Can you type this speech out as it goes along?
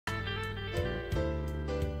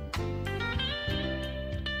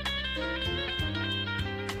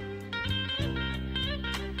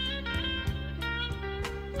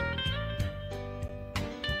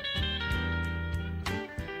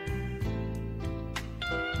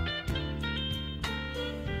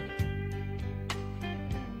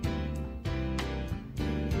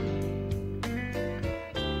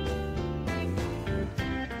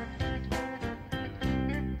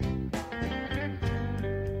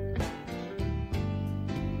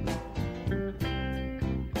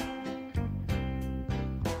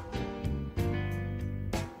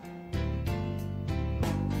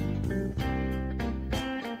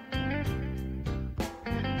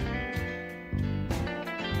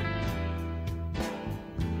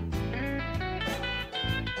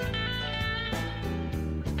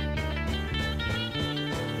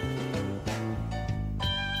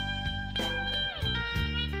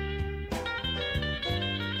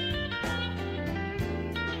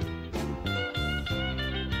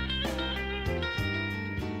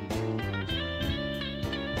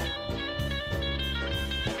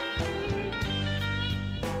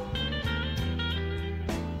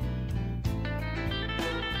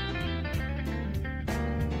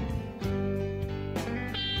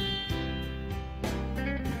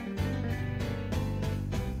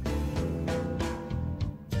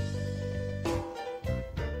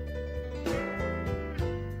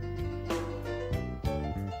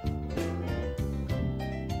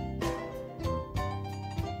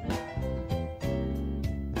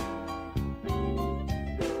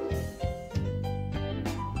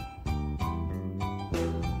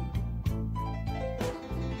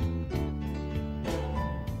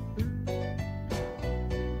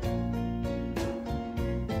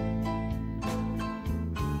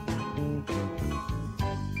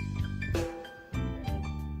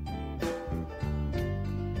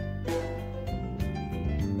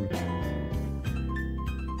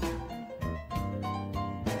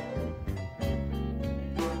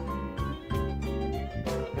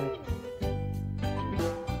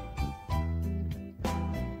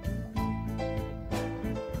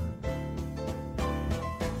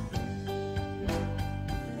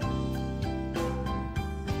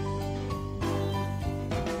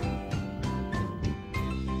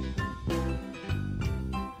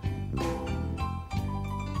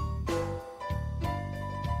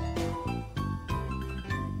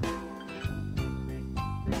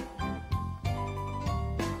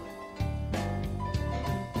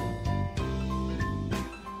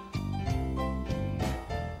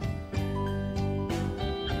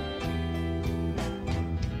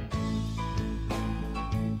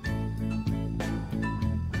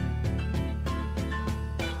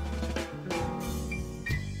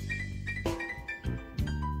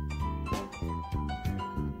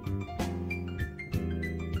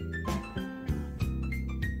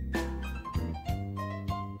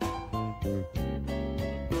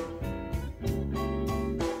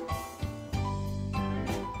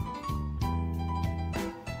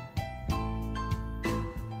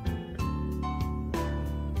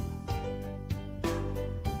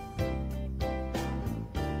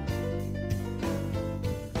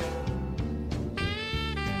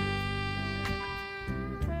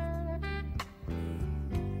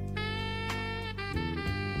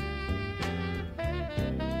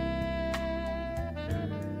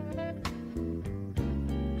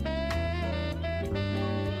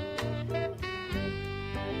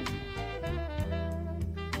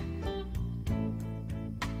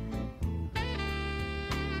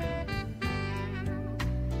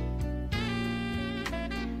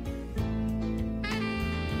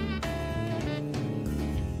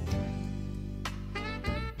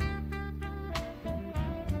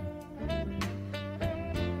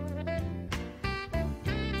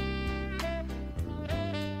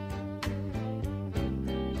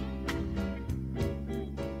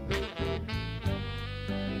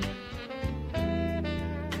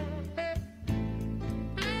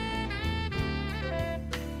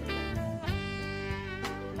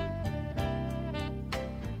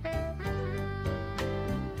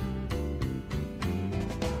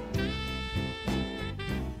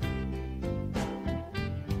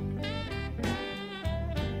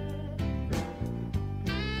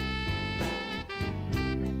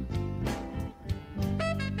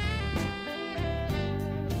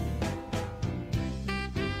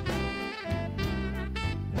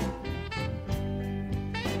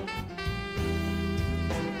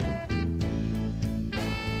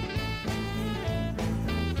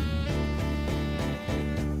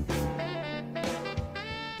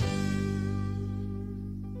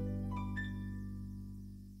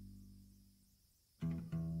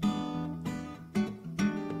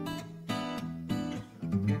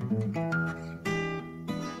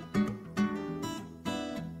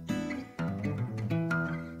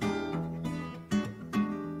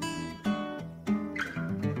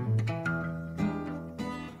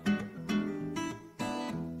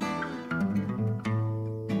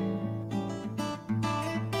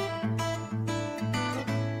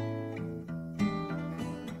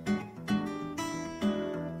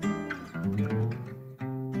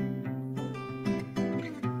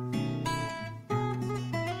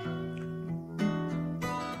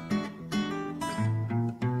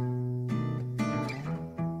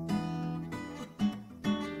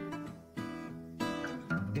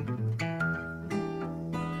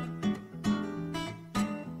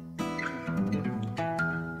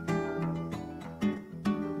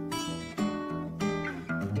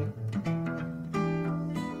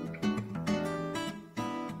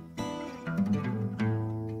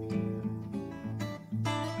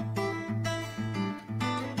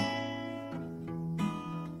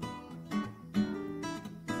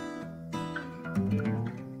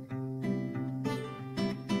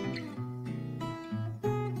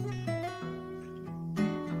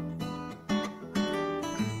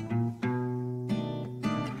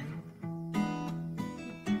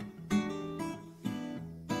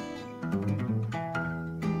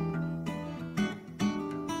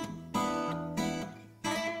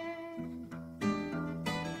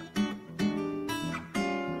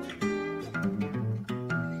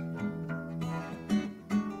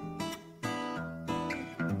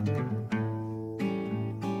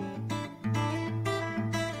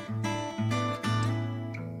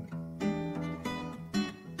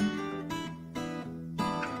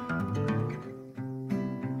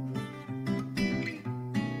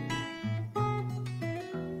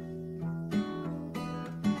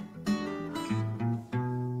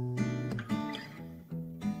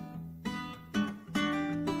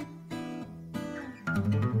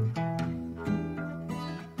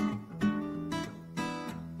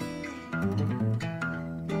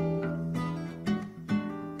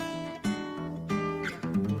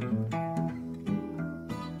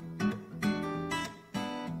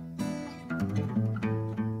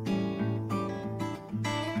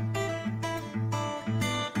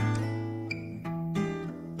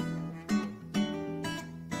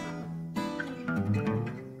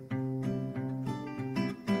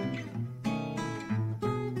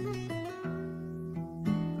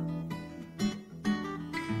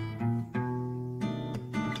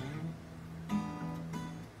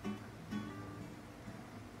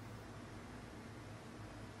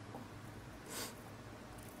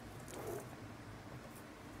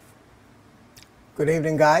Good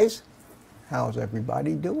evening, guys. How's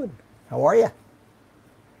everybody doing? How are you?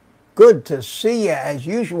 Good to see you as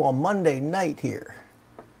usual Monday night here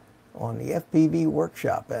on the FPV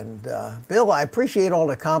workshop. And Bill, I appreciate all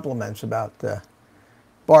the compliments about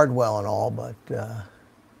Bardwell and all, but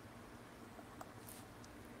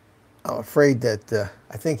I'm afraid that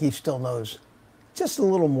I think he still knows just a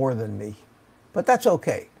little more than me. But that's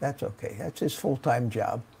okay. That's okay. That's his full-time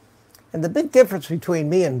job. And the big difference between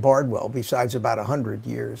me and Bardwell, besides about 100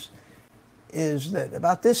 years, is that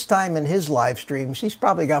about this time in his live streams, he's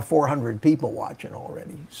probably got 400 people watching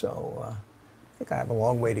already. So I think I have a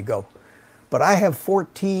long way to go. But I have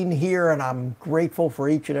 14 here, and I'm grateful for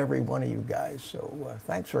each and every one of you guys. So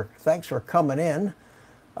thanks for coming in.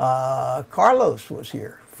 Carlos was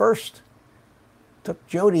here first. Took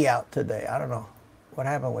Jody out today. I don't know what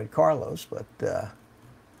happened with Carlos, but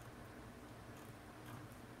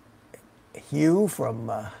Hugh from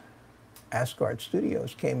Asgard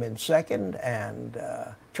Studios came in second, and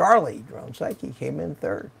Charlie Drone Psyche came in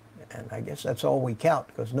third. And I guess that's all we count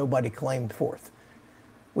because nobody claimed fourth,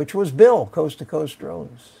 which was Bill, Coast to Coast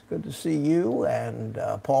Drones. Good to see you. And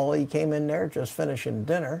Paulie came in there just finishing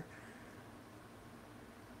dinner.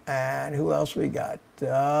 And who else we got?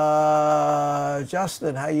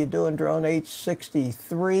 Justin, how you doing? Drone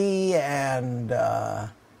 863. And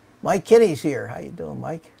Mike Kinney's here. How you doing,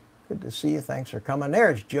 Mike? Good to see you. Thanks for coming.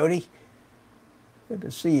 There's Jody. Good to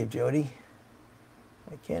see you, Jody.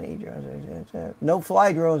 Mike Kinney. No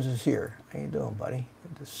Fly Drones is here. How you doing, buddy?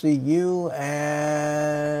 Good to see you.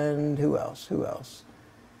 And who else? Who else?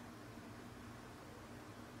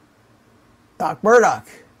 Doc Murdoch.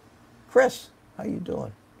 Chris, how you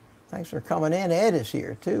doing? Thanks for coming in. Ed is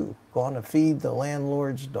here, too. Going to feed the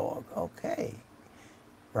landlord's dog. Okay.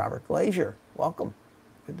 Robert Glazier, welcome.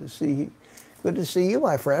 Good to see you. Good to see you,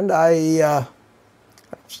 my friend. I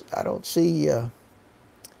don't see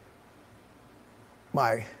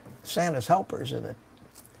my Santa's helpers in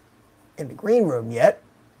the green room yet.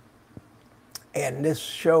 And this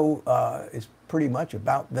show is pretty much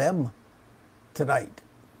about them tonight.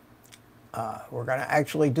 We're going to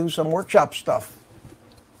actually do some workshop stuff.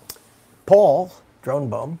 Paul,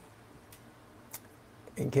 Drone Bum,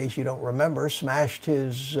 in case you don't remember, smashed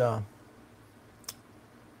his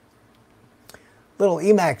little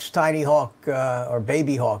EMAX Tinyhawk or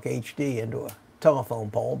Baby Hawk HD into a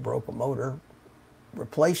telephone pole, broke a motor,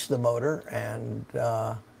 replaced the motor, and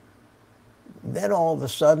then all of a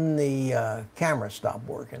sudden the camera stopped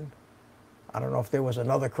working. I don't know if there was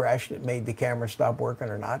another crash that made the camera stop working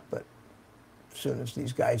or not, but as soon as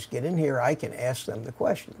these guys get in here, I can ask them the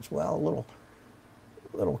questions. Well,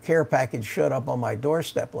 a little care package showed up on my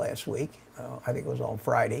doorstep last week. I think it was on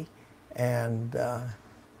Friday. And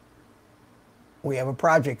we have a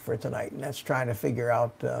project for tonight, and that's trying to figure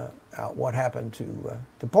out what happened to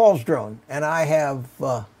Paul's drone. And I have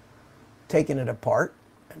taken it apart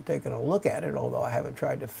and taken a look at it, although I haven't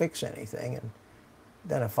tried to fix anything, and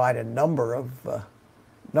identified a number of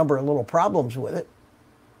little problems with it.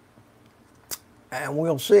 And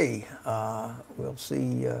we'll see. We'll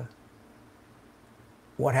see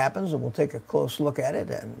what happens, and we'll take a close look at it,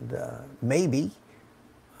 and maybe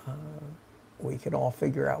we can all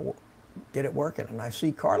figure out get it working. And I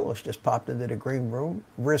see Carlos just popped into the green room,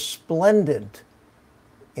 resplendent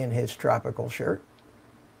in his tropical shirt.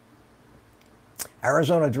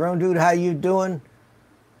 Arizona Drone Dude, how you doing?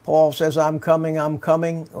 Paul says, I'm coming, I'm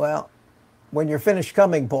coming. Well, when you're finished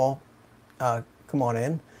coming, Paul, come on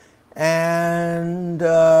in. And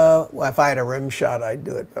well, if I had a rim shot, I'd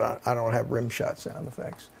do it, but I don't have rim shot sound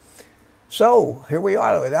effects. So here we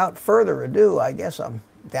are. Without further ado, I guess I'm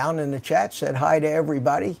down in the chat. Said hi to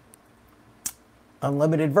everybody.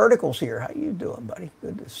 Unlimited Verticals here. How you doing, buddy?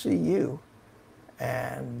 Good to see you.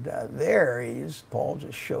 And there he is. Paul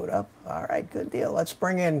just showed up. All right, good deal. Let's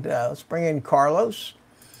bring in Carlos.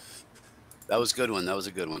 That was a good one. That was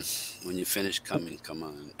a good one. When you finish coming, come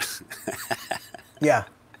on. Yeah.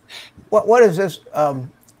 What is this? Go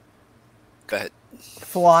ahead.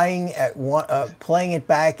 Flying at one, playing it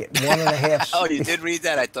back at 1.5 speed. Oh, you did read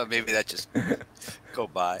that? I thought maybe that just go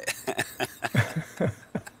by.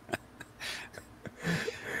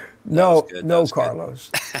 No,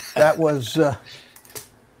 Carlos. That was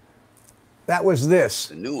this.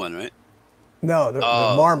 The new one, right? No, the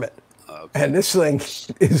Marmot. Okay. And this thing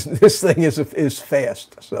is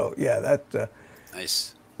fast. So yeah, that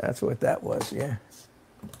nice. That's what that was. Yeah.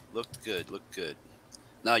 Looked good. Looked good.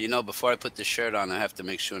 Now, you know, before I put this shirt on, I have to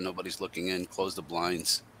make sure nobody's looking in. Close the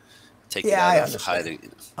blinds. Take it out of hiding. You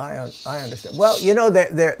know. I understand. Well, you know,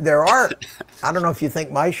 there are. I don't know if you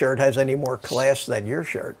think my shirt has any more class than your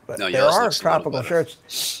shirt, but no, there are tropical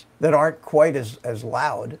shirts that aren't quite as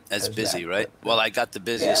loud. As busy, that, right? But, well, I got the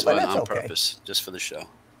busiest one on purpose, just for the show.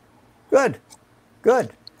 Good,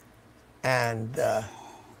 good. And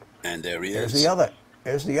there he is.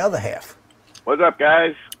 There's the other half. What's up,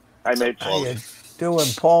 guys? Hi, Mitch. How you doing,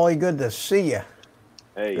 Paulie? Good to see you.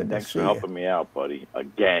 Hey, thanks for helping me out, buddy.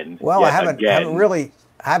 Again. Well, I haven't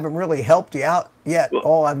really helped you out yet. Well,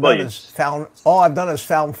 all I've done is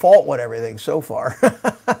found fault with everything so far.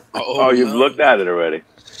 You've looked at it already.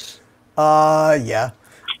 Yeah.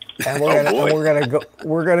 And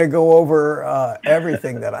we're gonna go over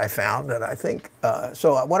everything that I found, and I think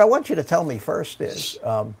so. What I want you to tell me first is,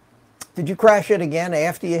 did you crash it again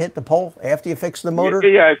after you hit the pole? After you fixed the motor?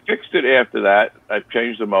 Yeah, I fixed it after that. I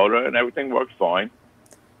changed the motor, and everything worked fine.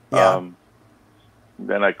 Yeah.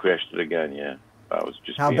 Then I crashed it again. Yeah. I was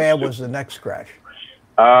just. How bad was the next crash?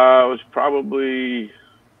 It was probably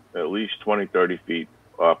at least 20, 30 feet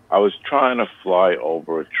up. I was trying to fly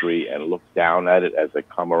over a tree and look down at it as I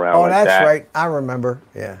come around. Oh, that's right. I remember.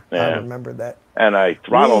 Yeah, I remember that. And I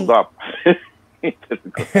throttled up.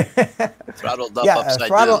 Throttled up,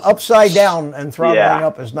 throttle upside down and throttling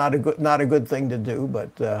up is not a good thing to do. But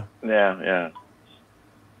yeah.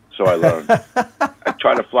 So I learned. I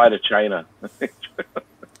try to fly to China.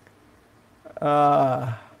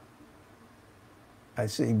 I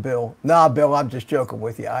see, Bill. No, Bill, I'm just joking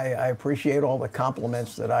with you. I appreciate all the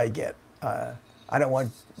compliments that I get. I don't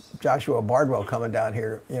want Joshua Bardwell coming down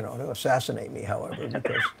here, to assassinate me, however,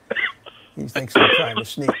 because he thinks I'm trying to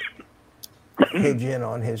sneak pigeon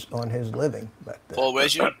on his living. But Paul,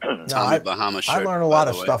 where's your Tommy Bahama shirt? I learned a lot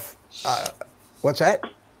of stuff. What's that?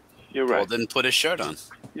 You're right. Paul didn't put his shirt on.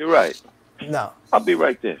 You're right. No. I'll be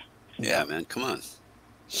right there. Yeah, man, come on.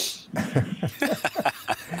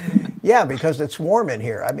 Yeah, because it's warm in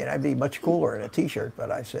here. I mean, I'd be much cooler in a t-shirt, but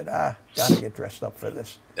I said, gotta get dressed up for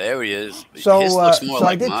this. There he is. So, his looks more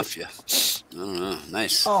like Mafia. I don't know.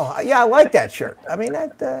 Nice. Oh, yeah, I like that shirt. I mean,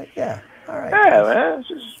 yeah. All right. Yeah, man. It's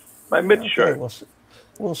just my mid-shirt.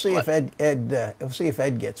 We'll see if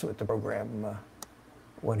Ed gets with the program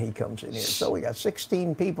when he comes in here. So we got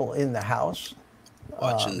 16 people in the house.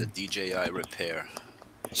 Watching the DJI repair.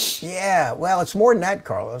 Yeah, well, it's more than that,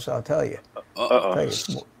 Carlos. I'll tell you.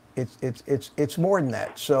 It's more than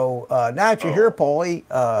that. So now that you're here, Paulie,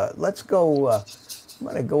 let's go. I'm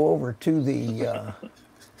going to go over to the.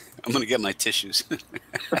 I'm going to get my tissues.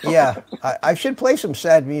 Yeah, I should play some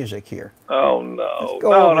sad music here. Oh no!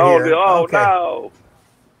 No!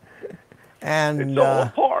 And it's all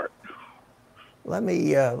apart. Let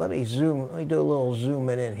me zoom. Let me do a little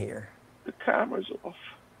zooming in here. The camera's off.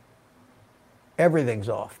 Everything's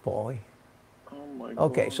off, Paulie. Oh my God.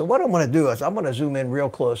 Okay, so what I'm going to do is I'm going to zoom in real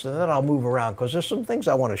close, and then I'll move around because there's some things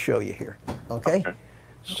I want to show you here. Okay?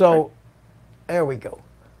 So there we go.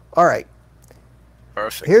 All right.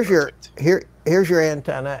 Perfect. Here's your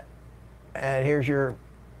antenna, and here's your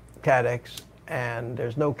cadex, and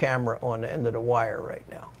there's no camera on the end of the wire right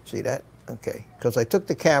now. See that? Okay, because I took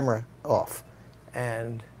the camera off,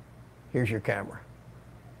 and here's your camera.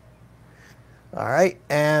 All right,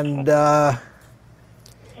 and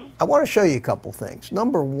I want to show you a couple things.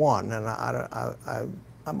 Number one, and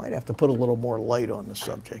I might have to put a little more light on the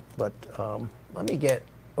subject, but let me get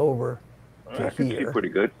over to here. I can see pretty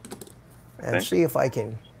good. And see if I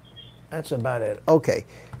can. That's about it. Okay.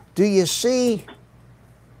 Do you see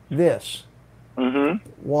this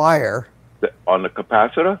wire on the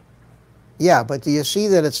capacitor? Yeah, but do you see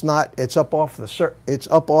that it's not? It's up off the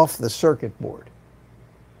circuit board.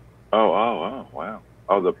 Oh, wow.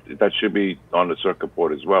 Oh, that should be on the circuit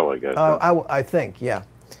board as well, I guess. I think, yeah.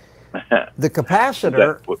 The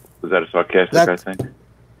capacitor. Was that a sarcastic? I think.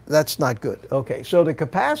 That's not good. Okay, so the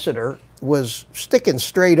capacitor was sticking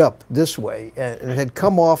straight up this way, and it had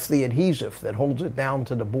come off the adhesive that holds it down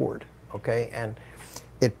to the board. Okay, and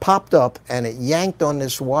it popped up and it yanked on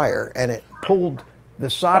this wire and it pulled the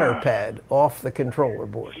solder pad off the controller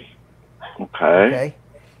board. Okay.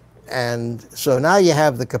 And so now you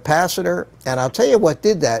have the capacitor, and I'll tell you what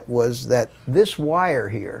did that was that this wire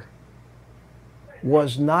here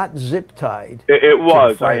was not zip tied. It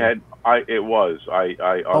was. It was.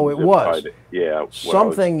 Oh, it was. It. Yeah.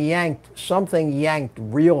 Something yanked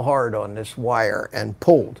real hard on this wire and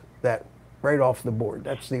pulled that right off the board.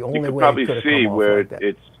 That's the only way it could have come off. You could probably see where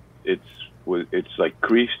it's like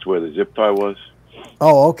creased where the zip tie was.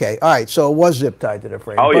 Oh, okay. All right. So it was zip tied to the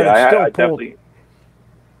frame. Oh, but yeah. I definitely.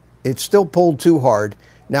 It still pulled too hard.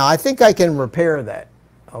 Now I think I can repair that.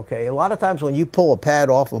 Okay. A lot of times when you pull a pad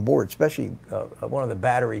off a board, especially one of the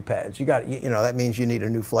battery pads, that means you need a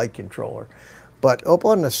new flight controller. But up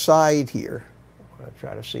on the side here, I'm going to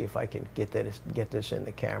try to see if I can get this in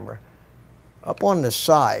the camera. up on the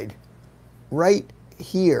side, right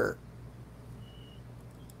here,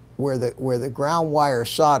 where the ground wire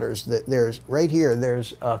solders, there's right here,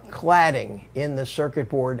 there's a cladding in the circuit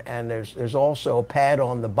board, and there's also a pad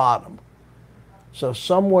on the bottom. So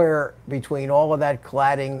somewhere between all of that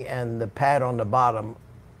cladding and the pad on the bottom,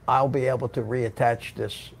 I'll be able to reattach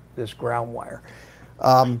this ground wire.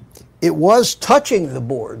 It was touching the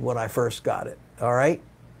board when I first got it, all right?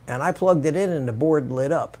 And I plugged it in and the board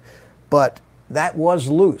lit up. But that was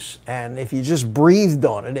loose, and if you just breathed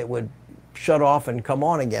on it, it would shut off and come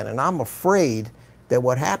on again. And I'm afraid that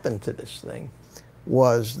what happened to this thing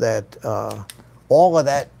was that all of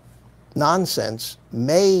that nonsense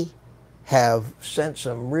may have sent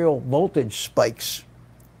some real voltage spikes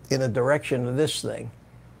in the direction of this thing,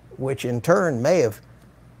 which in turn may have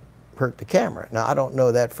hurt the camera. Now, I don't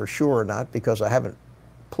know that for sure or not because I haven't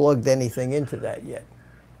plugged anything into that yet.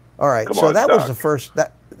 All right, so that was the first,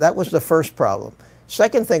 that was the first problem.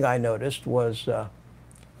 Second thing I noticed was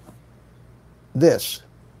this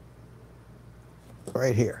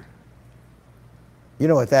right here. You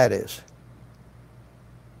know what that is?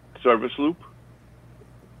 Service loop?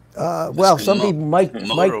 Well, some people might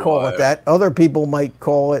call it that. Other people might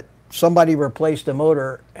call it somebody replaced the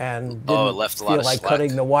motor and didn't feel like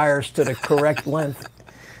cutting the wires to the correct length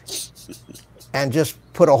and just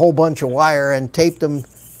put a whole bunch of wire and taped them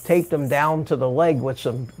down to the leg with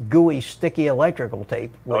some gooey, sticky electrical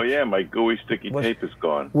tape. Oh yeah, my gooey, sticky tape is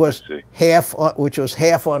gone. Which was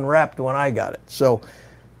half unwrapped when I got it. So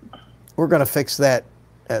we're going to fix that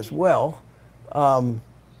as well.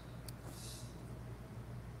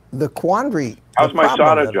 The quandary. How's my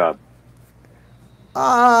solder job?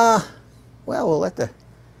 Well, we'll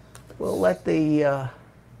let the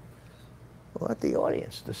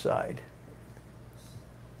audience decide.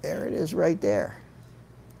 There it is, right there.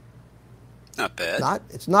 Not bad.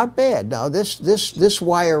 It's not bad. Now this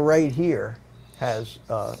wire right here has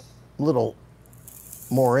a little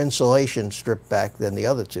more insulation stripped back than the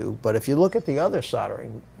other two. But if you look at the other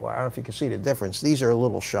soldering wire, I don't know if you can see the difference. These are a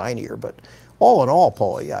little shinier, but all in all,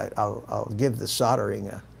 Paulie, I'll give the soldering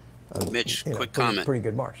a Mitch, quick comment. Pretty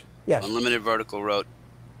good marks. Yes. Unlimited Vertical wrote,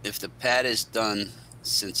 if the pad is done,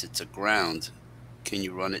 since it's a ground, can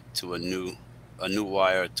you run it to a new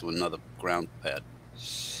wire to another ground pad?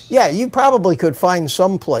 Yeah, you probably could find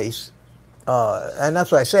some place, and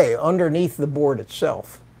that's what I say, underneath the board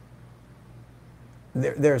itself.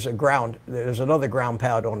 There's another ground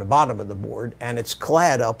pad on the bottom of the board, and it's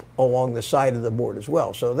clad up along the side of the board as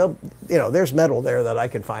well. So there's metal there that I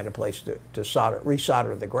can find a place to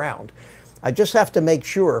resolder the ground. I just have to make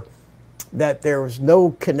sure that there was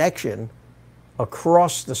no connection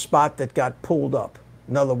across the spot that got pulled up.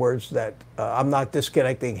 In other words, that I'm not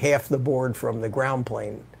disconnecting half the board from the ground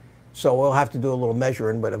plane. So we'll have to do a little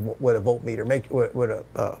measuring with a voltmeter, with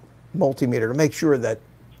a multimeter to make sure that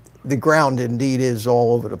the ground indeed is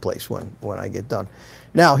all over the place when I get done.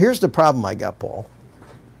 Now, here's the problem I got, Paul.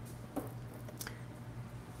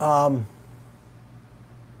 I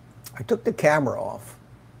took the camera off.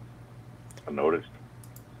 I noticed.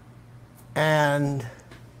 And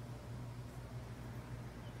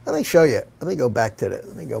let me show you. Let me go back to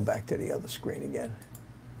the other screen again.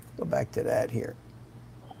 Go back to that here.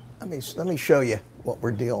 Let me show you what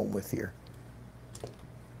we're dealing with here.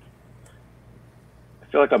 I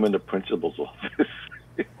feel like I'm in the principal's office.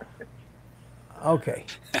 Okay.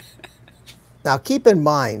 Now keep in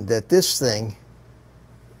mind that this thing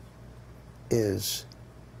is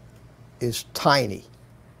tiny.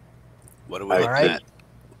 What are we looking at?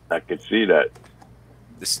 I can see that.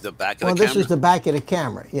 This is the back of the camera? Well, this is the back of the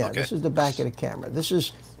camera. Yeah, okay. This is the back of the camera. This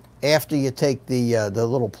is after you take the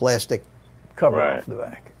little plastic cover off the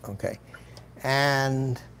back. Okay.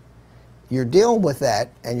 And you're dealing with that,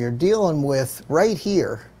 and you're dealing with right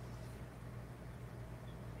here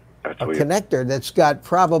a connector that's got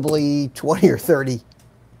probably 20 or 30,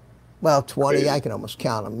 well, 20, I can almost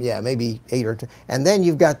count them. Yeah, maybe 8 or 10. And then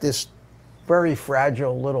you've got this very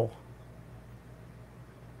fragile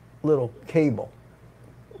little cable,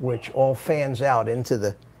 which all fans out into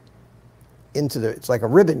the, it's like a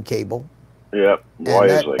ribbon cable. Yep,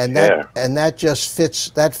 wires like hair. And that just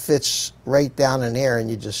fits right down in there, and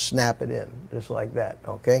you just snap it in, just like that,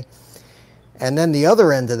 okay? And then the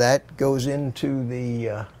other end of that goes into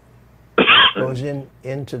the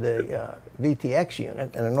into the VTX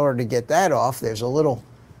unit, and in order to get that off, there's a little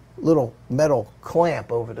metal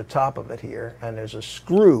clamp over the top of it here, and there's a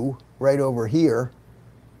screw right over here,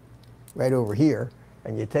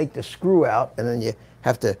 and you take the screw out, and then you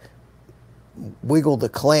have to wiggle the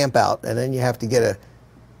clamp out, and then you have to get a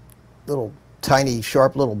little tiny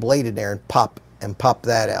sharp little blade in there and pop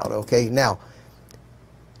that out. Okay, now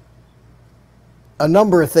a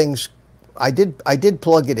number of things. I did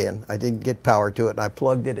plug it in. I didn't get power to it, and I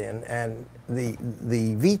plugged it in, and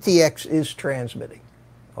the VTX is transmitting.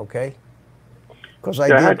 Okay. Because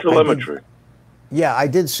I had telemetry. I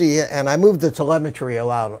did see it, and I moved the telemetry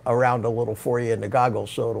around a little for you in the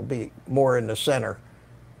goggles, so it'll be more in the center.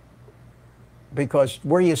 Because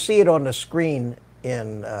where you see it on the screen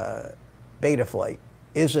in Betaflight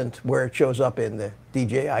isn't where it shows up in the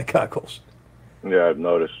DJI goggles. Yeah, I've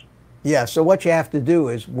noticed. Yeah, so what you have to do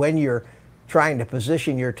is when you're trying to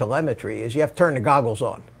position your telemetry is you have to turn the goggles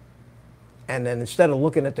on. And then instead of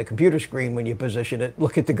looking at the computer screen when you position it,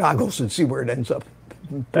 look at the goggles and see where it ends up.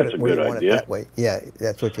 That's a good idea. That way. Yeah,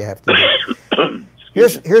 that's what you have to do.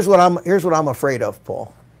 here's what I'm afraid of,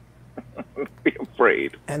 Paul. Be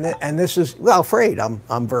afraid. And this is, well, afraid.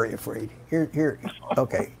 I'm very afraid. Here.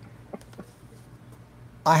 Okay.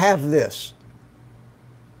 I have this.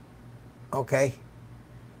 Okay.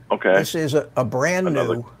 Okay. This is a brand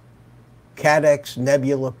new Cadex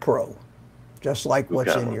Nebula Pro, just like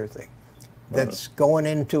what's in your thing. That's going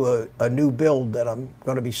into a new build that I'm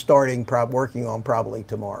going to be working on probably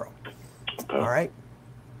tomorrow. Okay. All right.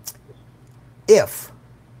 If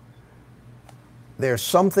there's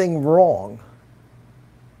something wrong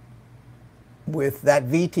with that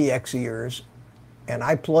VTX of yours, and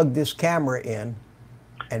I plug this camera in,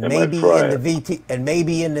 and maybe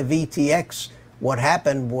in the VTX, what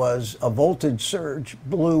happened was a voltage surge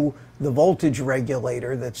blew the voltage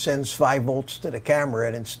regulator that sends 5 volts to the camera,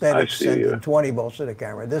 and instead it's sending 20 volts to the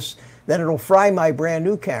camera. Then it'll fry my brand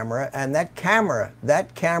new camera, and that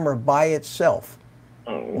camera by itself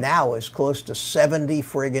now is close to $70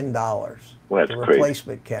 friggin'. Well, that's the crazy.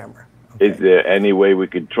 Replacement camera. Okay. Is there any way we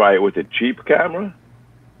could try it with a cheap camera?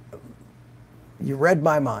 You read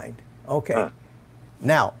my mind. Okay.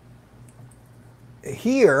 Now,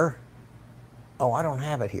 here, I don't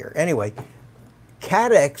have it here. Anyway,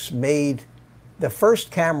 Cadex made the first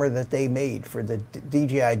camera that they made for the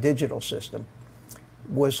DJI digital system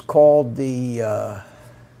was called the,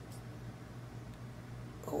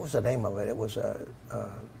 what was the name of it? It was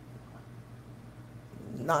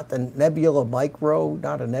not the Nebula Micro,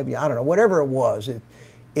 not a Nebula, I don't know, whatever it was.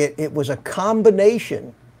 It was a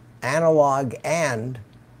combination analog and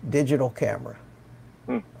digital camera.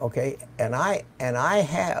 Okay, and I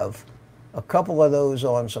have a couple of those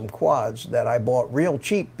on some quads that I bought real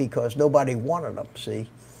cheap because nobody wanted them. See,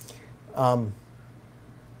 and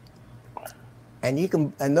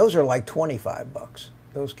those are like $25.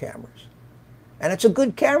 Those cameras, and it's a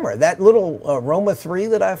good camera. That little Roma 3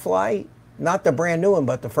 that I fly, not the brand new one,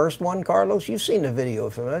 but the first one, Carlos. You've seen the video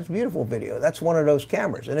of it. That's a beautiful video. That's one of those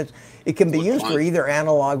cameras, and it can be used for either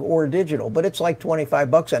analog or digital. But it's like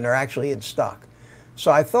 $25, and they're actually in stock. So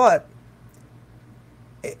I thought,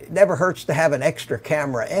 it never hurts to have an extra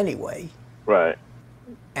camera anyway. Right.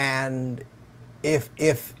 And if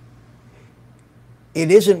it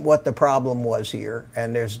isn't what the problem was here,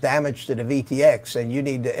 and there's damage to the VTX, and you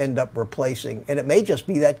need to end up replacing, and it may just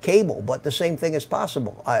be that cable, but the same thing is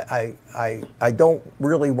possible. I don't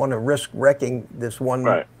really want to risk wrecking this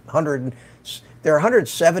 100. They're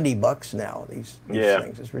 $170 now. These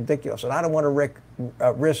things. It's ridiculous, and I don't want to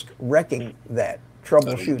risk wrecking that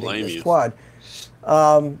troubleshooting this quad.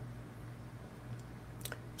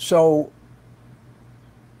 So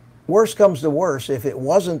worst comes to worst, if it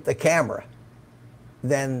wasn't the camera,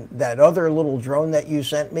 then that other little drone that you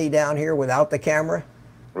sent me down here without the camera,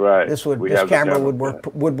 right? This camera would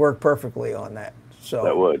work perfectly on that. So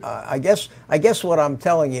that would. I guess what I'm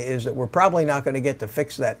telling you is that we're probably not going to get to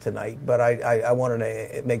fix that tonight. But I wanted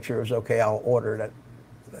to make sure it was okay. I'll order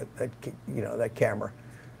that camera.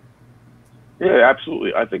 Yeah,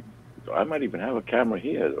 absolutely. I think I might even have a camera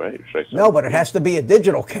here, right? No, but it has to be a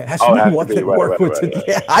digital camera. It has to be one that works with it.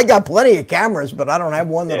 Yeah, I got plenty of cameras, but I don't have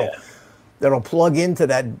one that'll plug into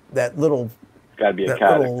that little. It's got to be a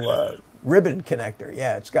little ribbon connector.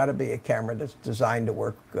 Yeah, it's got to be a camera that's designed to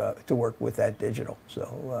work with that digital.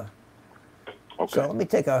 So. Okay. So let me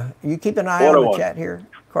you keep an eye on the chat here,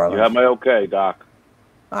 Carlos. You have my okay, Doc.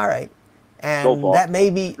 All right. And that may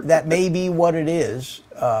be what it is.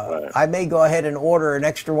 Right. I may go ahead and order an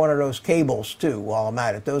extra one of those cables too while I'm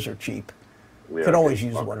at it. Those are cheap. Could always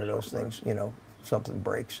use one of those things, something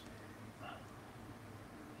breaks.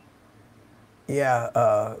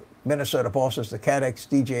 Yeah, Minnesota Paul says the Cadex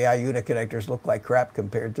DJI unit connectors look like crap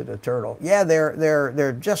compared to the Turtle. Yeah,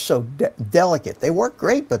 they're just so delicate. They work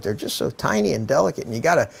great, but they're just so tiny and delicate, and you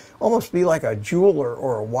got to almost be like a jeweler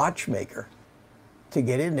or a watchmaker to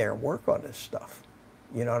get in there and work on this stuff.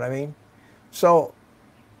 You know what I mean? So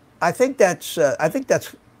I think that's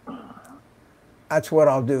what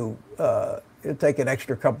I'll do it'll take an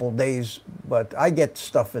extra couple of days, but I get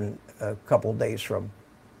stuff in a couple of days from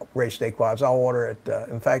Race Day Quads. I'll order it.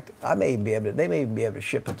 In fact, they may even be able to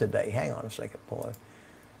ship it today. Hang on a second, Paul.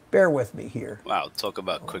 Bear with me here. Wow, talk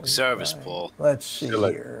about quick service, Paul. Let's see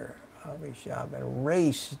here. Hobby shop and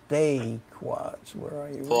Race Day Quads. Where are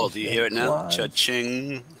you? Paul, do you hear it now?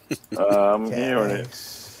 Cha-ching. I'm hearing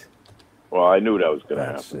it. Well, I knew that was going to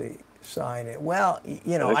happen. Let's see. Sign it. Well,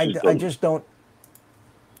 you know, I just don't.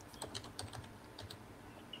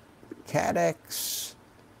 Cadex.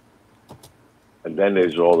 And then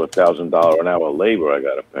there's all the $1,000 an hour labor I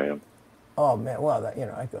got to pay him. Oh man, well that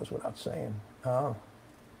that goes without saying. Oh.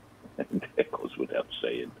 That goes without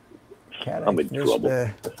saying. Cadex, I'm in trouble.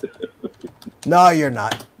 No, you're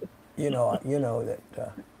not. You know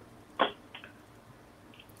that.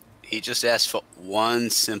 He just asked for one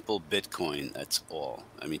simple Bitcoin. That's all.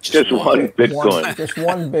 I mean, just one Bitcoin. Just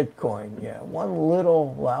one Bitcoin. Yeah, one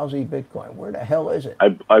little lousy Bitcoin. Where the hell is it?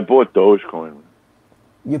 I bought Dogecoin.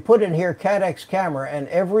 You put in here Cadex camera, and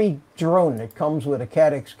every drone that comes with a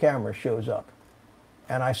Cadex camera shows up.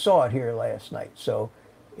 And I saw it here last night. So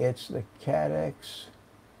it's the Cadex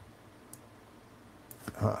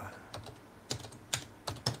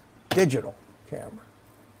digital camera.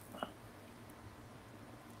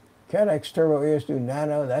 Cadex Turbo ES2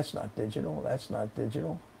 Nano, that's not digital. That's not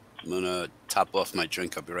digital. I'm going to top off my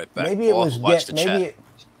drink. I'll be right back. Maybe it was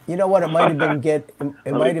you know what? It might have been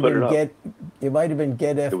it might have been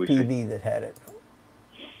Get FPV that had it.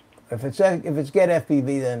 If it's Get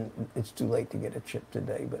FPV, then it's too late to get a chip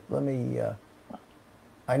today. But let me.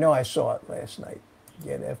 I know I saw it last night.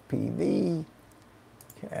 Get FPV,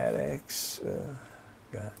 Cadex.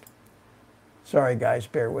 God. Sorry, guys.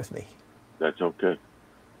 Bear with me. That's okay.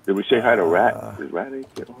 Did we say hi to Rat? Did Rat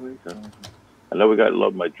get on it? I know we got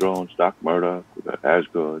Love My Drone, Stock Murder. We got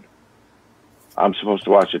Asgood. I'm supposed to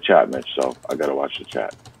watch the chat, Mitch, so I got to watch the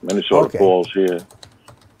chat. Minnesota Falls here.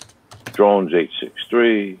 Drones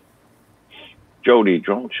 863. Jody,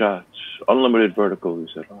 Drone Shots. Unlimited Vertical, he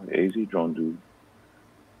said. Oh, AZ Drone Dude.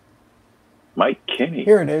 Mike Kinney.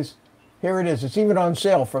 Here it is. Here it is. It's even on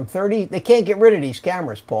sale from 30. They can't get rid of these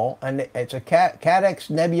cameras, Paul. And it's a Cadex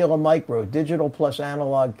Nebula Micro, digital plus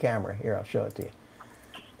analog camera. Here, I'll show it to you.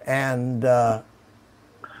 And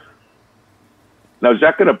now, is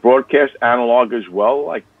that going to broadcast analog as well?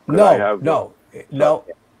 Like, no.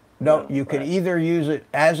 You can either use it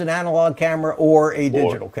as an analog camera or a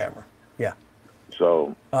digital camera. Yeah.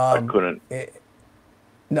 So I couldn't.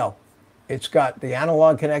 No. It's got the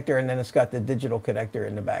analog connector, and then it's got the digital connector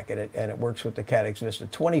in the back of it, and it works with the Cadex Vista.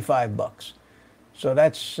 $25. So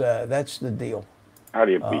that's the deal. How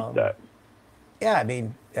do you beat that? Yeah, I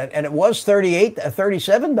mean, and it was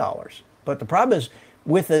 $37. But the problem is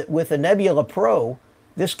with the Nebula Pro,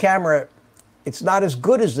 this camera, it's not as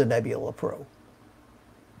good as the Nebula Pro,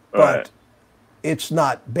 but it's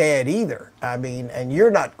not bad either. I mean, and you're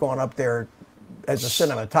not going up there as a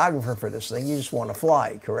cinematographer for this thing. You just want to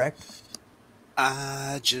fly, correct?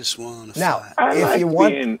 I just want to now, fly.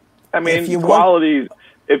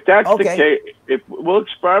 If that's the case, if we'll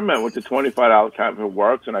experiment with the $25 camera, if it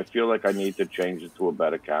works, and I feel like I need to change it to a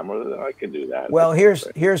better camera, then I can do that. Well, here's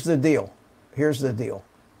the deal. Here's the deal.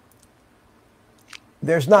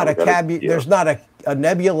 There's not a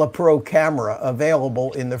Nebula Pro camera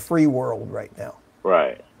available in the free world right now.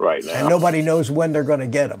 Right now. And nobody knows when they're going to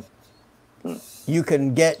get them. You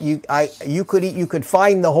can get you could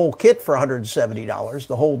find the whole kit for $170,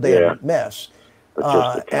 the whole damn mess.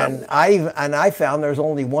 And I found there's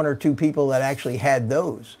only one or two people that actually had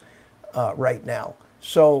those right now.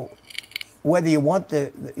 So whether you want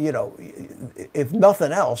if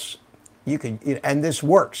nothing else, you can, and this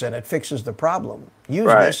works and it fixes the problem.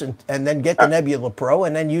 Use this and then get the Nebula Pro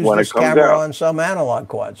and then use this camera on some analog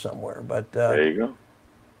quad somewhere. But there you go.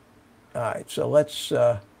 All right, so let's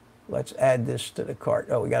add this to the cart.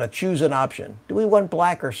 Oh, we got to choose an option. Do we want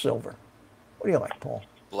black or silver? What do you like, Paul?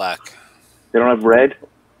 Black. They don't have red?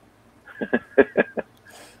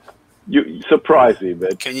 You surprise me,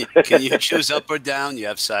 man. Can you choose up or down? You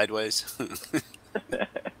have sideways.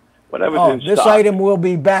 Whatever's in this stock. item will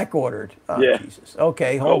be back ordered. Oh, yeah. Jesus.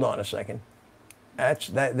 Okay, hold on a second.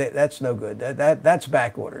 That's no good. That's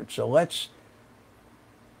back ordered. So let's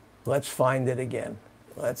find it again.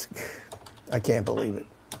 I can't believe it.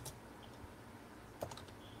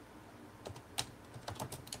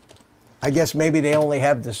 I guess maybe they only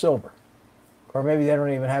have the silver. Or maybe they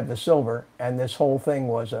don't even have the silver, and this whole thing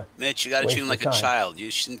was a Mitch, you got to treat him like a child. You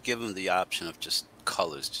shouldn't give him the option of just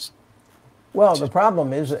colors. Well, the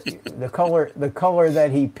problem is that the color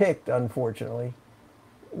that he picked, unfortunately,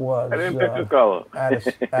 was I didn't pick a color.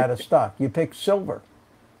 out of stock. You picked silver,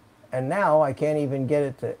 and now I can't even get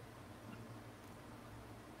it to.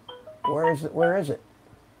 Where is it? Where is it?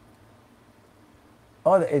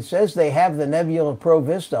 Oh, it says they have the Nebula Pro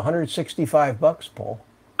Vista, $165, Paul.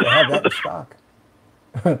 They have that in stock.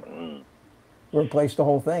 Replace the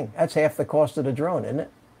whole thing. That's half the cost of the drone, isn't it?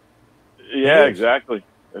 Yeah, exactly.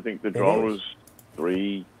 I think the drone was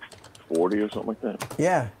 $340 or something like that.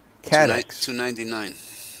 Yeah, CADX. $299.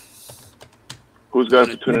 Who's got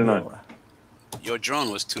it for $299? Your drone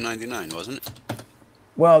was $299, wasn't it?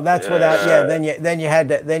 Well, that's without. Yeah, then you had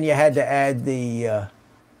to add the.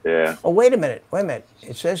 Yeah. Oh, wait a minute. Wait a minute.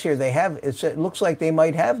 It says here they have. It looks like they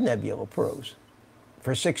might have Nebula Pros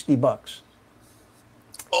for $60.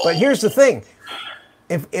 Oh. But here's the thing.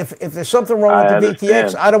 If there's something wrong with the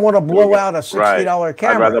VTX, I don't want to blow out a $60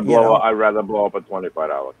 camera. I'd rather blow up a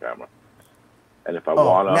 $25 camera. And if I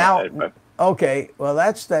want to now, okay, well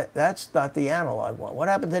that's not the analog one. What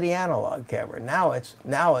happened to the analog camera? Now it.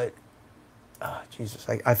 Oh, Jesus!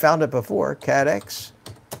 I found it before. CADX.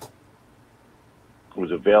 It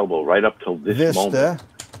was available right up till this moment.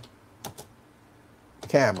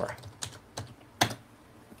 Camera.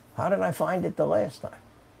 How did I find it the last time?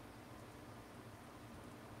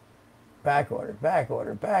 Back ordered,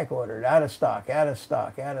 out of stock.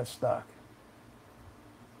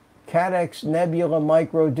 CADX Nebula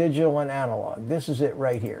Micro Digital and Analog. This is it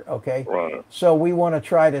right here, okay? Right. So we want to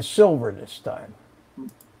try the silver this time.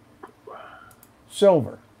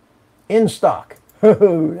 Silver. In stock.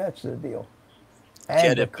 That's the deal.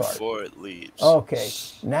 Get it before it leaves. Okay.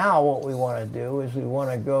 Now what we want to do is we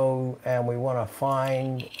want to go and we want to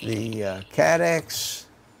find the CADX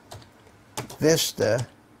Vista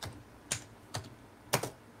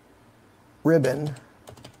ribbon.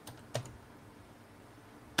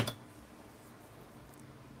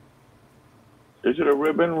 Is it a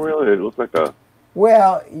ribbon, really? It looks like a...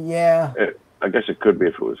 Well, yeah. I guess it could be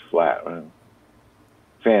if it was flat, right?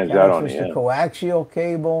 Fans out on the end. It's a coaxial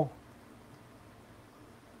cable.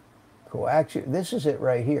 Coaxial. This is it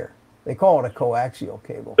right here. They call it a coaxial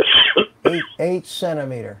cable. 8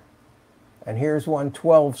 centimeter. And here's one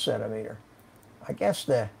 12 centimeter. I guess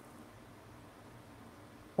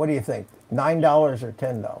what do you think? $9 or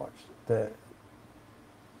 $10?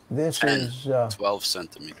 This is 12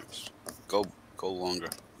 centimeters. Go longer.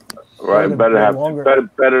 Right, better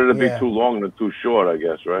to be too long than too short, I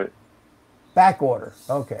guess, right? Back order.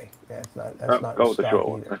 Okay. That's not go with the short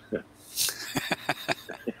one.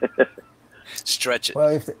 Stretch it. Well,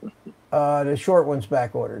 if the short one's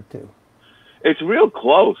back ordered too. It's real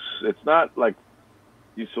close. It's not like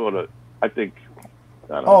you sort of. I think.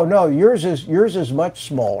 I don't know. No, yours is much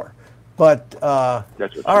smaller. But all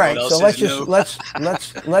right, so let's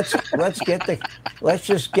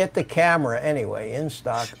just get the camera anyway in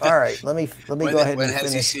stock. All right, let me go ahead and finish. When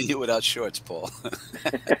has he seen you without shorts, Paul?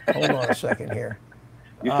 Hold on a second here.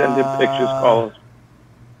 You send him pictures, Paul.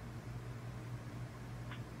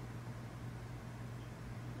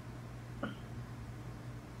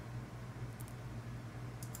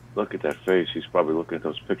 Look at that face. He's probably looking at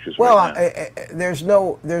those pictures. Well, right now. There's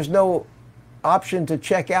no option to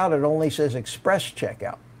check out. It only says express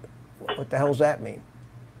checkout. What the hell does that mean?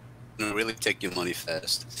 Really take your money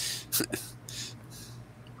fast.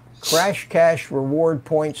 Crash cash reward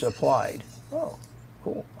points applied. Oh,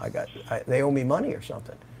 cool. They owe me money or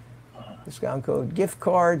something. Discount code, gift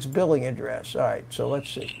cards, billing address. All right, so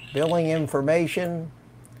let's see. Billing information.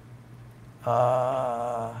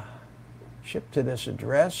 Ship to this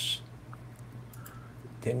address.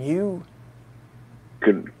 Continue.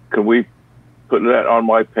 Could we put that on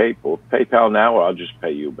my PayPal now, or I'll just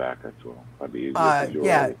pay you back? That's all. That'd be easier.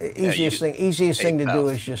 Yeah, easiest thing to do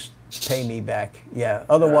is just pay me back. Yeah.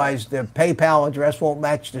 Otherwise, the PayPal address won't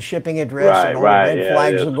match the shipping address, and all the red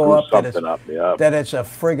flags will go up that it's a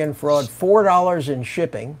friggin' fraud. $4 in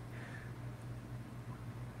shipping.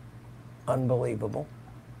 Unbelievable.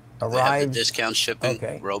 Arrived. Discount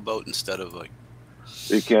shipping. Rowboat instead of like.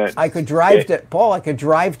 You can't. I could drive to Paul. I could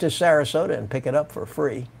drive to Sarasota and pick it up for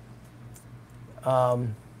free.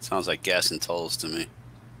 Sounds like gas and tolls to me.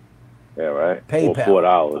 Yeah, right. PayPal.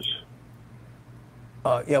 $4.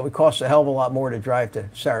 Yeah, it would cost a hell of a lot more to drive to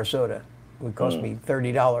Sarasota. It would cost me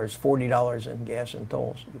 $30, $40 in gas and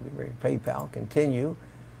tolls. PayPal. Continue.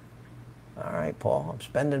 All right, Paul. I'm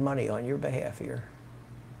spending money on your behalf here.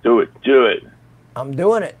 Do it. I'm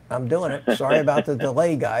doing it. Sorry about the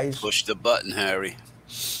delay, guys. Push the button, Harry.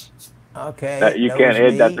 Okay. You can't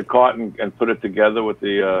add that to cart and put it together with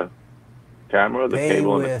the camera, the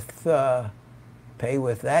cable. Pay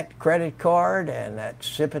with that credit card and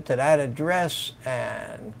ship it to that address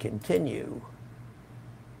and continue.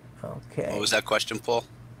 Okay. What was that question, Paul?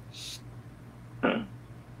 Do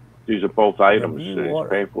These are both items that he's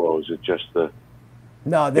paying for, or is it just the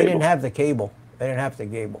No, they cable? didn't have the cable. They didn't have the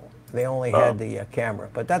cable. They only had the camera.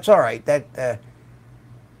 But that's all right. That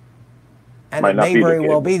and it may very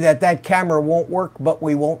well be that that camera won't work, but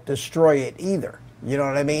we won't destroy it either. You know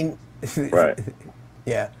what I mean? Right.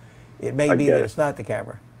 Yeah. It may be that it's not the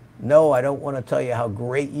camera. No, I don't want to tell you how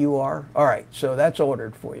great you are. All right, so that's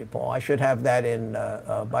ordered for you, Paul. I should have that in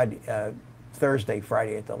by Thursday,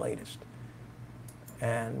 Friday at the latest.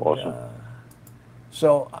 And awesome.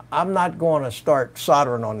 So I'm not going to start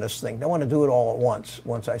soldering on this thing. I want to do it all at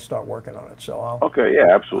once I start working on it. So I'll. Okay,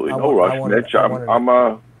 yeah, absolutely. No rush, Mitch.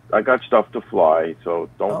 I got stuff to fly, so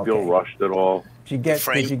don't feel rushed at all. Did you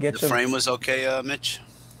get the frame was okay, Mitch?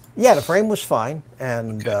 Yeah, the frame was fine,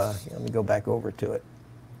 and let me go back over to it.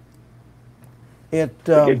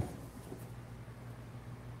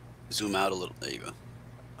 Zoom out a little. There you go.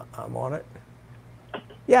 I'm on it.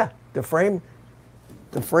 Yeah, the frame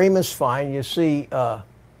is fine. You see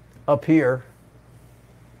up here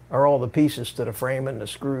are all the pieces to the frame and the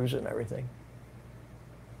screws and everything.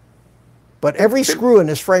 But every screw in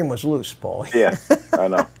this frame was loose, Paul. Yeah, I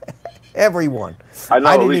know. Every one. I know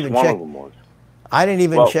at least one of them was. I didn't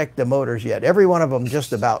even check the motors yet. Every one of them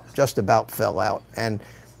just about fell out. And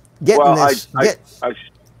getting this. I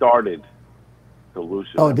started to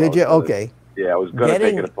loosen. Oh, did you? Okay. Yeah, I was going to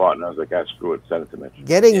take it apart, and I was like, screw it, send it to Mitch.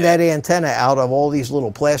 Getting that antenna out of all these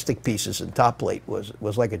little plastic pieces and top plate was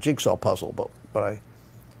like a jigsaw puzzle, but I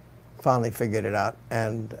finally figured it out,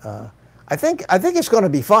 and I think it's going to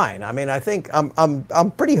be fine. I mean, I think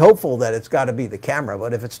I'm pretty hopeful that it's got to be the camera,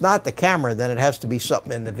 but if it's not the camera, then it has to be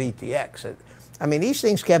something in the VTX. I mean, these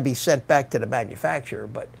things can be sent back to the manufacturer,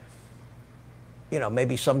 but you know,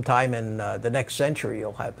 maybe sometime in the next century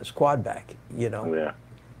you'll have this quad back. You know. Yeah.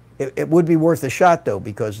 It would be worth a shot though,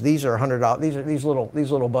 because these are $100. These little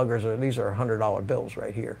buggers are $100 bills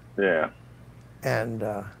right here. Yeah. And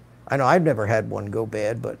I know I've never had one go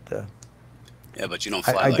bad, but yeah, but you don't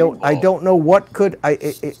fly. I don't know what could.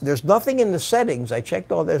 There's nothing in the settings. I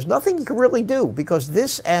checked all. There's nothing you can really do, because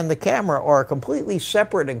this and the camera are a completely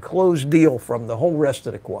separate and closed deal from the whole rest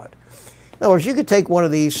of the quad. In other words, you could take one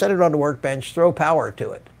of these, set it on the workbench, throw power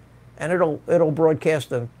to it, and it'll broadcast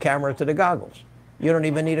the camera to the goggles. You don't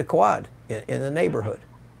even need a quad in the neighborhood.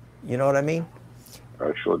 You know what I mean?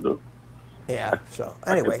 I sure do. Yeah. So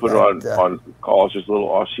anyway, I put it on Carl's little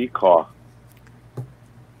RC car.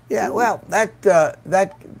 Yeah. Well, like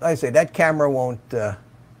I say, that camera won't go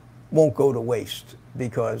to waste,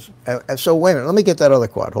 because. So wait a minute. Let me get that other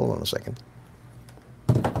quad. Hold on a second.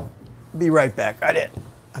 Be right back.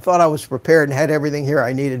 I thought I was prepared and had everything here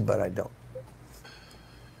I needed, but I don't.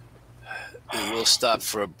 And we'll stop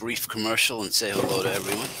for a brief commercial and say hello to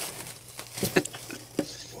everyone.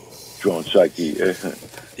 Drone Psyche,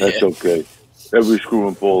 that's okay. Every screw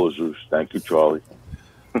and ball is loose. Thank you, Charlie.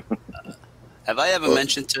 Have I ever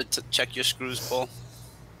mentioned to check your screws, Paul?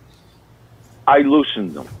 I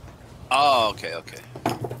loosened them. Oh, okay.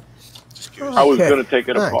 Just curious. I was going to take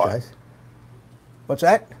it apart. Right, what's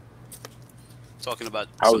that? Talking about.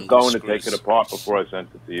 I was going to take it apart before I sent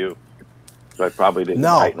it to you. So I probably didn't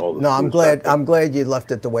tighten all the screws. I'm glad you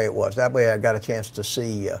left it the way it was. That way I got a chance to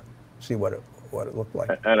see what it looked like.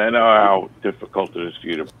 And I know how difficult it is for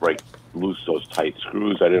you to break loose those tight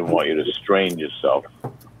screws. I didn't want you to strain yourself.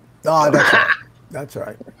 Oh, that's right. That's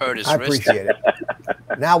right. Hurt his I wrist. appreciate it.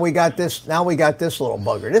 Now we got this little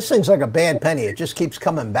bugger. This thing's like a bad penny. It just keeps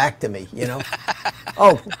coming back to me, you know.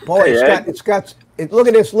 Oh boy, it's got. Look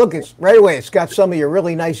at this. Look, it's right away. It's got some of your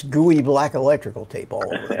really nice gooey black electrical tape all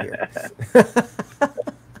over it here.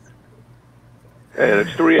 Hey, that's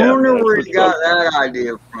 3M. I wonder where you got that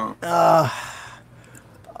idea from.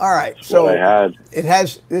 All right, that's so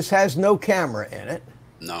this has no camera in it.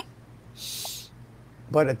 No.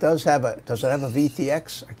 But it does have a. Does it have a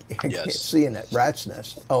VTX? I can't see in that rat's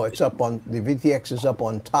nest. Oh, it's up on the VTX is up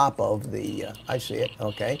on top of the. I see it.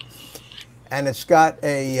 Okay, and it's got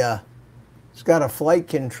a flight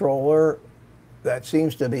controller that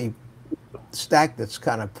seems to be stacked. That's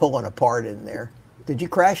kind of pulling apart in there. Did you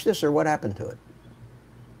crash this, or what happened to it?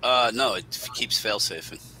 No, it keeps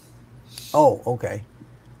fail-safing. Oh, okay.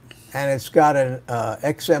 And it's got an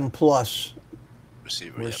XM Plus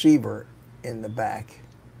receiver in the back.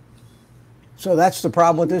 So that's the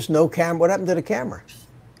problem with this, no camera. What happened to the camera?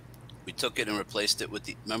 We took it and replaced it with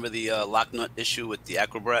the, remember the lock nut issue with the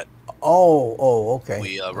Acrobrat? Oh, okay.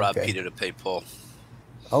 We robbed Peter to pay Paul.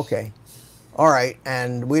 Okay. All right,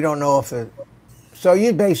 and we don't know if it, so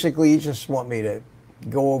you just want me to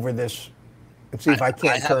go over this and see if I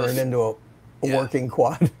can't turn it into a working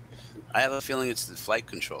quad. I have a feeling it's the flight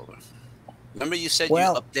controller. Remember you said you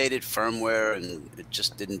updated firmware and it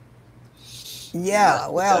just didn't Yeah,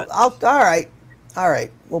 well, all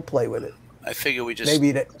right, we'll play with it. I figure we just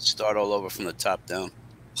maybe start all over from the top down,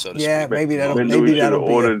 so to yeah, speak. maybe that'll we should have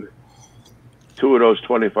ordered 2 of those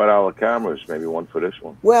 $25 cameras, maybe one for this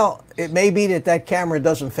one. Well, it may be that camera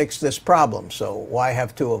doesn't fix this problem, so why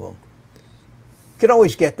have 2 of them? You can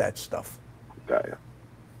always get that stuff. Got you.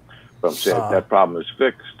 But I'm saying if that problem is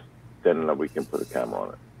fixed, then we can put a camera on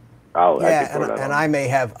it. I may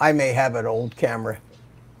have an old camera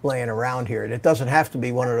laying around here. And it doesn't have to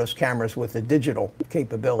be one of those cameras with the digital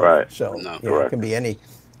capability. Right. So it can be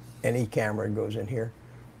any camera goes in here.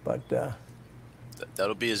 But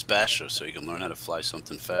that'll be his basher, so he can learn how to fly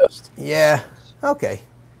something fast. Yeah. Okay.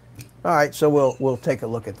 All right. So we'll take a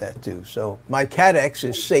look at that too. So my CADX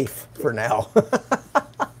is safe for now.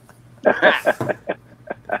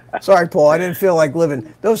 Sorry, Paul. I didn't feel like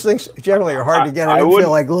living. Those things generally are hard to get. I didn't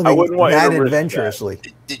feel like living that adventurously.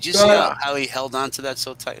 Did you see how he held on to that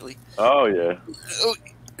so tightly? Oh, yeah.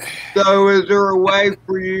 So is there a way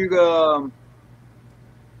for you to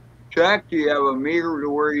check? Do you have a meter to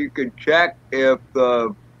where you could check if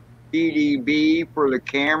the PDB for the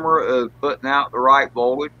camera is putting out the right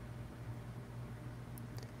voltage?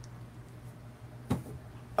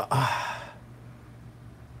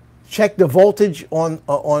 Check the voltage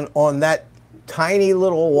on that tiny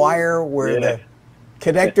little wire where the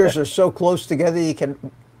connectors are so close together you can,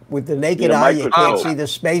 with the naked eye, you can't see the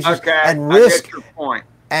spaces. Okay, and risk I get your point.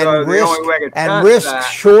 And risk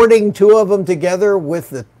shorting 2 of them together with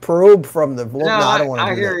the probe from the voltage. No, I don't want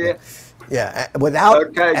to do that. I hear you. Yeah,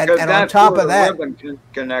 without and on top of that,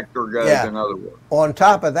 connector goes. In other words, on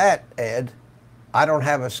top of that, Ed, I don't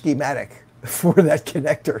have a schematic for that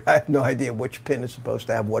connector. I have no idea which pin is supposed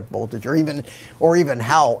to have what voltage, or even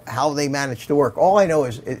how they manage to work. All I know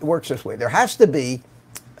is it works this way. There has to be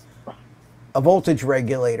a voltage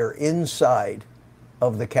regulator inside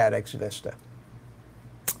of the CADX Vista,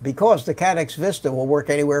 because the CADX Vista will work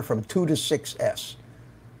anywhere from 2 to 6S.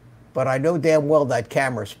 But I know damn well that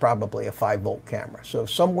camera is probably a 5-volt camera. So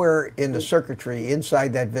somewhere in the circuitry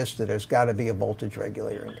inside that Vista, there's got to be a voltage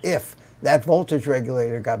regulator. And if that voltage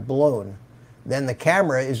regulator got blown, then the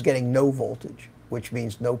camera is getting no voltage, which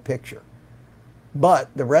means no picture. But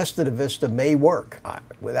the rest of the Vista may work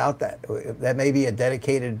without that. That may be a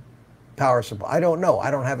dedicated power supply. I don't know.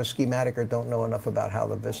 I don't have a schematic or don't know enough about how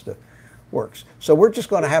the Vista works. So we're just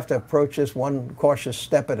going to have to approach this one cautious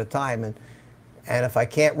step at a time. And if I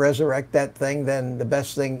can't resurrect that thing, then the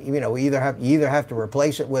best thing, you either have to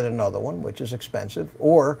replace it with another one, which is expensive,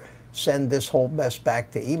 or send this whole mess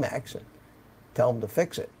back to EMAX and tell them to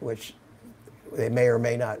fix it, which they may or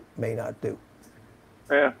may not do.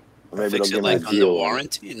 Yeah, maybe fix it like under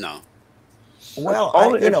warranty. No. Well,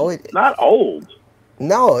 it's not old.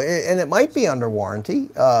 No, and it might be under warranty,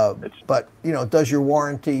 but does your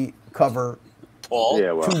warranty cover Paul?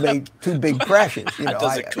 Yeah, well. two big crashes?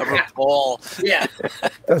 Does it cover Paul? Yeah.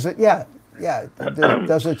 Does it? Yeah, yeah.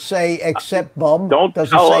 Does it say except bum? Don't does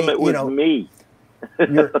tell it say, them it was me.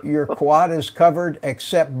 your quad is covered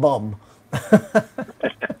except bum.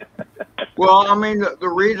 Well, I mean, the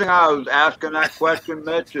reason I was asking that question,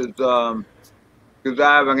 Mitch, is because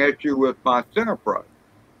I have an issue with my center probe.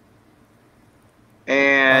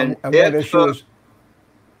 And what issue is?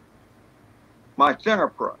 My center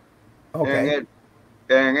probe. Okay.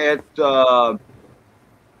 And it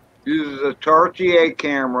uses a Tarsier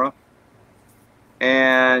camera,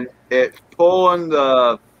 and it's pulling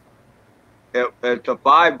it's a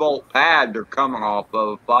 5-volt pad they're coming off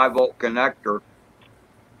of, a 5-volt connector,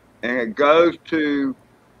 and it goes to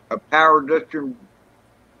a power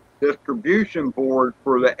distribution board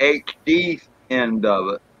for the HD end of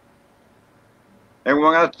it. And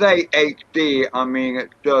when I say HD, I mean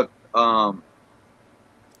it's just a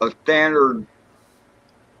standard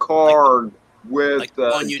card with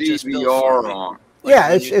DVR on.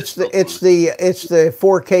 Yeah, it's the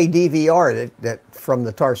 4K DVR that from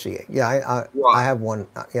the Tarsier. Yeah, I have one.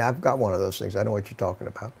 Yeah, I've got one of those things. I know what you're talking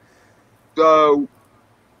about. So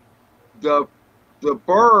the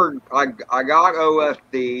bird, I got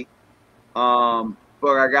OSD,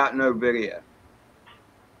 but I got no video,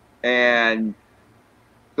 and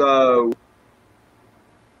so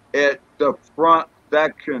it's the front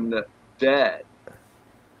section that's dead.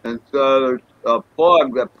 And so there's a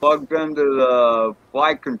plug that plugs into the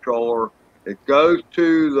flight controller. It goes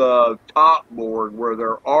to the top board where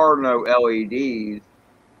there are no LEDs,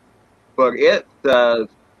 but it says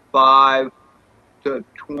 5 to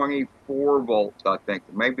 24 volts, I think.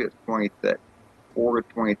 Maybe it's 26, 4 to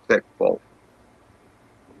 26 volts.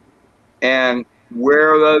 And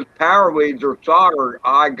where those power leads are soldered,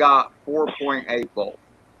 I got 4.8 volts.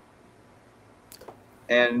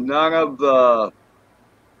 and none of the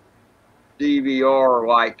DVR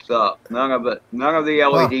lights up. None of the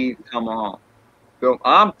LEDs come on. So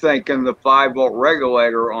I'm thinking the 5-volt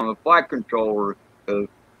regulator on the flight controller is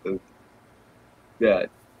dead.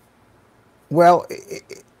 Well,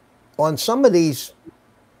 on some of these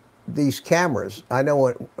cameras, I know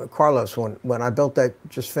what Carlos, when I built that,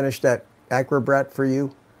 just finished that Acrobrat for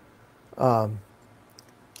you. That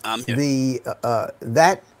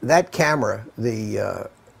camera, the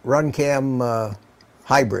RunCam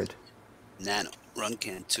hybrid, Nano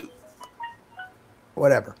RunCam 2,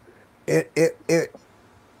 whatever, it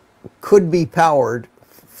could be powered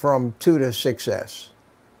from 2 to 6S,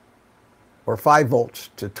 or 5 volts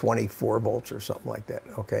to 24 volts or something like that.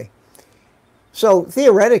 Okay, so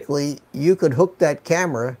theoretically, you could hook that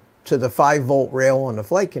camera to the 5-volt rail on the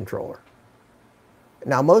flight controller.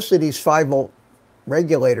 Now, most of these 5-volt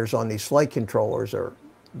regulators on these flight controllers are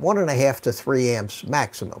 1.5 to 3 amps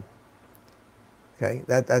maximum. Okay,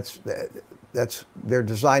 that's they're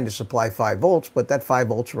designed to supply 5 volts, but that 5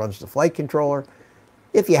 volts runs the flight controller.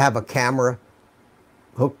 If you have a camera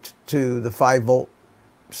hooked to the 5-volt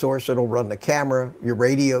source, it'll run the camera. Your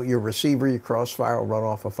radio, your receiver, your crossfire will run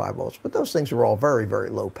off of 5 volts. But those things are all very, very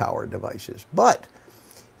low power devices. But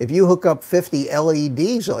if you hook up 50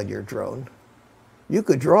 LEDs on your drone, you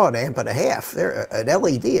could draw 1.5 amps. An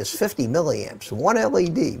LED is 50 milliamps. One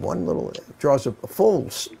LED, one little, draws a full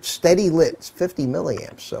steady lit, 50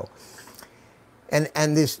 milliamps. So,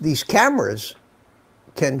 and these cameras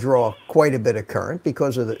can draw quite a bit of current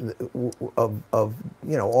because of you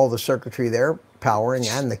know, all the circuitry there powering,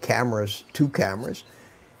 and the cameras, 2 cameras.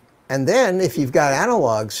 And then if you've got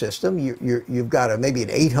analog system, you've got maybe an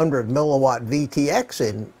 800 milliwatt VTX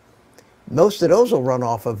in. Most of those will run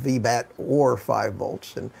off of VBAT or 5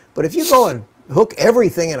 volts. But if you go and hook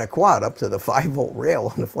everything in a quad up to the 5-volt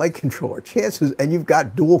rail on the flight controller, chances, and you've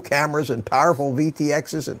got dual cameras and powerful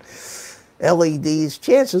VTXs and LEDs,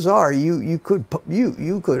 chances are you could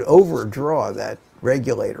overdraw that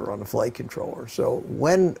regulator on the flight controller. So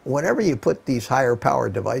whenever you put these higher power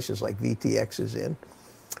devices like VTXs in,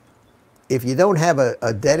 if you don't have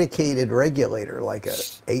a dedicated regulator, like a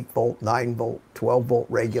 8-volt, 9-volt, 12-volt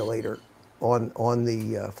regulator on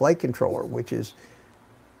the flight controller, which is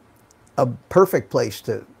a perfect place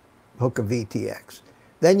to hook a VTX,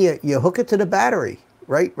 then you hook it to the battery,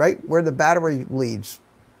 right where the battery leads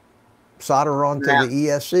solder onto the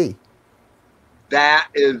ESC. That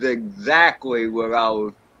is exactly what I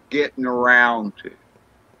was getting around to.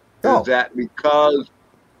 Is that because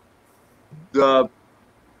the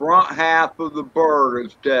front half of the bird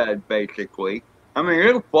is dead, basically. I mean,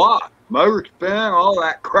 it'll fly, motor spin, all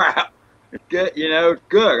that crap. It's good, you know, it's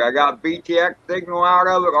good. I got VTX signal out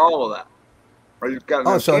of it, all of that. I just got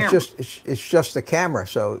no camera. it's just the camera.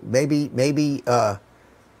 So maybe yeah,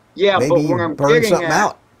 maybe but what I'm burn something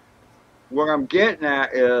out. What I'm getting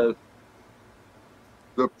at is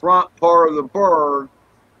the front part of the bird,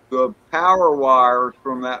 the power wires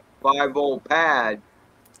from that 5-volt pad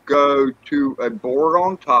go to a board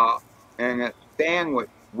on top, and it's sandwiched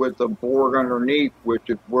with the board underneath, which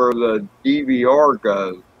is where the DVR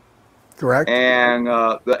goes. Correct. And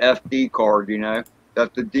the SD card, you know,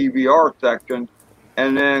 that's the DVR section,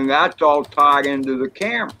 and then that's all tied into the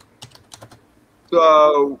camera.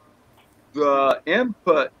 So the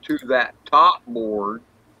input to that top board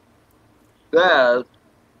says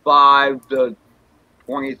 5 to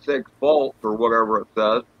 26 volts or whatever it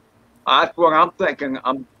says. That's what I'm thinking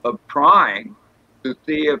of trying to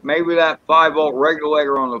see if maybe that 5-volt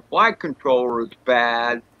regulator on the flight controller is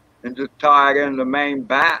bad, and just tie it in the main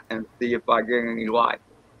bat and see if I get any light.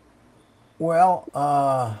 Well,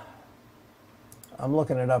 I'm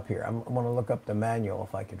looking it up here. I'm going to look up the manual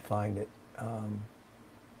if I can find it,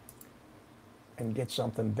 and get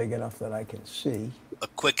something big enough that I can see. A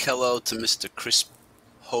quick hello to Mr. Chris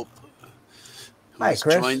Hope, who Hi, has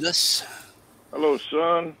Chris. joined us. Hello,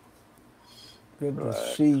 son. Good to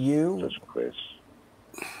see you. That's Chris.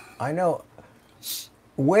 I know.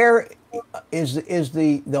 Where is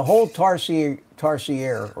the whole Tarsier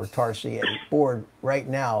board right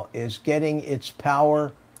now is getting its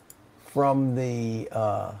power from the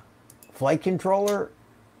flight controller?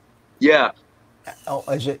 Yeah. Oh,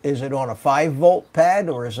 is it on a 5-volt pad,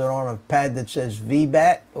 or is it on a pad that says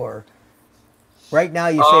VBAT? Or right now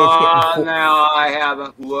you say it's getting. Now I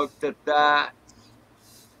haven't looked at that.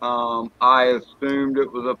 I assumed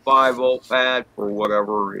it was a 5-volt pad for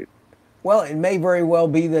whatever reason. Well, it may very well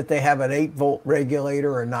be that they have an 8-volt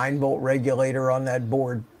regulator or 9-volt regulator on that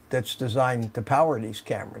board that's designed to power these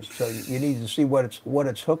cameras. So you need to see what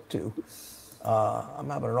it's hooked to. I'm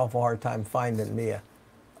having an awful hard time finding me a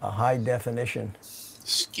high definition.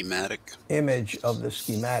 schematic. Image of the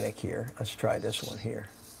schematic here. Let's try this one here.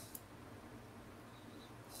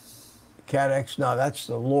 CADX, no, that's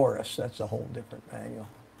the Loris. That's a whole different manual.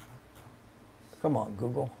 Come on,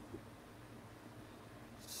 Google.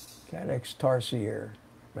 CADX Tarsier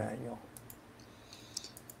manual.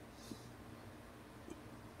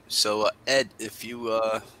 So, Ed, if you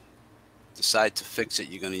decide to fix it,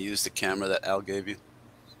 you're going to use the camera that Al gave you,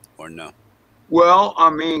 or no? Well, I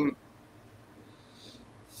mean,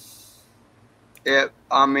 I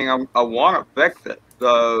want to fix it.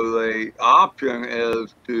 So the option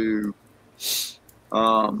is to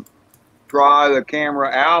try the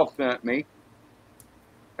camera Al sent me,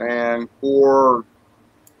 and or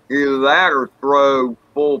either that or throw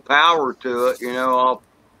full power to it, you know, off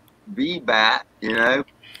VBAT, you know.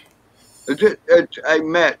 I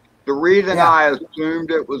admit, the reason I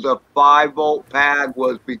assumed it was a 5-volt pad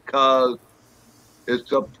was because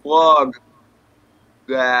it's a plug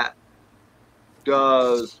that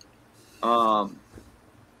does power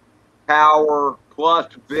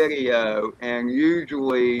plus video, and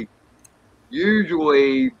usually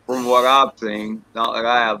from what I've seen, not that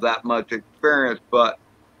I have that much experience, but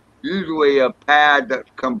usually a pad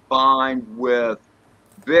that's combined with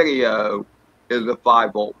video is a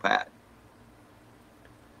 5-volt pad.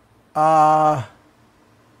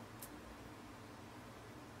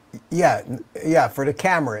 Yeah, for the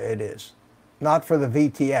camera it is, not for the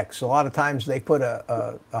VTX. A lot of times they put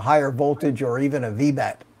a higher voltage or even a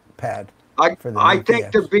VBAT pad for the VTX. I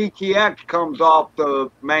think the VTX comes off the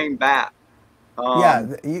main bat.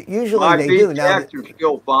 Usually they do. Now VTX is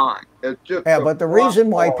still fine. It's just but the reason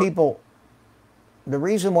why people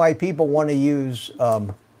want to use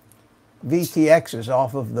VTXs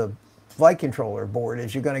off of the flight controller board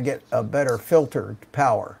is you're going to get a better filtered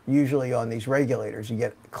power. Usually on these regulators, you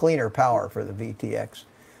get cleaner power for the VTX.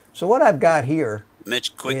 So what I've got here,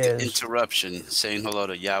 Mitch, quick interruption. Saying hello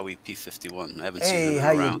to Yowie P51. I haven't seen him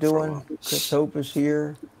how around you doing? Chris Hope is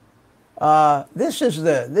here. This is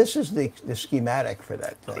the schematic for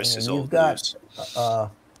that thing. Chris is and old news.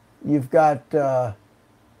 You've got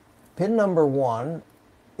pin number 1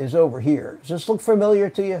 is over here. Does this look familiar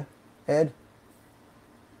to you, Ed?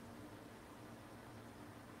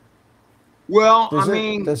 Well,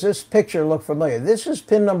 does this picture look familiar? This is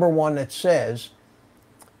pin number 1 that says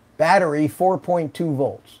battery 4.2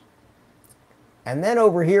 volts. And then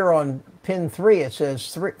over here on pin 3, it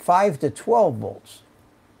says 5 to 12 volts.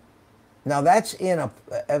 Now that's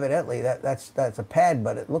evidently that's a pad,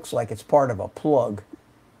 but it looks like it's part of a plug.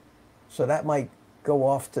 So that might go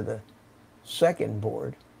off to the second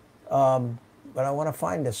board. But I want to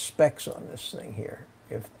find the specs on this thing here.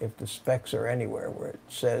 If the specs are anywhere where it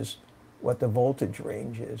says what the voltage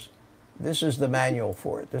range is. This is the manual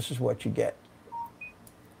for it. This is what you get.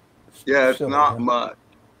 Yeah, it's not much.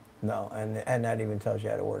 No, and that even tells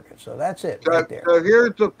you how to work it. So that's it right there. So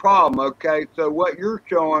here's the problem, okay? So what you're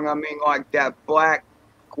showing, like that black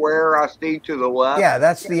square I see to the left. Yeah,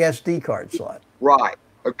 that's the SD card slot. Right.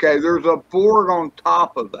 Okay, there's a board on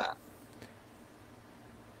top of that.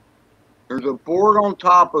 There's a board on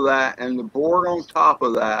top of that, and the board on top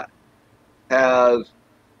of that has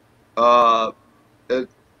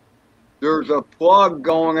there's a plug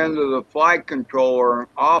going into the flight controller, and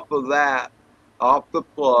off of that, off the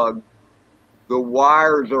plug, the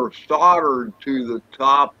wires are soldered to the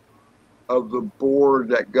top of the board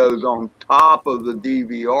that goes on top of the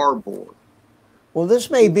DVR board. Well, this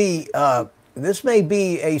may be a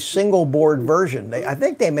single board version. I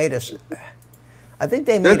think they made a single.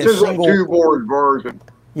 This is a 2-board version.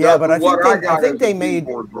 Yeah, but I think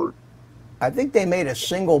they made a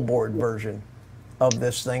single board version of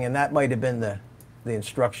this thing, and that might have been the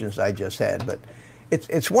instructions I just had. But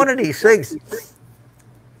it's one of these things.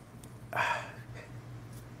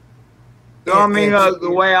 So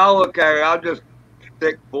the way I look at it, I'll just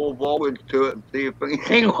stick full voltage to it and see if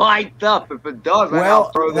anything lights up. If it doesn't,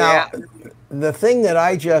 I'll throw that. The thing that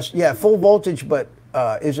I just full voltage, but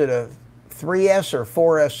is it a 3S or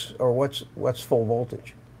 4S or what's full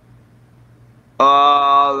voltage?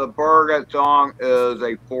 The bird that's on is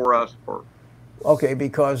a 4S bird. Okay,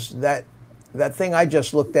 because that thing I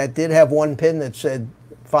just looked at did have one pin that said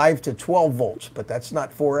 5 to 12 volts, but that's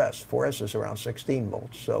not 4S. 4S is around 16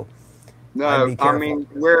 volts. So no,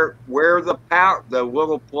 where the power, the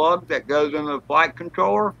little plug that goes in the flight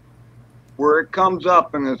controller, where it comes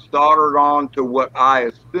up and is soldered on to what I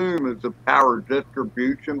assume is the power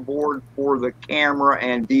distribution board for the camera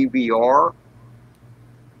and DVR.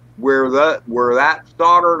 Where that's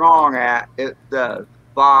soldered on at, it says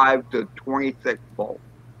 5 to 26 volts.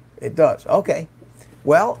 It does. Okay.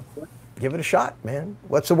 Well, give it a shot, man.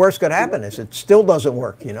 What's the worst going to happen is it still doesn't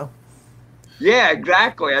work, you know? Yeah,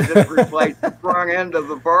 exactly. I just replaced the front end of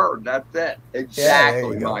the bird. That's it.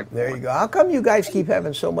 Exactly. Yeah, there you go. How come you guys keep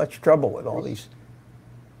having so much trouble with all these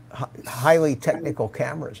highly technical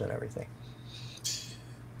cameras and everything?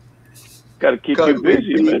 Got to keep you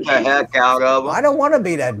busy, man. The heck out of them. I don't want to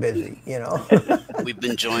be that busy, you know. We've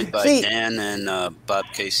been joined by Dan and Bob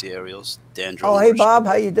Casey Ariels. Dan. Oh, hey Bob,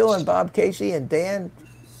 how you doing? Bob Casey and Dan.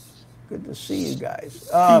 Good to see you guys.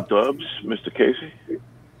 Dubs, Mr. Casey.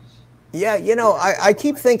 Yeah, you know, I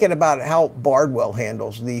keep thinking about how Bardwell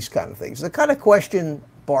handles these kind of things. The kind of question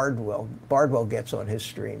Bardwell gets on his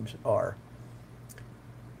streams are,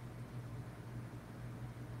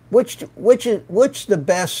 which the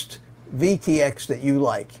best VTX that you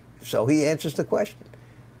like? So he answers the question.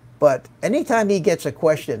 But anytime he gets a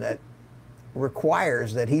question that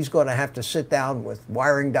requires that he's going to have to sit down with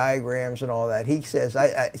wiring diagrams and all that, he says,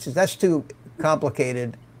 he says that's too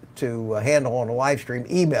complicated to handle on a live stream.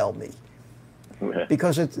 Email me.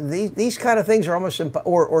 Because these kind of things are almost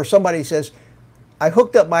or somebody says, I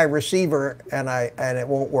hooked up my receiver and it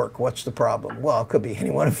won't work. What's the problem? Well, it could be any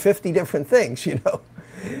one of 50 different things, you know.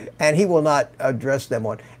 And he will not address them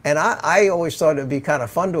on. And I always thought it'd be kind of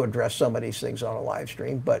fun to address some of these things on a live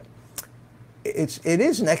stream, but it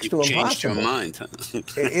is next to impossible. Changed your mind, huh?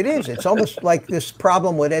 It is. It's almost like this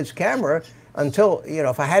problem with Ed's camera. Until, you know,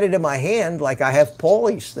 if I had it in my hand, like I have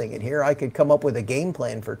Paulie's thing in here, I could come up with a game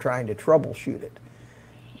plan for trying to troubleshoot it.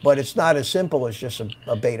 But it's not as simple as just a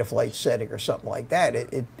Betaflight setting or something like that.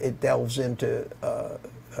 It delves into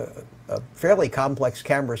a fairly complex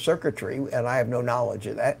camera circuitry, and I have no knowledge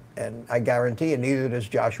of that. And I guarantee you, neither does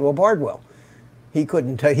Joshua Bardwell. He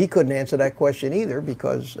couldn't answer that question either,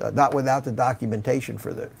 because not without the documentation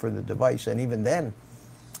for the device, and even then,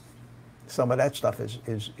 some of that stuff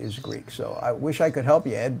is Greek. So I wish I could help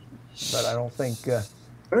you, Ed, but I don't think. It's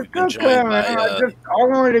okay, man. I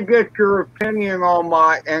wanted to get your opinion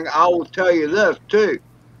on and I will tell you this too,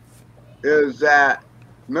 is that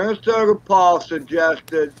Minnesota Paul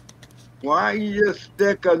suggested, why don't you just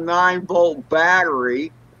stick a 9-volt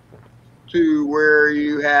battery to where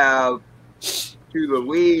you have to the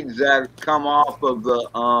leads that come off of the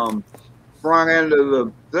front end of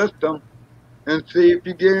the system, and see if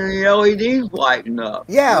you get any LEDs lighting up.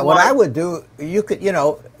 Yeah, what I would do, you could, you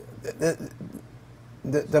know,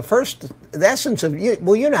 the essence of you.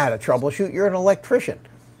 Well, you know how to troubleshoot. You're an electrician.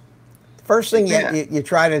 First thing you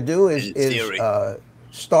try to do is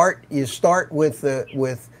start with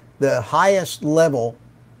the highest level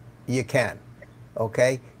you can.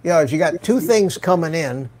 Okay, you know, if you got two things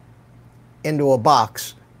coming into a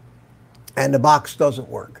box, and the box doesn't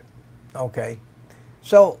work. Okay,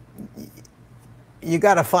 so you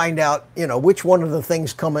got to find out, you know, which one of the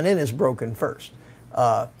things coming in is broken first.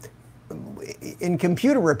 In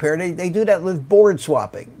computer repair, they do that with board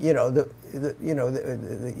swapping. You know,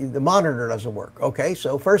 the monitor doesn't work. Okay,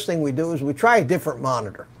 so first thing we do is we try a different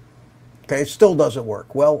monitor. Okay, it still doesn't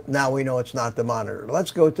work. Well, now we know it's not the monitor.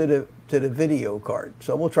 Let's go to the video card.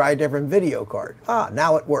 So we'll try a different video card.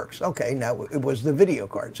 Now it works. Okay, now it was the video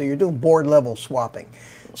card. So you're doing board level swapping.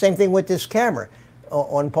 Same thing with this camera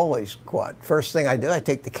on Paulie's quad. First thing I do, I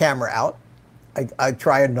take the camera out. I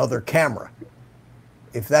try another camera.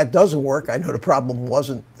 If that doesn't work, I know the problem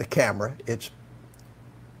wasn't the camera. It's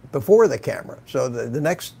before the camera. So the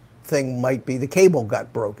next thing might be the cable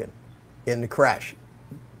got broken in the crash.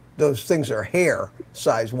 Those things are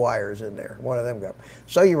hair-sized wires in there. One of them got.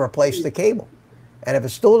 So you replace the cable. And if it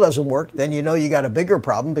still doesn't work, then you know you got a bigger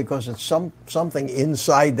problem, because it's something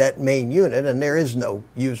inside that main unit, and there is no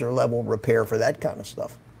user-level repair for that kind of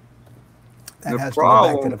stuff. That has to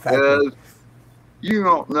go back to the factory. Is you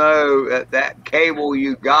don't know that cable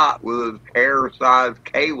you got with hair-sized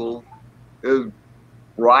cable is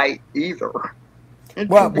right either.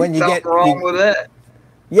 Well, when you get wrong with it.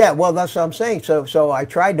 Yeah, well, that's what I'm saying. So I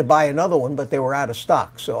tried to buy another one, but they were out of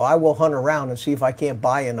stock. So I will hunt around and see if I can't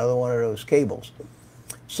buy another one of those cables,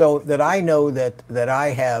 so that I know that I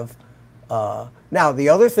have. Now, the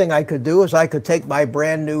other thing I could do is I could take my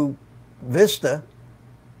brand new Vista,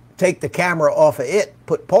 take the camera off of it,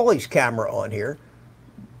 put Paulie's camera on here.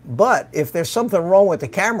 But if there's something wrong with the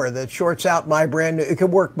camera that shorts out my brand new, it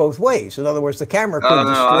could work both ways. In other words, the camera could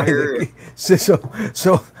destroy the.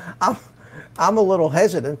 So I'm a little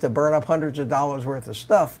hesitant to burn up hundreds of dollars worth of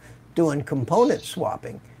stuff doing component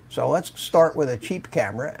swapping. So let's start with a cheap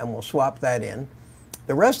camera, and we'll swap that in.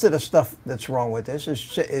 The rest of the stuff that's wrong with this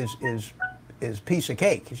is piece of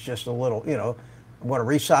cake. It's just a little, you know, I want to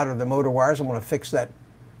resolder the motor wires. I want to fix that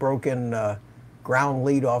broken ground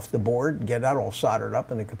lead off the board, get that all soldered up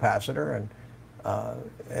in the capacitor, and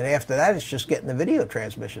And after that, it's just getting the video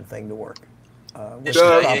transmission thing to work.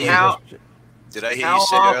 Did I hear you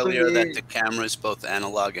say earlier that the camera is both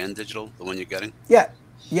analog and digital, the one you're getting? Yeah,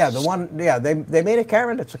 yeah, the one. Yeah, they made a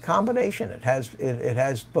camera that's a combination. It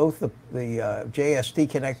has both the JST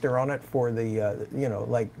connector on it for the you know,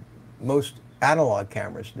 like most analog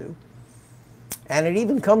cameras do, and it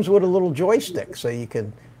even comes with a little joystick, so you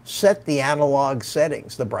can set the analog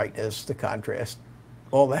settings, the brightness, the contrast,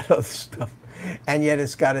 all that other stuff, and yet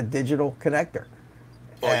it's got a digital connector.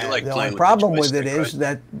 Well, you like the only problem with it is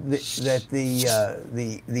that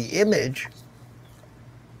the image,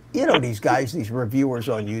 you know, these guys, these reviewers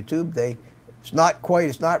on YouTube, it's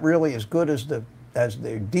not really as good as the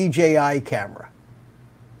DJI camera.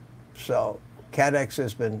 So Cadex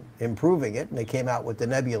has been improving it, and they came out with the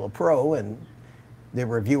Nebula Pro, and the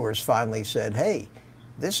reviewers finally said, hey,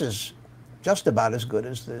 this is just about as good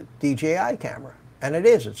as the DJI camera. And it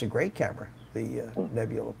is. It's a great camera, the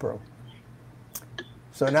Nebula Pro.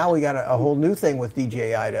 So now we got a whole new thing with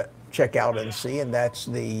DJI to check out and see, and that's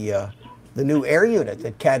the new air unit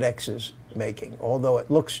that Cadex is making, although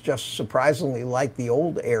it looks just surprisingly like the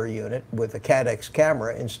old air unit with a Cadex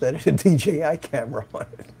camera instead of a DJI camera on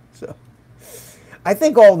it. So I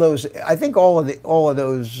think all of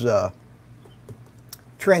those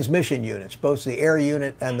transmission units, both the air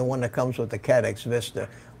unit and the one that comes with the Cadex Vista,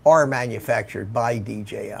 are manufactured by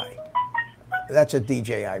DJI. That's a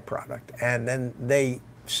DJI product, and then they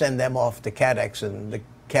send them off to Cadex, and the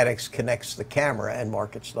Cadex connects the camera and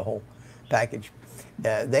markets the whole package.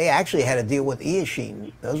 They actually had a deal with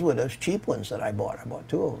Eachine. Those were those cheap ones that I bought. I bought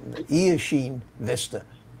two of them. The Eachine Vista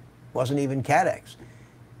wasn't even Cadex,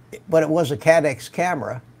 but it was a Cadex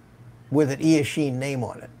camera with an Eachine name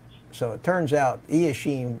on it. So it turns out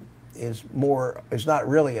Eachine is not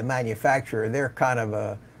really a manufacturer. They're kind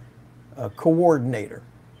of a coordinator.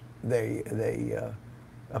 A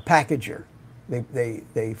packager.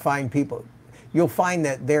 They find people. You'll find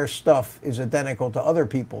that their stuff is identical to other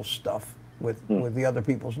people's stuff with the other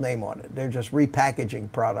people's name on it. They're just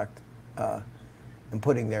repackaging product and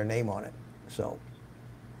putting their name on it. So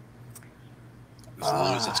as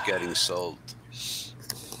long as it's getting sold.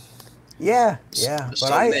 Yeah, yeah. So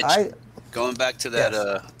but Mitch, going back to that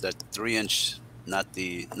that 3-inch, not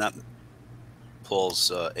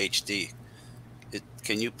Paul's HD.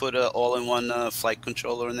 Can you put an all-in-one flight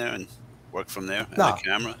controller in there and work from there? No. And the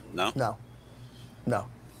camera? No? No.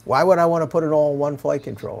 Why would I want to put an all-in-one flight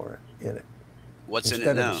controller in it? What's in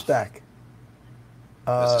it now? Instead of a stack.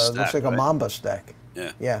 Looks like a Mamba stack.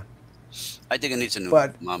 Yeah. Yeah. I think it needs a new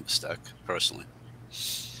Mamba stack, personally.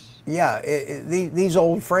 Yeah, these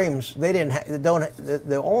old frames,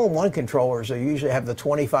 the all-in-one controllers, they usually have the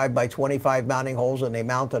 25 by 25 mounting holes, and they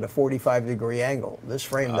mount at a 45-degree angle. This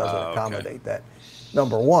frame doesn't accommodate that.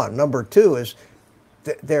 Number one. Number two is,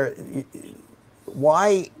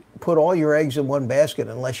 why put all your eggs in one basket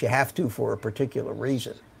unless you have to for a particular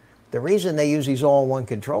reason? The reason they use these all-in-one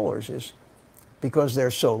controllers is because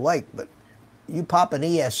they're so light, but you pop an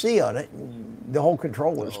ESC on it, and the whole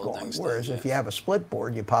controller is gone. Whereas if you have a split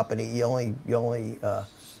board, you pop an you only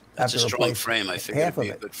that's a strong frame. I figured it'd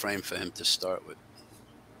be a good frame for him to start with.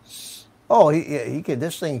 Oh, he could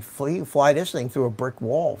fly this thing through a brick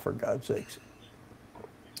wall, for God's sakes.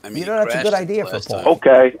 I mean, that's a good idea for Paul.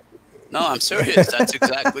 Okay. No, I'm serious. That's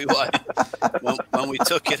exactly why. When we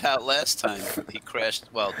took it out last time, he crashed.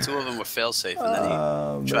 Well, two of them were fail-safe, and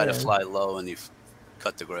then he tried to fly low, and he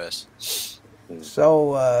cut the grass.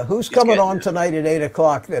 So who's coming on tonight at 8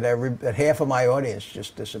 o'clock that half of my audience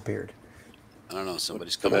just disappeared? I don't know.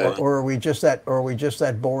 Somebody's coming on. Or are we just that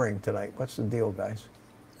boring tonight? What's the deal, guys?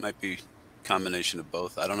 Might be a combination of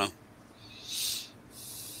both. I don't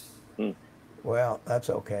know. Well, that's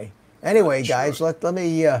okay. Anyway, guys, let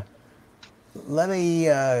me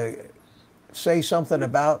say something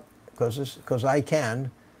about, because I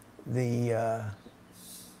can, the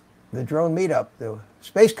drone meetup, the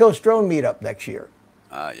Space Coast Drone Meetup next year.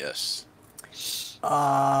 Yes.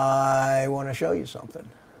 I want to show you something.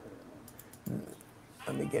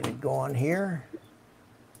 Let me get it going here.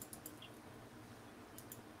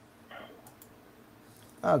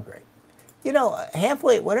 Oh, great. You know,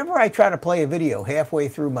 whenever I try to play a video halfway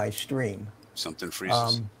through my stream, something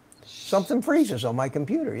freezes. Something freezes on my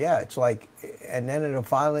computer. Yeah, it's like, and then it'll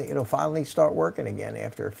finally start working again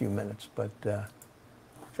after a few minutes. But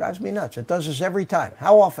drives me nuts. It does this every time.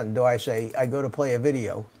 How often do I say I go to play a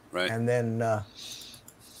video, and then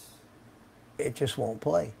it just won't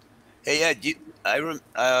play? Hey,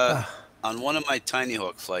 on one of my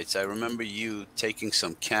Tinyhawk flights, I remember you taking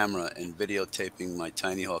some camera and videotaping my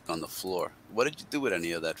Tinyhawk on the floor. What did you do with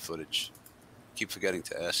any of that footage? I keep forgetting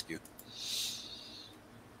to ask you.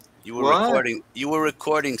 You were What? recording. You were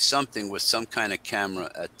recording something with some kind of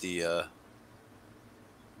camera at the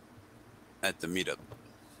meetup.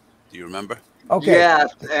 Do you remember? Okay.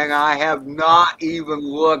 Yes, and I have not even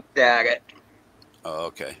looked at it. Oh,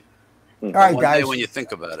 okay. All right, One day guys. when you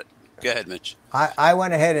think about it. Go ahead, Mitch. I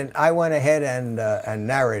went ahead and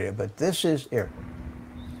narrated, but this is here.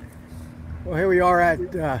 Well, here we are at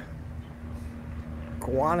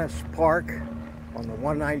Kiwanis Park on the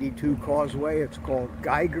 192 Causeway. It's called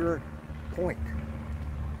Geiger Point.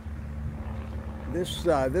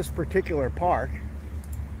 This particular park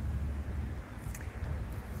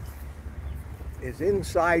is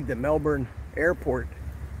inside the Melbourne Airport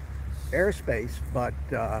airspace, but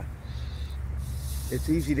it's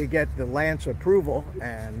easy to get the Lance approval,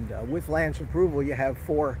 and with Lance approval you have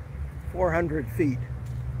 400 feet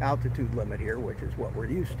altitude limit here, which is what we're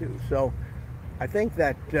used to. So I think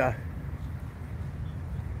that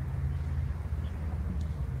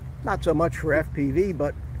not so much for FPV,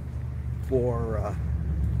 but for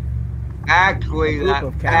Actually, a group that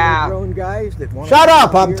of camera path, drone guys that want to shut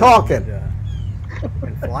up, I'm talking,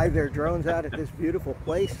 and fly their drones out at this beautiful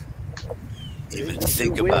place. Even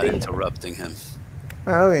think about interrupting him.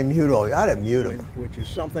 I mean, mute all. I'd mute him, which is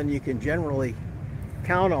something you can generally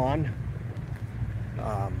count on.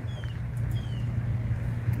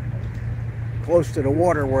 Close to the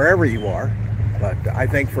water wherever you are, but I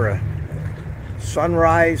think for a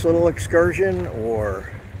sunrise little excursion or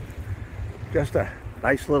just a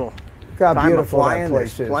nice little time of flying,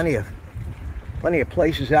 there's plenty of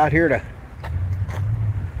places out here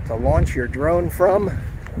to launch your drone from.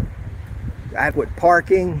 Adequate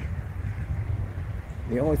parking.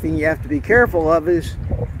 The only thing you have to be careful of is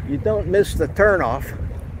you don't miss the turnoff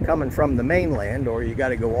coming from the mainland, or you got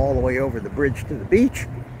to go all the way over the bridge to the beach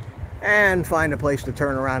and find a place to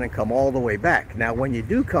turn around and come all the way back. Now, when you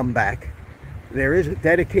do come back, there is a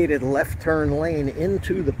dedicated left turn lane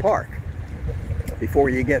into the park before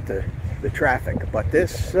you get to the traffic. But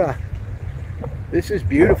this is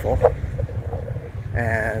beautiful,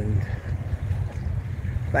 and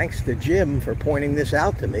thanks to Jim for pointing this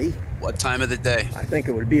out to me. What time of the day? I think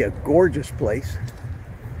it would be a gorgeous place.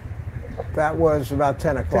 That was about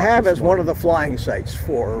 10 o'clock. To have as one of the flying sites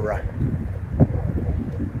for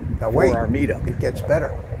Now wait, our meetup. It gets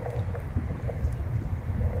better.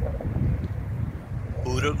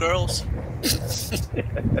 Voodoo girls?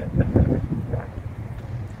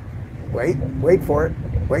 Wait for it.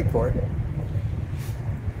 Wait for it.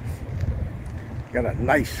 Got a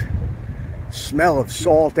nice smell of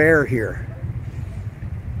salt air here,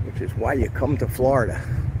 which is why you come to Florida.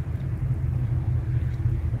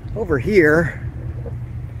 Over here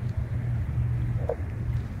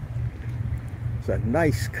is a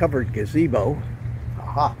nice covered gazebo.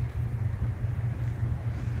 Aha.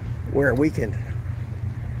 Where we can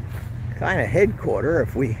kind of headquarter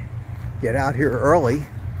if we get out here early.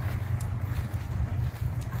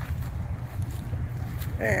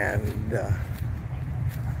 And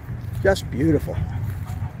just beautiful.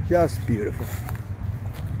 Just beautiful.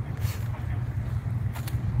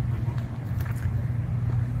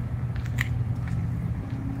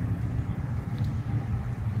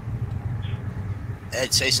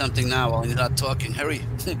 Ed, say something now while you're not talking. Hurry.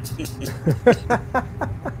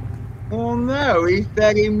 well, no, he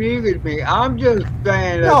said he muted me. I'm just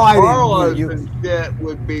saying that No, I didn't Carlos mute you. and shit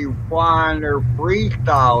would be flying their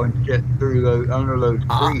freestyle and shit through those under those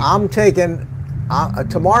trees. I'm taking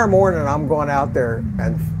tomorrow morning. I'm going out there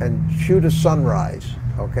and shoot a sunrise.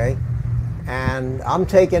 Okay, and I'm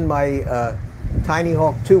taking my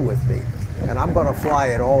Tinyhawk 2 with me, and I'm going to fly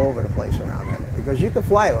it all over the place around there because you can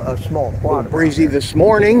fly a small quad. Breezy this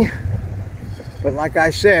morning, but like I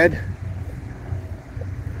said,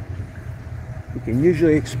 you can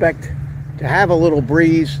usually expect to have a little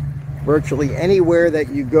breeze virtually anywhere that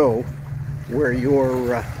you go where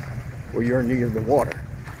you're near the water.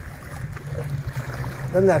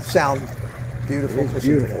 Doesn't that sound beautiful? It's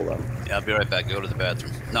beautiful though. Yeah, I'll be right back. Go to the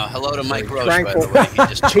bathroom. No, hello to Mike Roche, Tranquil, by the way.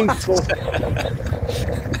 He just peaceful,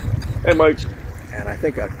 Hey, Mike. and I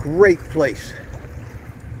think a great place.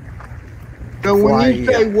 So when you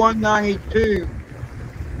Fly, say 192,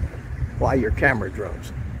 Fly your camera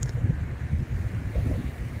drones.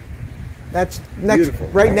 That's next, Beautiful.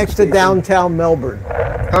 right next to downtown Melbourne.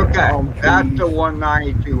 okay, that's the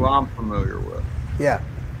 192 I'm familiar with. Yeah.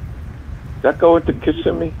 Does that go into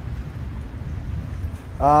Kissimmee?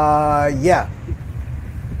 Yeah.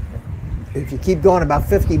 If you keep going about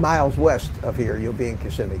 50 miles west of here, you'll be in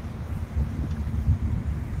Kissimmee.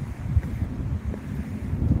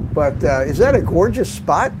 But is that a gorgeous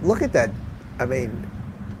spot? Look at that. I mean,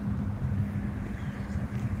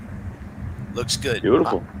 Looks good.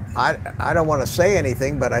 Beautiful. I don't want to say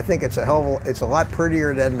anything, but I think it's a lot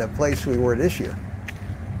prettier than the place we were this year.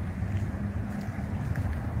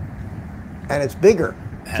 And it's bigger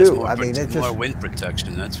too. I mean, it's more just wind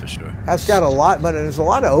protection, that's for sure. that's got a lot, but there's a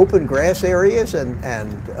lot of open grass areas and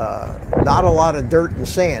not a lot of dirt and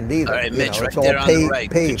sand either. All right, You Mitch, know, right it's all there on the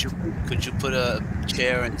right. paved. Could you put a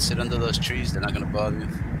chair and sit under those trees? They're not going to bother you.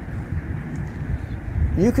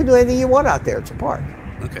 You can do anything you want out there. It's a park.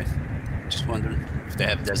 Okay. Just wondering if they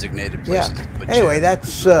have designated Yeah. places to put Anyway,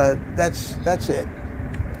 chairs. that's it.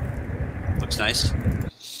 Looks nice.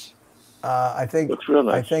 I think Looks real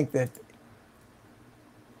nice. I think that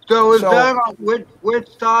So is So- that on which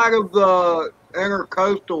side of the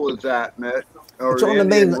intercoastal is that, Mitch? Or it's on the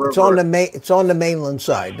Indian main. It's on River? the it's on the mainland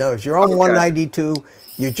side. No, you're on Okay. 192.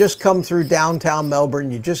 You just come through downtown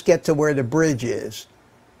Melbourne. You just get to where the bridge is,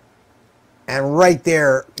 and right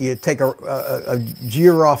there you take a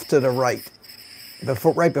gear off to the right,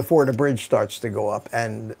 right before the bridge starts to go up,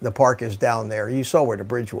 and the park is down there. You saw where the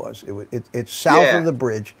bridge was. It's south Yeah. of the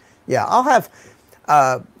bridge. Yeah, I'll have.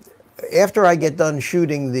 After I get done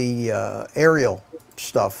shooting the aerial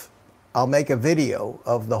stuff, I'll make a video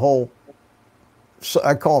of the whole. So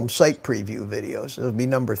I call them site preview videos. It'll be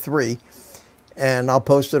number 3, and I'll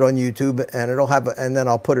post it on YouTube, and it'll have, and then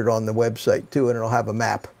I'll put it on the website too, and it'll have a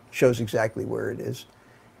map, shows exactly where it is,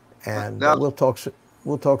 and Now- we'll talk some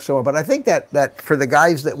more. But I think that for the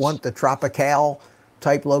guys that want the tropical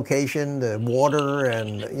type location, the water,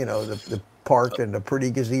 and you know the park and the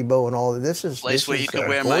pretty gazebo and all of this is Place this where you is, can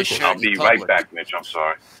wear my gorgeous. shirt. I'll be right back, Mitch. I'm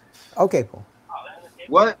sorry. Okay, Paul.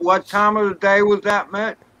 What time of the day was that,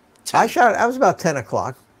 Mitch? I was about 10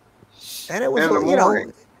 o'clock, and it was, In the you know,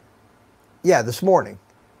 morning? yeah, this morning.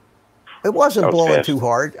 It wasn't That was blowing fast. too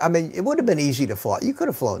hard. I mean, it would have been easy to fly. You could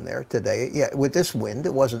have flown there today. Yeah, with this wind,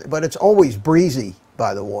 it wasn't, but it's always breezy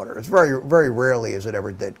by the water. It's very, very rarely is it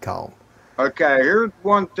ever dead calm. Okay, here's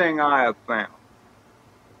one thing I have found.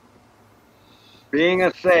 Being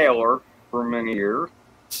a sailor for many years,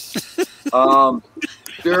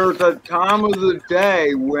 there's a time of the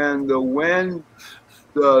day when the wind,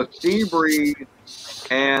 the sea breeze,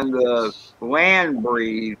 and the land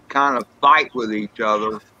breeze kind of fight with each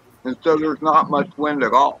other, and so there's not much wind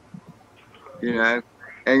at all. You know,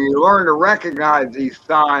 and you learn to recognize these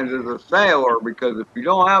signs as a sailor, because if you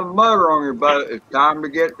don't have a motor on your boat, it's time to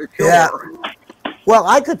get to shore. Yeah. Well,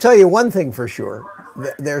 I could tell you one thing for sure.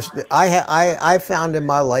 I found in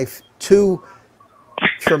my life 2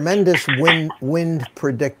 tremendous wind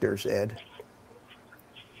predictors, Ed.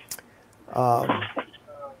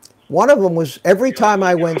 One of them was every time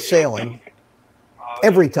I went sailing,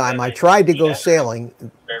 every time I tried to go sailing.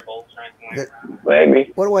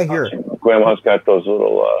 Maybe. What do I hear? Grandma's got those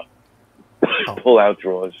little pull-out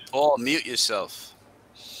drawers. Paul, mute yourself.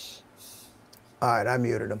 All right, I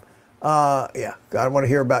muted him. Yeah, I don't want to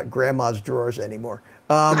hear about grandma's drawers anymore.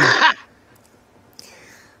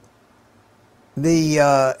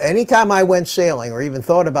 Anytime I went sailing or even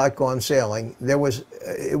thought about going sailing, it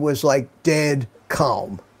was like dead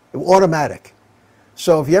calm, automatic.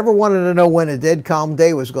 So if you ever wanted to know when a dead calm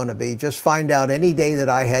day was going to be, just find out any day that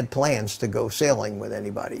I had plans to go sailing with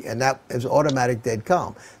anybody, and that is automatic dead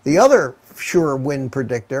calm. The other sure wind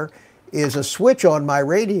predictor is a switch on my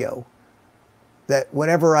radio that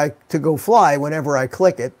whenever I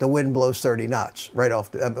click it, the wind blows 30 knots right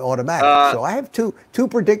off automatic. So I have two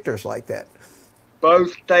predictors like that.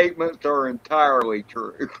 Both statements are entirely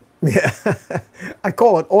true. Yeah, I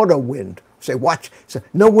call it auto wind. Say, watch, say,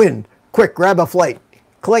 no wind, quick, grab a flight,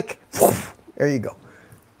 click, there you go.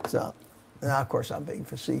 So, now of course I'm being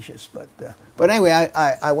facetious, but anyway,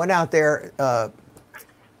 I went out there.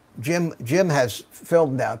 Jim has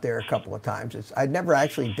filmed out there a couple of times. I'd never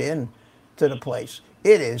actually been to the place.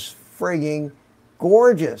 It is frigging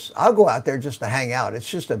gorgeous. I'll go out there just to hang out. It's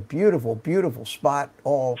just a beautiful, beautiful spot,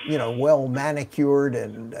 all, you know, well manicured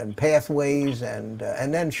and pathways, and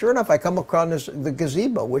then sure enough I come across the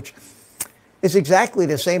gazebo, which is exactly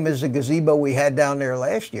the same as the gazebo we had down there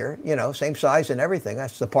last year, you know, same size and everything.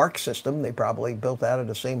 That's the park system. They probably built out of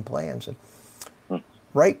the same plans. And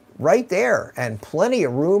right there, and plenty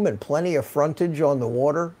of room and plenty of frontage on the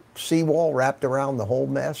water, seawall wrapped around the whole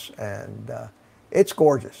mess, and it's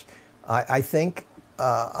gorgeous. I think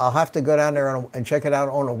I'll have to go down there and check it out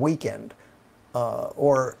on a weekend,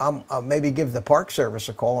 or I'll maybe give the Park Service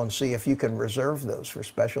a call and see if you can reserve those for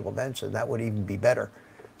special events, and that would even be better.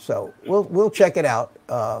 So we'll check it out,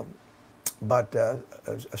 but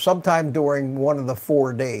sometime during one of the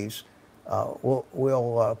 4 days,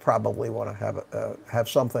 we'll probably want to have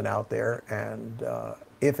something out there, and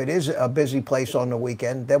if it is a busy place on the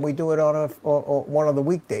weekend, then we do it on one of the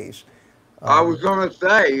weekdays. I was gonna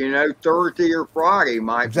say, you know, Thursday or Friday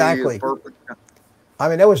might be Exactly. the perfect. I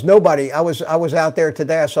mean, there was nobody. I was out there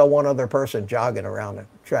today. I saw one other person jogging around the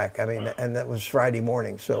track. I mean, and that was Friday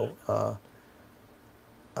morning. So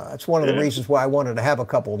it's one of the reasons why I wanted to have a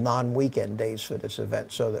couple non-weekend days for this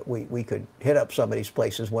event, so that we could hit up some of these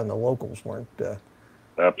places when the locals weren't out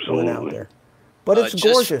there. But it's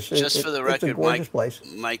gorgeous. Just for the record, it's a gorgeous place.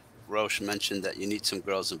 Mike Roche mentioned that you need some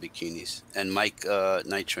girls in bikinis, and Mike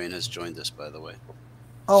Night Train has joined us, by the way.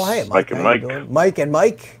 Oh, hey, Mike. Mike and how Mike. you doing? Mike and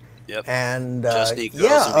Mike. Yep. And Just need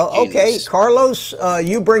girls in okay, bikinis. Carlos,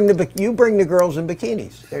 you bring the girls in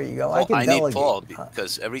bikinis. There you go. Well, I delegate. need Paul,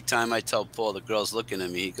 because every time I tell Paul the girl's looking at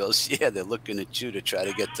me, he goes, "Yeah, they're looking at you to try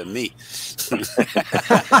to get to me."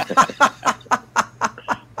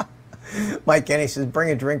 Mike Kenny says,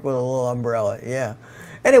 "Bring a drink with a little umbrella." Yeah.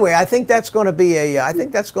 Anyway, I think that's going to be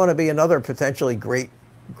another potentially great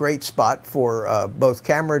spot for both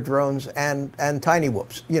camera drones and tiny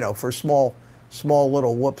whoops. You know, for small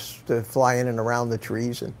little whoops to fly in and around the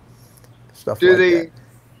trees and stuff like that.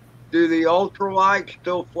 Do the ultralights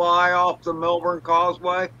still fly off the Melbourne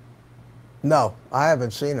Causeway? No, I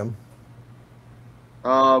haven't seen them.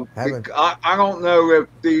 I don't know if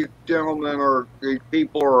these gentlemen or these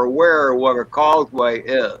people are aware of what a causeway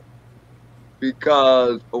is,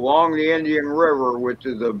 because along the Indian River, which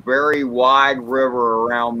is a very wide river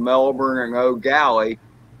around Melbourne and O'Galley,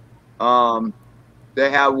 they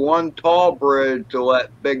have one tall bridge to let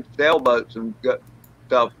big sailboats and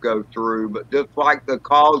stuff go through. But just like the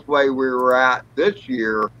causeway we were at this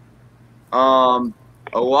year, a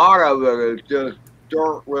lot of it is just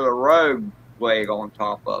dirt with a road laid on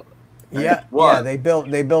top of it. Yeah, they build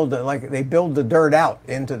the dirt out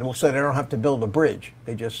so they don't have to build a bridge.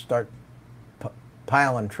 They just start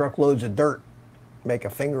piling truckloads of dirt, make a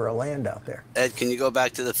finger of land out there. Ed, can you go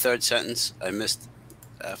back to the third sentence? I missed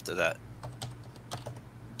after that.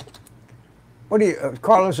 What are you?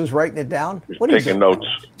 Carlos is writing it down. What are you Taking doing? notes.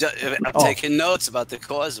 I'm taking notes about the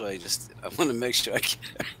causeway. I want to make sure I can.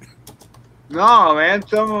 No, man,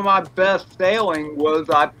 some of my best sailing was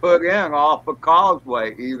I put in off a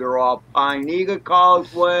causeway, either off Pinega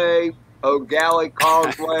Causeway, O'Galley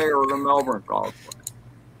Causeway, or the Melbourne Causeway.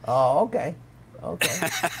 Oh, okay.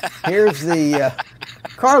 Here's the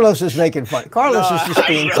Carlos is making fun. Carlos is just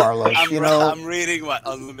being Carlos. I'm reading what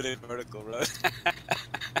Unlimited Vertical wrote.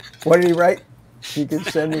 What did he write? You can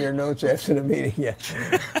send me your notes after the meeting. Yeah.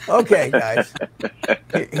 Okay, guys.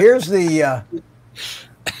 Here's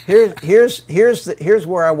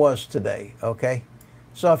where I was today. Okay.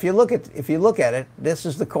 So if you look at it, this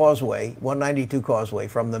is the causeway, 192 causeway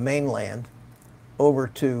from the mainland over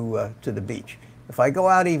to the beach. If I go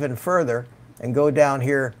out even further and go down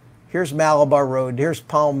here, here's Malabar Road, here's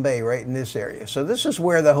Palm Bay, right in this area. So this is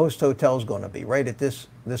where the host hotel is going to be, right at this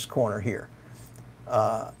corner here.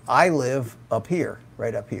 I live up here,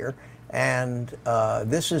 right up here, and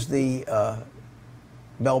this is the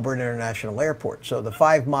Melbourne International Airport. So the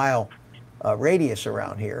 5-mile radius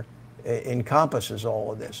around here encompasses all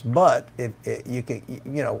of this. But if you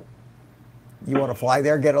want to fly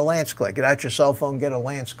there, get a Lance clearance. Get out your cell phone, get a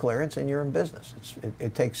Lance clearance, and you're in business.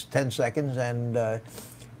 It takes 10 seconds, and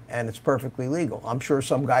it's perfectly legal. I'm sure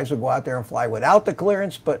some guys will go out there and fly without the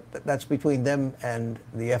clearance, but that's between them and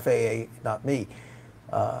the FAA, not me.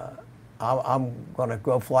 I'm going to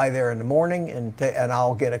go fly there in the morning, and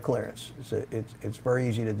I'll get a clearance. It's very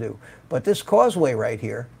easy to do. But this causeway right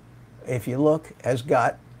here, if you look, has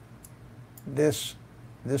got this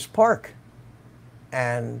park,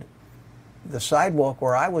 and the sidewalk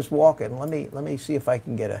where I was walking. Let me see if I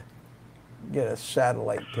can get a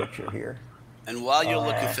satellite picture here. And while you're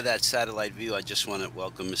looking for that satellite view, I just want to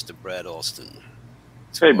welcome Mr. Brad Alston.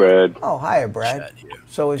 Hey, Brad. Oh, hiya, Brad.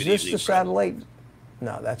 So is Good this evening, the satellite?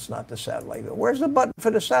 No, that's not the satellite view. Where's the button for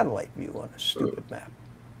the satellite view on a stupid map?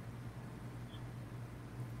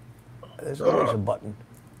 There's always a button.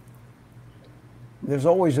 There's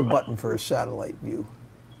always a button for a satellite view.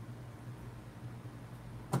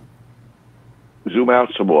 Zoom out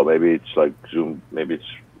some more. Maybe it's like zoom. Maybe it's.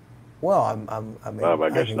 Well, I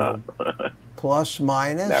guess not. Plus,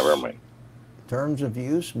 minus. Never mind. Terms of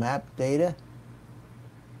use, map data.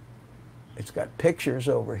 It's got pictures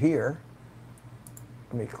over here.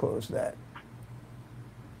 Let me close that.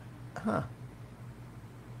 Huh.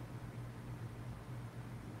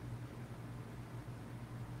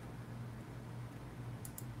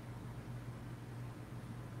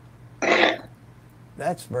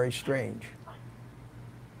 That's very strange.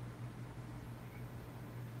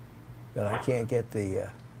 But I can't get the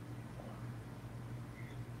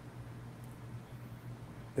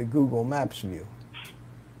Google Maps view.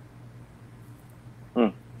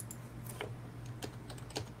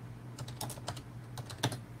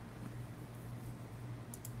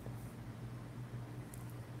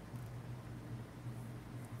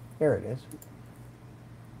 There it is.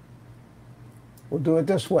 We'll do it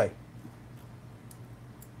this way.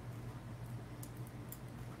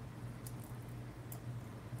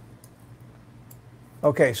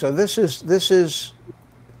 Okay, so this is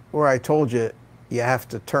where I told you you have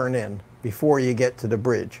to turn in before you get to the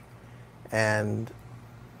bridge, and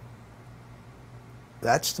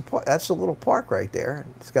that's the little park right there.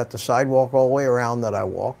 It's got the sidewalk all the way around that I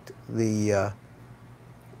walked. The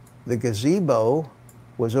gazebo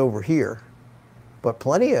was over here, but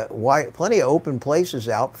plenty of open places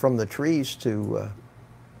out from the trees to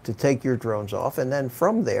take your drones off, and then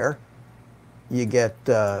from there you get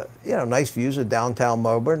nice views of downtown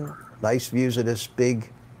Melbourne, nice views of this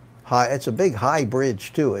big high. It's a big high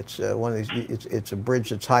bridge too. It's one of these. It's a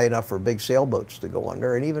bridge that's high enough for big sailboats to go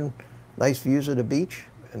under, and even nice views of the beach.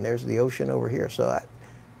 And there's the ocean over here. So that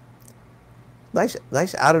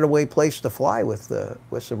nice out of the way place to fly with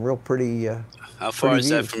some real pretty. How far is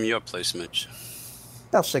that from your place, Mitch?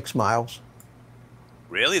 About 6 miles.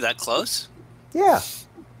 Really, that close? Yeah.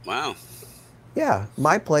 Wow. Yeah,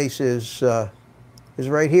 my place is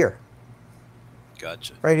right here.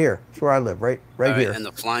 Gotcha. Right here. That's where I live. Right here. And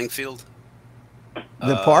the flying field?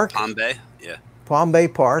 The park? Palm Bay? Yeah. Palm Bay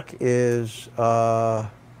Park is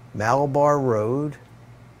Malabar Road.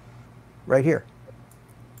 Right here.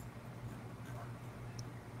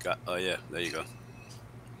 Oh yeah, there you go.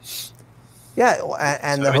 Yeah,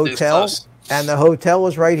 and so the hotel close. And the hotel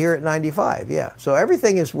is right here at 95. Yeah, so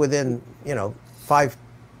everything is within 5,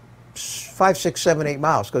 6, 7, 8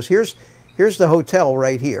 miles. Because here's the hotel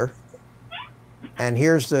right here, and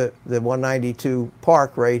here's the 192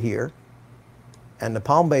 park right here, and the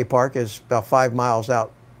Palm Bay Park is about 5 miles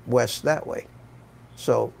out west that way.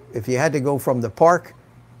 So if you had to go from the park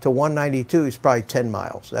to 192, it's probably 10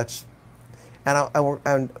 miles. That's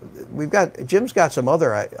and Jim's got some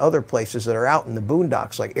other places that are out in the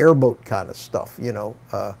boondocks, like airboat kind of stuff,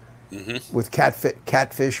 with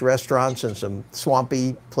catfish restaurants and some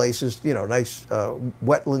swampy places, nice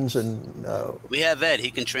wetlands and. We have Ed.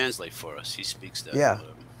 He can translate for us. He speaks that. Yeah.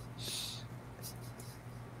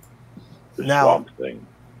 The now, swamp thing.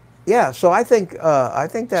 Yeah, so I think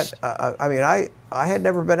that I had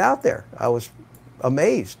never been out there. I was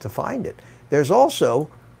amazed to find it. There's also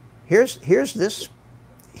here's this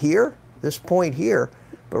point here,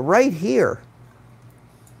 but right here,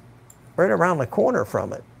 right around the corner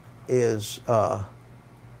from it, is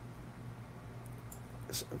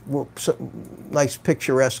nice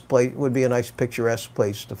picturesque place. Would be a nice picturesque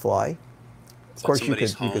place to fly. Of course, you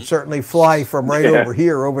could certainly fly from right over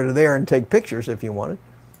here over to there and take pictures if you wanted.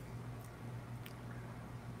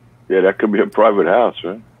 Yeah, that could be a private house,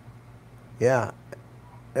 right? Yeah.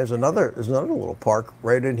 There's another little park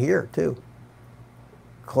right in here too.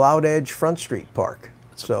 Cloud Edge Front Street Park.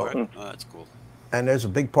 That's a park? Oh, that's cool. And there's a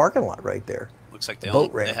big parking lot right there. Looks like they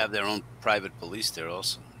have their own private police there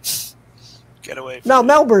also. Get away from No,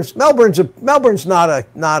 Melbourne's not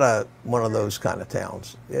a one of those kind of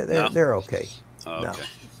towns. They're okay. Oh, okay. No,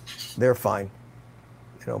 they're fine.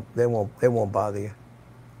 They won't bother you.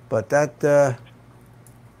 But that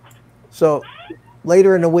so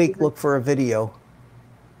later in the week, look for a video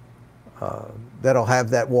that'll have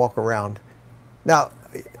that walk around. Now,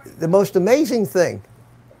 the most amazing thing,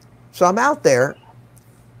 so I'm out there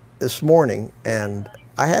this morning, and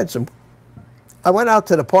I went out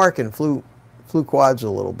to the park and flew quads a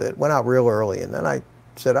little bit, went out real early, and then I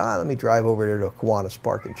said, let me drive over there to Kiwanis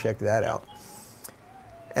Park and check that out.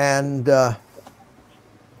 And I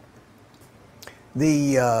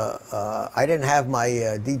didn't have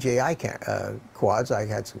my DJI quads. I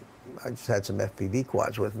just had some FPV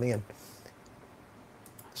quads with me, and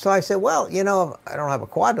so I said, well, I don't have a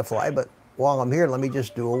quad to fly, but while I'm here, let me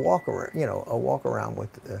just do a walk around,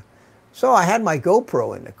 with. So I had my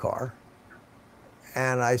GoPro in the car,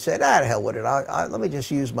 and I said, to hell with it. Let me just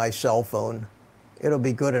use my cell phone. It'll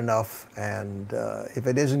be good enough, and if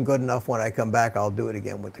it isn't good enough when I come back, I'll do it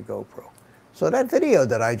again with the GoPro. So that video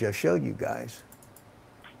that I just showed you guys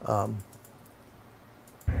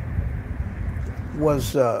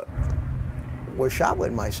was shot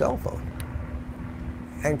with my cell phone.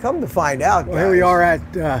 And come to find out, guys, here we are at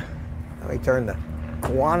let me turn the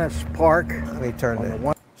Kiwanis Park. Let me turn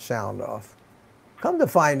the sound off. Come to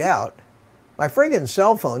find out, my friggin'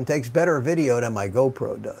 cell phone takes better video than my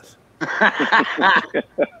GoPro does.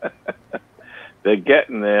 They're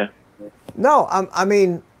getting there. No, I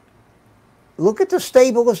mean, look at the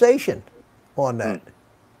stabilization on that.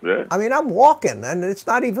 Yeah. I mean, I'm walking, and it's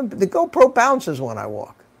not even, the GoPro bounces when I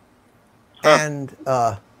walk. Huh. And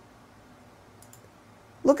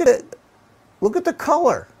look at it. Look at the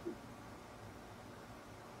color.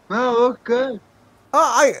 No, look good.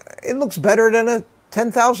 It looks better than a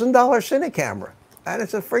 $10,000 Cine camera, and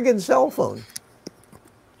it's a friggin' cell phone.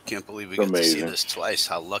 Can't believe we get to see this twice.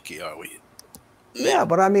 How lucky are we? Man. Yeah,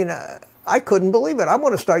 but I mean, I couldn't believe it. I'm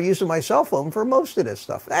going to start using my cell phone for most of this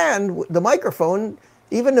stuff. And the microphone,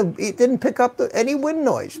 it didn't pick up any wind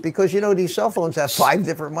noise, because, you know, these cell phones have 5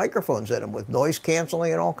 different microphones in them with noise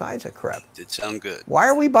canceling and all kinds of crap. Did sound good. Why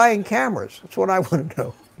are we buying cameras? That's what I want to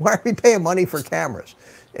know. Why are we paying money for cameras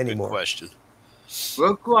anymore? Good question.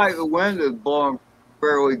 Looks like the wind is blowing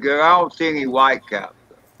fairly good. I don't see any white caps.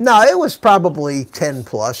 No, it was probably 10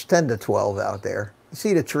 plus, 10 to 12 out there. You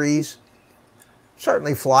see the trees?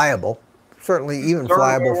 Certainly flyable. Certainly even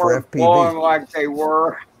flyable for FPV. Blowing like they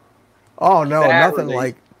were. Oh no,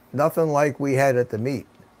 Saturday. nothing like we had at the meet.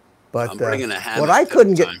 But I'm bringing a hammock what I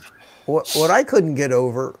couldn't get, time. what I couldn't get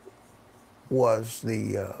over was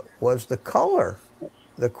the color,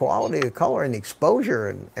 the quality of color and the exposure,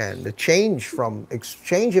 and the change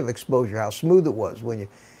of exposure, how smooth it was when you.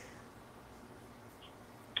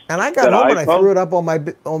 And I got home and I threw it up on my.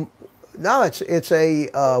 No, it's a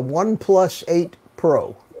OnePlus 8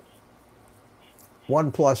 Pro.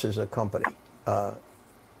 OnePlus is a company.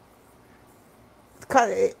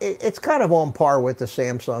 It's kind of on par with the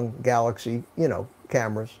Samsung Galaxy, you know,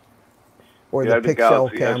 cameras, or the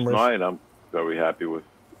Pixel cameras. S9, I'm very happy with.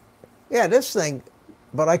 Yeah, this thing,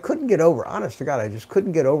 but I couldn't get over. Honest to God, I just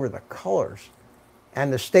couldn't get over the colors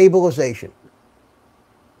and the stabilization.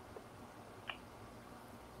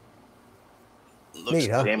 Looks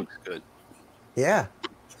Neat, huh? good. Yeah.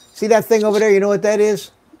 See that thing over there? You know what that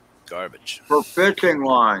is? Garbage. For fishing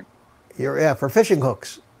line. Yeah, for fishing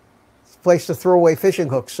hooks. It's a place to throw away fishing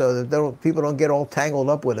hooks so that people don't get all tangled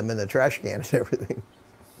up with them in the trash can and everything.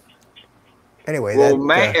 Anyway, well,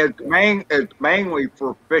 it's mainly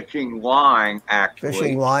for fishing line, actually.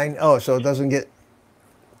 Fishing line. Oh, so it doesn't get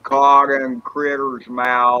caught in critters'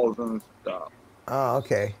 mouths and stuff. Oh,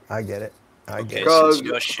 okay. I get it. I get it. Because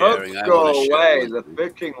you're sharing, hooks I go wanna share away, one. the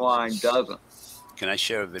fishing line doesn't. Can I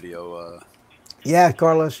share a video? Yeah,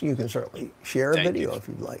 Carlos, you can certainly share a Thank video you. if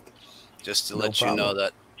you'd like. Just to No let you know problem.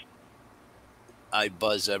 that I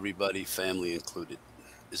buzz everybody, family included.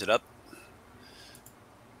 Is it up?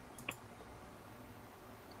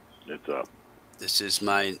 It's up. This is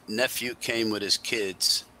my nephew came with his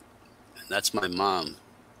kids, and that's my mom.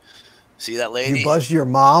 See that lady? You buzzed your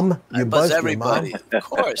mom? I You buzz buzzed everybody. your mom? Of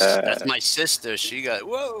course. That's my sister. She got,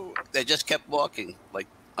 whoa. They just kept walking like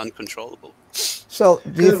uncontrollable. So,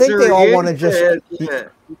 do you think they all want to just... Yeah.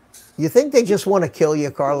 You think they just want to kill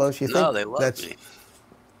you, Carlos? You think No, they love me.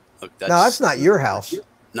 Look, No, that's not your house.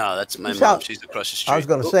 No, that's my Whose mom. house? She's across the street. I was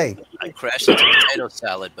going to say, I crashed into potato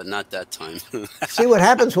salad, but not that time. see what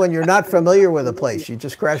happens when you're not familiar with a place. You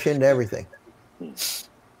just crash into everything.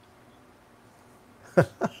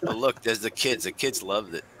 But look, there's the kids. The kids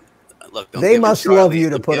loved it. Look, I'm They giving must Charlie- love you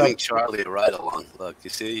to I'm put giving up- Charlie a ride along. Look, you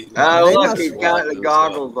see? They Look, must- he's got the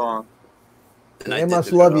goggles on. And I They did must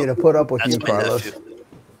the love girl. you to put up with That's you, my Carlos. nephew.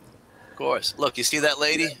 Of course. Look, you see that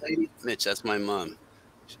lady? Mitch, that's my mom.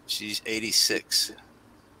 She's 86.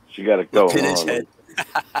 She got to go. Look at his head.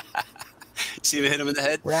 See me hit him in the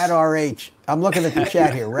head? RadRH. I'm looking at the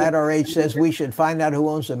chat here. RadRH says we should find out who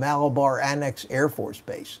owns the Malabar Annex Air Force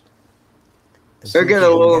Base. Look at a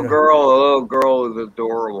little girl. The little girl is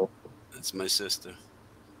adorable. That's my sister.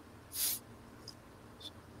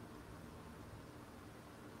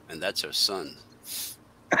 And that's her son.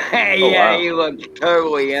 Yeah, wow. he looks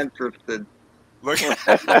totally interested. Look. He's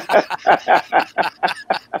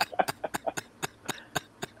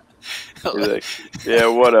like, yeah,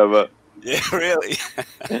 whatever. Yeah, really.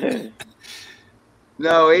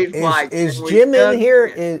 No, he's like. Is we Jim in just-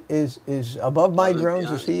 here? Is above my Above and drones?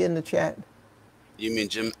 beyond. Is he in the chat? You mean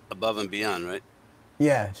Jim above and beyond, right?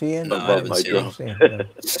 Yeah, is he in? No, I Above haven't my seen him.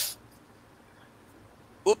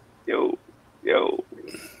 drone. Yo.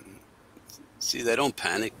 See, they don't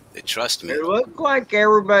panic. They trust me. It looks like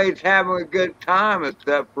everybody's having a good time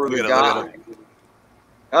except for the Look at guy.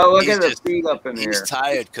 Oh, look He's at the just- feet up in He's here.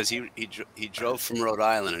 tired because he drove from Rhode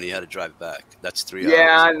Island and he had to drive back. That's 3 hours.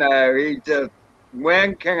 Yeah, I know. He just,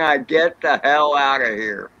 when can I get the hell out of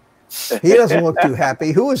here? He doesn't look too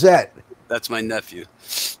happy. Who is that? That's my nephew.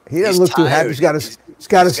 He doesn't He's look too happy. tired. He's got his He's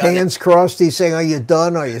got hands crossed. He's saying, "Are you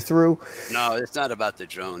done? Are you through?" No, it's not about the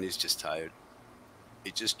drone. He's just tired. He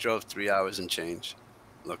just drove 3 hours and change.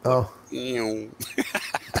 Look. Oh.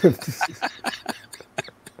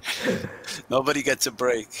 Nobody gets a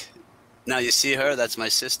break. Now you see her? That's my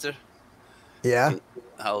sister. Yeah.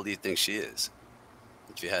 How old do you think she is?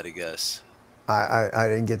 If you had to guess. I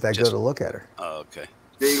didn't get that good Just- a look at her. Oh, okay.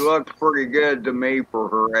 She looks pretty good to me for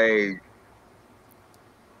her age.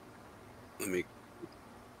 Let me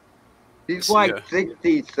She's like Yeah.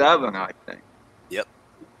 67, I think. Yep.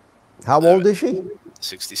 How old is she?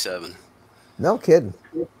 67. No kidding.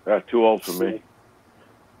 That's too old for me.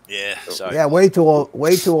 Yeah. Sorry. Yeah, way too old.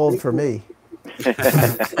 Way too old for me.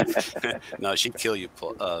 No, she'd kill you,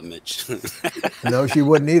 Mitch. No, she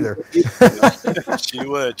wouldn't either. She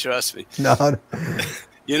would, trust me. No.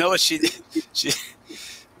 You know what she did?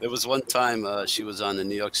 There was one time she was on the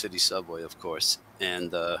New York City subway, of course,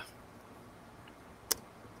 and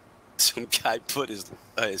some guy put his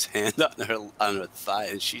hand on her thigh,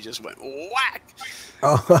 and she just went whack.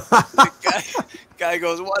 Oh. The guy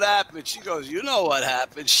goes, "What happened?" She goes, "You know what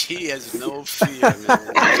happened." She has no fear,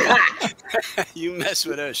 man. You mess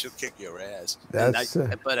with her, she'll kick your ass. That's.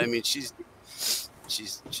 But I mean, she's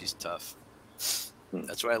tough.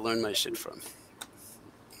 That's where I learned my shit from.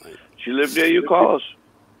 She lived near you, Carlos?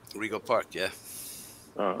 Regal Park, yeah.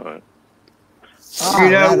 All right. Oh, You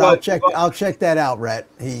know Rhett, what- I'll check that out, Rhett.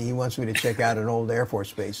 He wants me to check out an old Air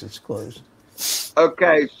Force base that's closed.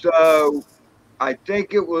 Okay, so I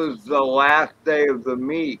think it was the last day of the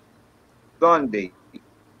meet, Sunday,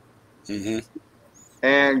 Mm-hmm.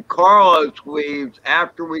 and Carlos leaves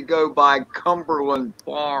after we go by Cumberland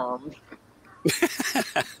Farms.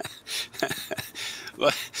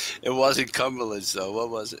 Well, it wasn't Cumberland, so what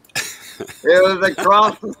was it? It was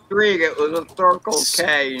across the street. It was a Circle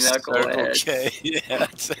K, Circle knucklehead. K, yeah.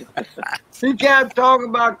 He kept talking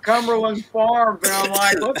about Cumberland Farms, and I'm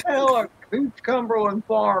like, what the hell? Who's Cumberland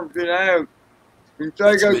Farms, you know? And so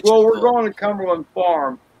he That's goes, Mitch's well, we're fault. going to Cumberland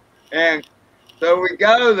Farms. And so we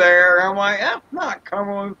go there, and I'm like, that's not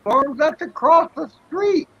Cumberland Farms. That's across the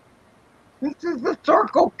street. This is the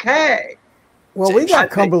Circle K. Well, we I got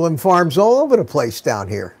think- Cumberland Farms all over the place down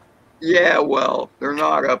here. Yeah, well, they're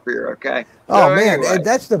not up here, okay? Oh So man, anyway,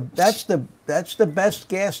 that's the best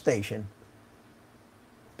gas station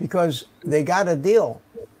because they got a deal.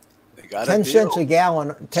 They got 10 a cents deal. a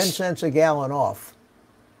gallon, 10 cents a gallon off.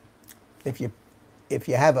 If you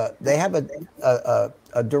have they have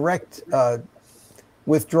a direct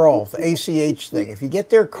withdrawal, the ACH thing. If you get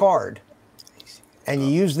their card and you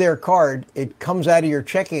use their card, it comes out of your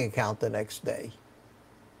checking account the next day.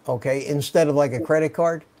 Okay, instead of like a credit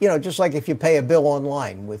card, you know, just like if you pay a bill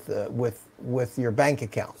online with your bank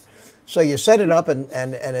account. So you set it up and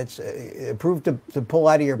it's approved to pull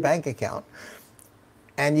out of your bank account,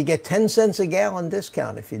 and you get 10 cents a gallon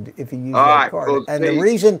discount if you use All that right, card. well, And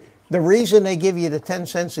see- the reason they give you the 10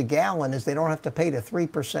 cents a gallon is they don't have to pay the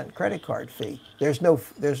 3% credit card fee. There's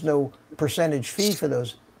no percentage fee for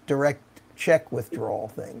those direct check withdrawal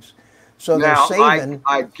things. So now, they're saving.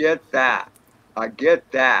 I get that. I get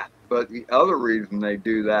that. But the other reason they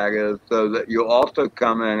do that is so that you'll also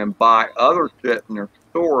come in and buy other shit in their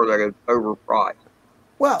store that is overpriced.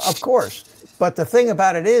 Well, of course. But the thing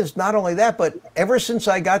about it is, not only that, but ever since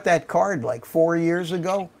I got that card like 4 years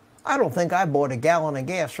ago, I don't think I bought a gallon of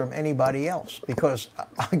gas from anybody else because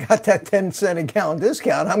I got that 10 cent a gallon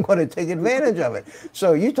discount. I'm going to take advantage of it.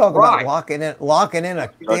 So you talk Right. about locking in a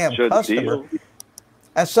damn Such a customer. deal.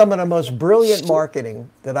 That's some of the most brilliant marketing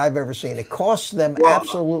that I've ever seen. It costs them Well-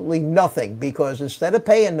 absolutely nothing because instead of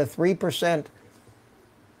paying the 3%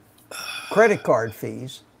 credit card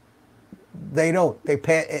fees, they don't. They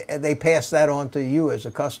pass that on to you as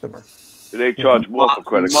a customer. They charge more for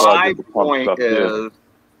credit cards My than the pump point stuff there. is,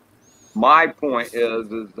 my point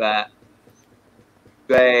is that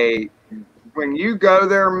they, when you go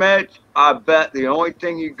there, Mitch, I bet the only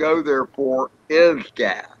thing you go there for is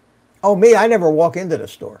gas. Oh, me, I never walk into the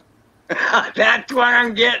store. That's what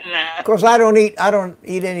I'm getting at. Of course, I don't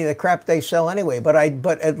eat any of the crap they sell anyway. But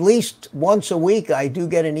at least once a week, I do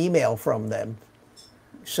get an email from them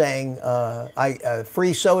saying,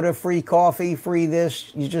 free soda, free coffee, free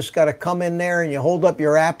this. You just got to come in there and you hold up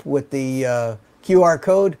your app with the QR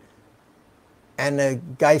code, and the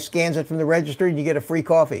guy scans it from the register, and you get a free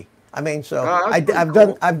coffee. I mean, so Oh, that's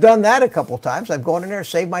pretty I've done that a couple times. I've gone in there,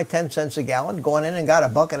 saved my 10 cents a gallon, gone in and got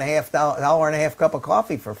 $1.50 cup of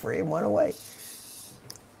coffee for free, and went away.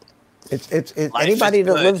 It's Life anybody is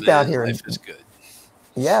that good, lives down man. here. Life is good.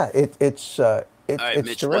 Yeah, it's All right,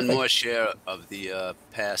 Mitch, terrific. one more share of the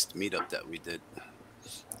past meetup that we did.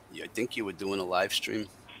 I think you were doing a live stream.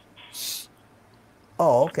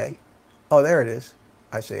 Oh, okay. Oh, there it is.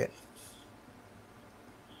 I see it.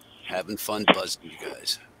 Having fun buzzing you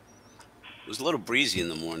guys. It was a little breezy in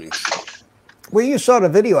the morning. Well, you saw the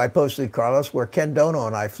video I posted, Carlos, where Ken Dono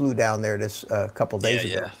and I flew down there this couple days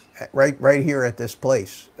ago. Right here at this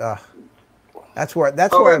place. That's where.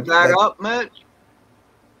 Oh, is that up, Mitch?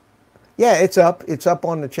 Yeah, it's up. It's up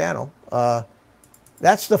on the channel.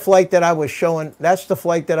 That's the flight that I was showing. That's the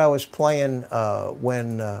flight that I was playing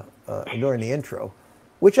when during the intro.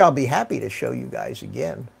 which I'll be happy to show you guys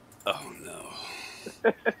again. Oh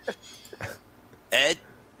no. Ed?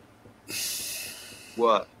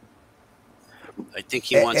 What? I think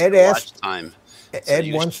he wants Ed to watch asked, time.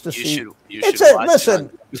 Ed wants to see. You should watch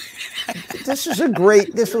listen. This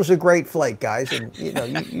was a great flight, guys, and you know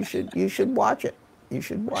you should watch it. You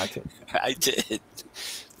should watch it. I did.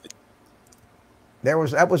 That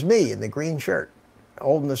was me in the green shirt,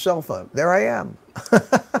 holding the cell phone. There I am.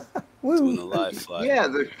 Doing a live flight. Yeah,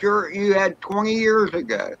 the shirt you had 20 years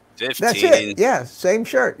ago. 15. That's it. Yeah, same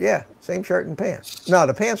shirt. Yeah, same shirt and pants. No,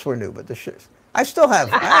 the pants were new, but the shirts. I still have.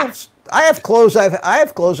 I have clothes. I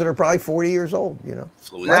have clothes that are probably 40 years old. You know.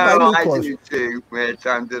 Fluent. Why buy No, new I clothes? do too, Mitch.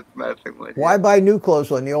 I'm just messing with you. Why buy new clothes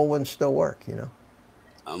when the old ones still work? You know.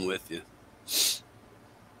 I'm with you.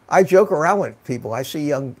 I joke around with people. I see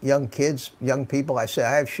young kids, young people. I say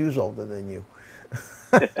I have shoes older than you.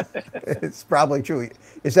 It's probably true.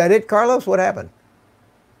 Is that it, Carlos? What happened?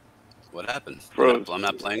 What happened? Froze. I'm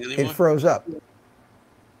not playing It anymore? froze up.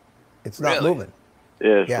 It's not Really? moving. Yeah,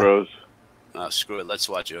 it's Yeah. froze. Oh, screw it. Let's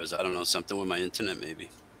watch yours. I don't know. Something with my internet, maybe.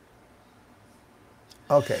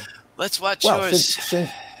 Okay. Let's watch Well, yours.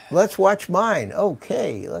 let's watch mine.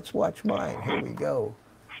 Okay, let's watch mine. Here we go.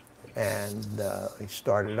 And we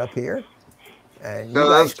started up here. And you So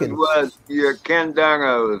guys this can. was your Ken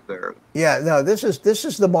Dungo is there. Yeah, no, this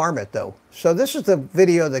is the marmot though. So this is the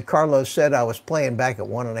video that Carlos said I was playing back at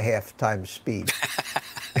 1.5 times speed.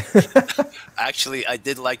 Actually, I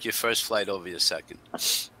did like your first flight over your second.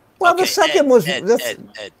 Well, Okay, the second Ed, was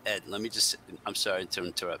Ed, let me just, I'm sorry to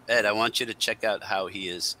interrupt. Ed, I want you to check out how he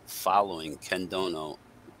is following Ken Dono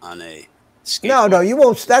on a skateboard. No, you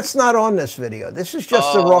won't. That's not on this video. This is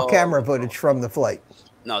just the raw camera footage from the flight.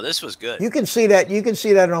 No, this was good. You can see that. You can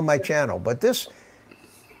see that on my channel. But this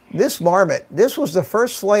marmot, this was the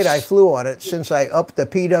first flight I flew on it since I upped the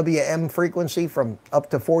PWM frequency from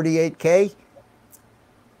up to 48K.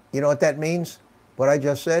 You know what that means? What I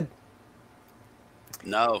just said?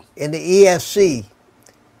 No. In the ESC,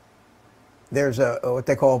 there's a what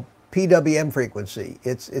they call PWM frequency.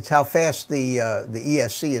 It's how fast the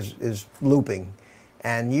ESC is looping,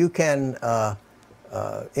 and you can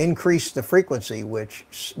increase the frequency,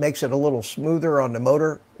 which makes it a little smoother on the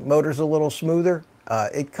motor. Motor's a little smoother.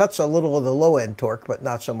 It cuts a little of the low end torque, but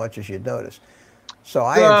not so much as you'd notice. So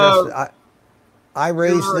I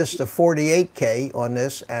raised this to 48K on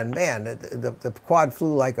this, and man, the quad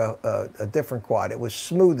flew like a different quad. It was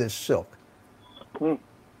smooth as silk.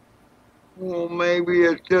 Well, maybe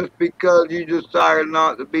it's just because you decided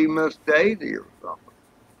not to be Miss Daisy or something.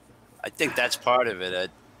 I think that's part of it,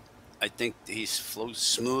 Ed. I think he flew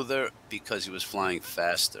smoother because he was flying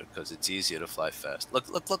faster, because it's easier to fly fast. Look.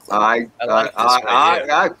 I like this right here.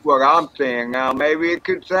 That's what I'm saying now. Maybe it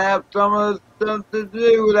could have something to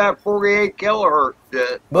do with that 48 kilohertz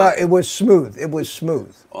shit. But it was smooth. It was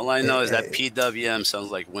smooth. All I know is that PWM sounds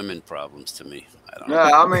like women problems to me. I don't know.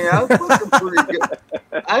 Yeah, I mean, that's looking pretty good.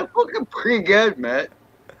 That's looking pretty good, man.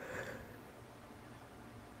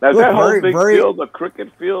 Now, is Look, that whole very- big very- field a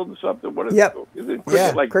cricket field or something? What is Yep. it? Is it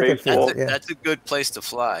cricket like cricket baseball? field, yeah. That's a good place to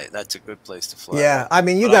fly. That's a good place to fly. Yeah, I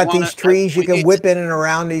mean, you But I got wanna- these trees. You we can need whip to- in and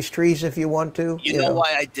around these trees if you want to. You know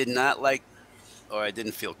why I did not like, or I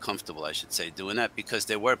didn't feel comfortable, I should say, doing that? Because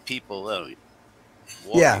there were people walking,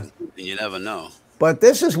 Yeah. and you never know. But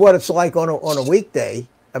this is what it's like on a weekday.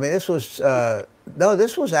 I mean, this was no,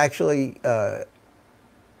 this was actually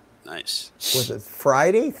Nice. was it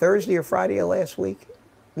Thursday or Friday of last week?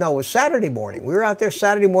 No, it was Saturday morning. We were out there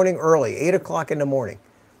Saturday morning early, 8 o'clock in the morning,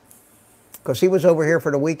 because he was over here for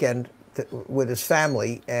the weekend with his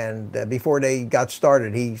family, and before they got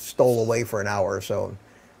started, he stole away for an hour or so.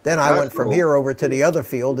 Then I went from here over to the other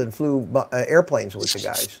field and flew airplanes with the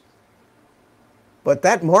guys. But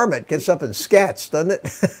that marmot gets up and scats, doesn't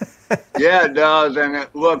it? Yeah, it does, and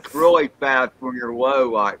it looks really fast when you're low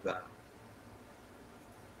like that.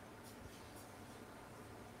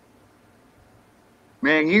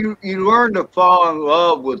 Man, you learn to fall in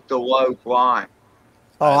love with the low flying.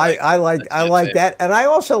 Oh, I like that, and I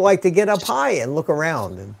also like to get up high and look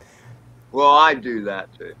around. And Well, I do that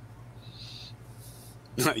too.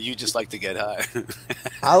 You just like to get high.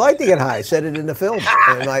 I like to get high. I said it in the film,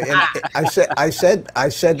 and I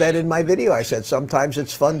said that in my video. I said sometimes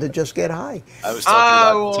it's fun to just get high. I was talking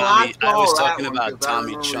about Tommy. I I was saw talking that about one 'cause I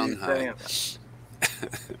Tommy remember Chung you high. saying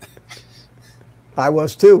I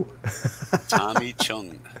was too. Tommy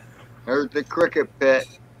Chung. There's the cricket pit.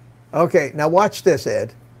 Okay, now watch this,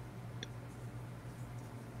 Ed.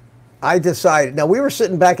 I decided, now we were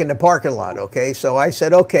sitting back in the parking lot, okay? So I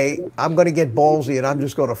said, okay, I'm going to get ballsy and I'm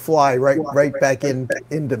just going to fly right back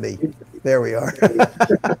into me. There we are.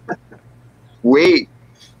 Wait.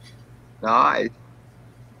 Nice.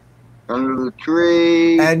 Under the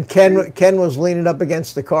tree. And Ken was leaning up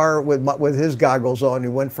against the car with his goggles on. He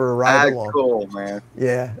went for a ride That's along. cool, man.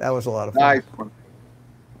 Yeah, that was a lot of fun. Nice one.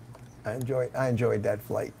 I enjoyed that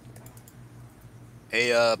flight.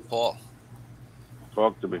 Hey, Paul,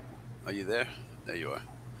 Talk to me. are you there? There you are.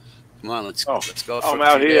 Come on, let's Oh, go for I'm a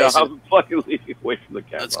out few here. days. I'm fucking leaving away from the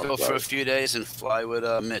camera. Let's I'm go for sorry. a few days and fly with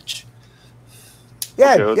Mitch.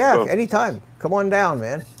 Yeah, Okay, let's yeah, go. anytime. Come on down,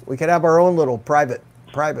 man. We could have our own little private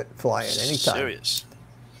flying anytime. Serious.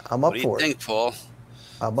 I'm up What do you for it. think, Paul?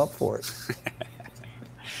 I'm up for it.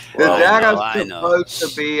 Well, That I is know. supposed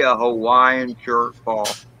to be a Hawaiian shirt, Paul.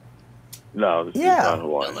 No, this Yeah. is not That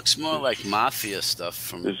Hawaiian. looks more like mafia stuff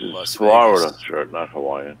from This is Las Florida Vegas. shirt, not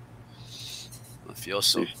Hawaiian.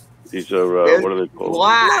 Mafioso. These are, It's what are they called?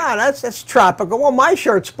 black. Nah, that's tropical. Well, my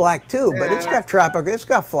shirt's black too, but it's Yeah. got tropical. It's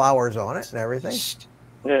got flowers on it and everything.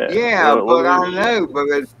 Yeah, What but are I they- know, but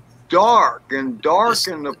it's dark, and dark This-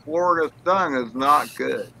 in the Florida sun is not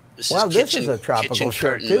good. Well, this kitchen, is a tropical kitchen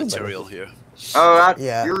shirt, curtain too, but material here. Oh, that's,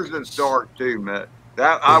 Yeah. yours is dark too, Mitt.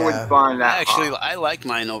 That I would Yeah. find that. I like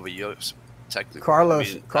mine over yours. Technically, Carlos-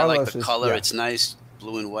 I like Carlos the is- color. yeah. It's nice,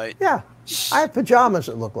 blue and white. Yeah, I have pajamas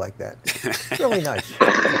that look like that. It's really nice.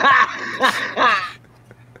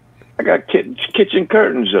 I got kitchen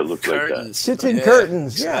curtains that look like that. Curtains. Kitchen Yeah,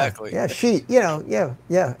 curtains, exactly. yeah, sheet,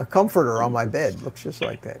 yeah, a comforter on my bed looks just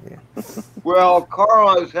like that. Yeah. Well,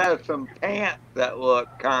 Carlos has some pants that look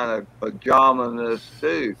kind of pajama-ness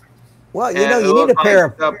too. Well, you And know, it you need a looks pair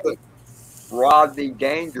like of stuff that Rodney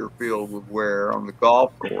Dangerfield would wear on the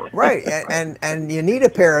golf course. right, and you need a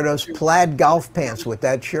pair of those plaid golf pants with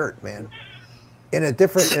that shirt, man, in a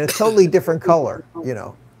totally different color, you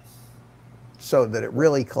know, so that it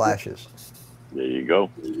really clashes. There you go.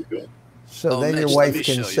 So Oh, then Mitch, your let wife me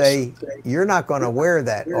can show you say, "You're not going to wear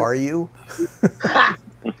that, are you?"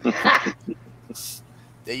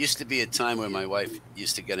 There used to be a time where my wife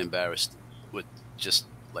used to get embarrassed with just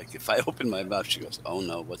like if I open my mouth, she goes, "Oh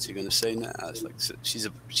no, what's he gonna say now?" It's like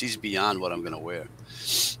she's beyond what I'm gonna wear.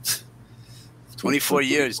 24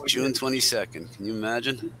 years, June 22nd. Can you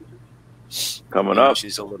imagine? Coming You know, up.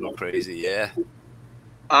 she's a little crazy. Yeah.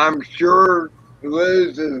 I'm sure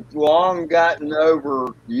Liz has long gotten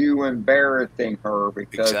over you embarrassing her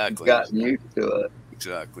because Exactly. she's gotten used to it.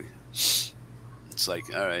 Exactly. It's like,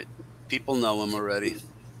 all right, people know him already.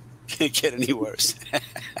 Can't get any worse.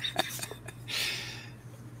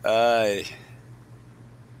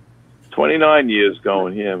 29 years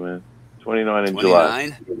going here, man. 29 in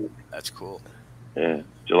July. 29? That's cool. Yeah,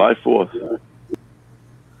 July 4th.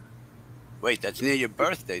 Wait, that's near your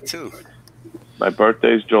birthday, too. My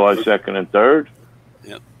birthday's July 2nd and 3rd.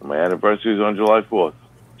 Yep. My anniversary's on July 4th.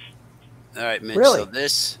 All right, Mitch. Really? So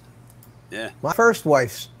this, yeah. My first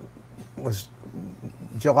wife's was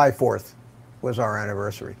July 4th was our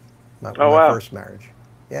anniversary. My wow. first marriage.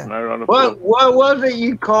 Yeah. Right on the What 4th. was it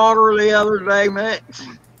you called her the other day, Mitch?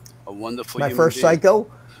 A wonderful My human first being.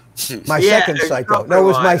 psycho. My Yeah, second it's psycho. something No, it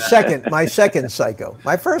was my like that. second psycho.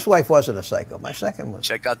 My first wife wasn't a psycho. My second was.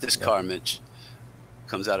 Check out this car, Mitch.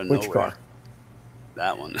 Comes out of Which nowhere. car?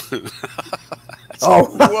 That one. Oh.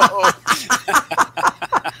 Whoa.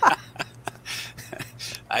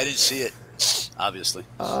 I didn't see it, obviously.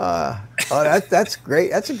 That's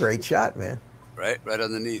great. That's a great shot, man. Right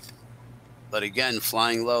underneath. But again,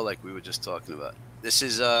 flying low, like we were just talking about. This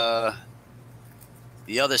is the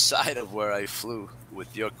other side of where I flew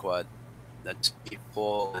with your quad. That's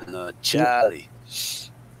Paul and Charlie.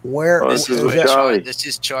 Where Oh, This this is, is where Charlie. This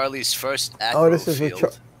is Charlie's first acro Oh, this is field.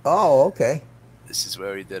 with. Oh, okay. This is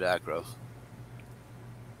where he did acro.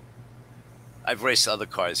 I've raced other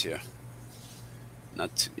cars here.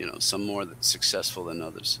 Not, some more successful than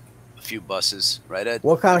others. A few buses, right, Ed?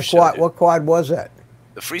 What kind I've of showed quad? you. What quad was that?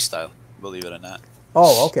 The freestyle, believe it or not.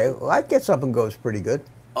 Oh, okay. Well, that gets up and goes pretty good.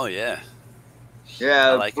 Oh, yeah.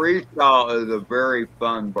 Yeah, I like it. freestyle is a very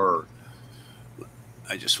fun bird.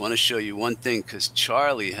 I just want to show you one thing because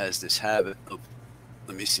Charlie has this habit of,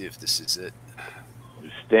 let me see if this is it.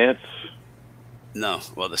 Stance. No,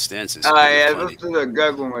 well, the stance is Oh, pretty yeah, funny. this is a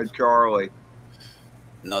good one with Charlie.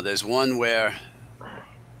 No, there's one where,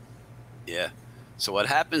 yeah. So what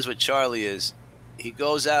happens with Charlie is he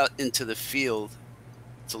goes out into the field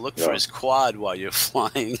to look for Yeah. his quad while you're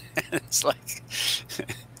flying. It's like,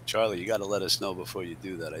 Charlie, you got to let us know before you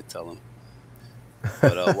do that, I tell him.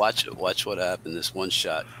 But watch what happened, this one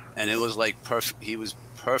shot. And it was like perfect. He was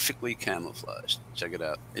perfectly camouflaged. Check it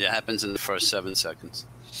out. It happens in the first 7 seconds.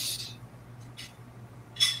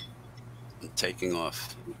 I'm taking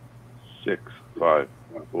off. 6, 5,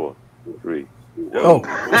 4, 3. Oh,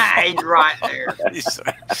 He's right there. He's-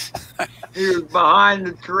 He was behind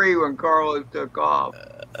the tree when Carlos took off.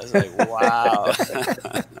 I was like, wow.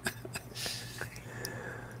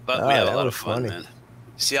 But we had a lot of fun, man.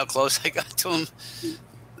 See how close I got to him?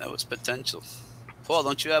 That was potential. Paul,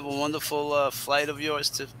 don't you have a wonderful flight of yours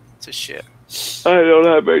to share? I don't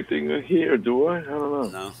have anything here, do I? I don't know.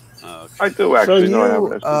 No? Oh, okay. I do actually. So I have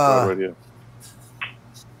an SD card right here.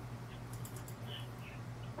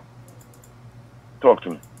 Talk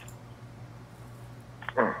to me.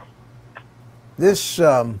 This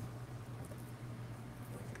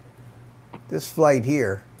this flight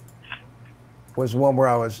here was one where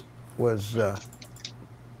I was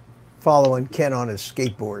following Ken on his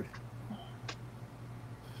skateboard.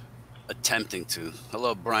 Attempting to.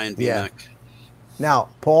 Hello, Brian B. Yeah. Mac. Now,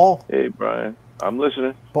 Paul. Hey, Brian. I'm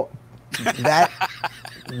listening. That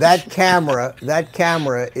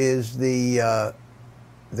camera is the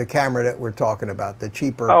camera that we're talking about, the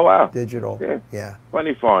cheaper digital. Yeah.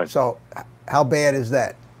 Plenty fine. So, how bad is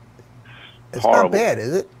that? It's horrible. Not bad,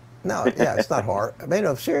 is it? No, yeah, it's not hard. I mean,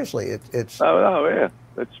 no, seriously, it's. Oh, yeah,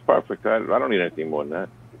 that's perfect. I don't need anything more than that.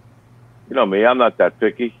 You know me, I'm not that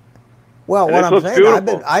picky. Well, And what it I'm looks saying,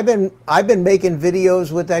 beautiful. I've been making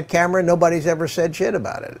videos with that camera. Nobody's ever said shit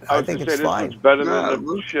about it. I think it's fine. This is better than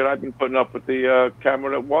the shit I've been putting up with the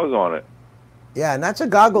camera that was on it. Yeah, and that's a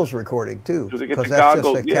goggles recording too. So they get the that's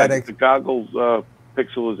goggles, just a get the goggles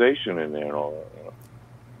pixelization in there and all that. You know?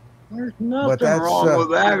 There's nothing wrong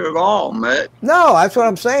with that at all, Mitch. No, that's what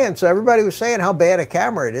I'm saying. So everybody was saying how bad a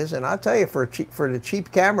camera it is, and I'll tell you, for the cheap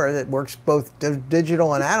camera that works both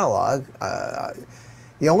digital and analog,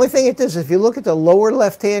 the only thing it does, if you look at the lower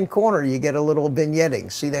left-hand corner, you get a little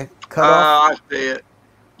vignetting. See that cut off? I see it.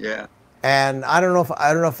 Yeah. And I don't know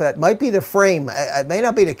if that might be the frame. It may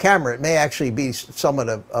not be the camera. It may actually be some of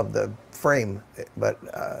the frame. But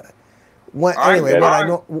anyway, what I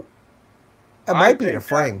know. It might be the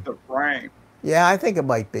frame. The frame. Yeah, I think it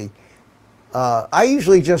might be. I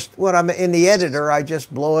usually just, when I'm in the editor, I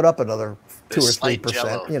just blow it up another 2 or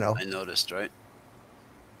 3%. You know, I noticed, right?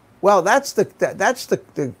 Well, that's the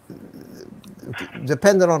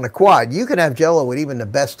dependent on the quad. You can have jello with even the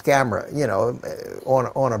best camera. You know,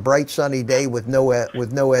 on a bright sunny day with no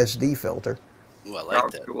SD filter. Well, I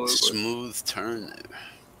like that smooth turn there.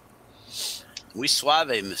 We suave,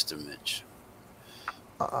 Mr. Mitch.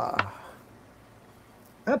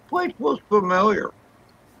 That place was familiar.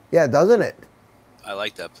 Yeah, doesn't it? I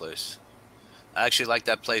like that place. I actually like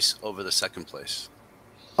that place over the second place.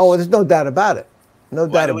 Oh, there's no doubt about it. No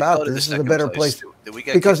doubt about it. This is a better place. Did we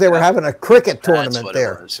get because they were having a cricket tournament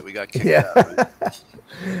there. So we got kicked out. Right?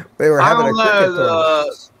 They were having a cricket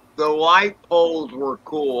tournament. The light poles were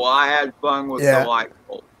cool. I had fun with the light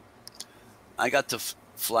poles. I got to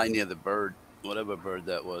fly near the bird, whatever bird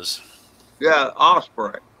that was. Yeah,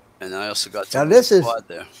 osprey. And I also got to now this is quad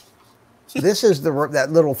there. This is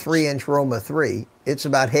that little 3-inch Roma 3. It's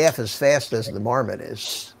about half as fast as the Marmot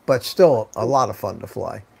is, but still a lot of fun to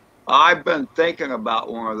fly. I've been thinking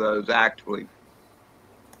about one of those actually.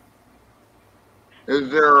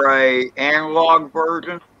 Is there a analog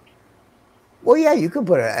version? Well, yeah, you can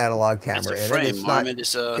put an analog camera it's a in frame. it.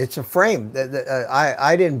 It's a frame.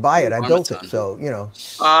 I didn't buy it. I built it, so you know.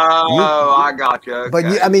 Oh, I got you. Okay. But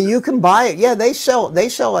I mean, you can buy it. Yeah, they sell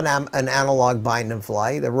an analog bind and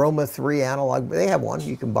fly. The Roma 3 analog. They have one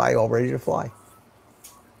you can buy all ready to fly.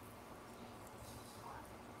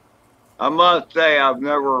 I must say I've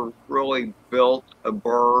never really built a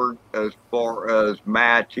bird as far as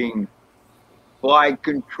matching flight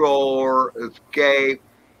controller, escape,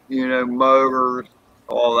 motors,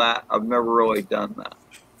 all that. I've never really done that.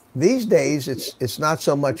 These days, it's not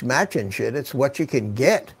so much matching shit. It's what you can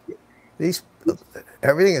get.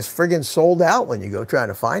 Everything is friggin' sold out when you go trying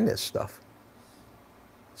to find this stuff.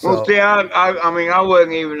 So, well, see, I mean, I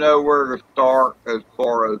wouldn't even know where to start as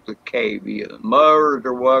far as the KV, the motors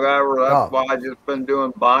or whatever. That's why I've just been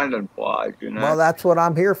doing binding flies, Well, that's what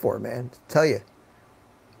I'm here for, man. To tell you.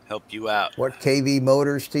 Help you out. What KV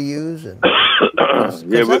motors to use, and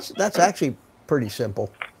that's actually pretty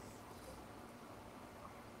simple.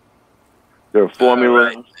 There a formula.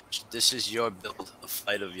 Right. This is your build, a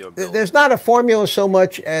fight of your build. There's not a formula so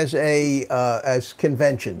much as as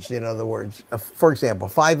conventions. In other words, for example,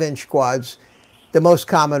 5-inch quads. The most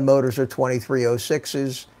common motors are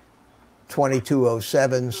 2306s,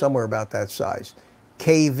 2207s, somewhere about that size.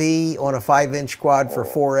 KV on a 5-inch quad for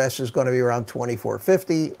 4S is going to be around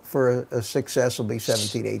 2450. For a 6S will be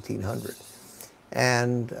 1800.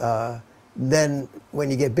 And then when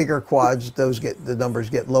you get bigger quads, the numbers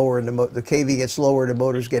get lower, and the KV gets lower, the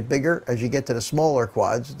motors get bigger. As you get to the smaller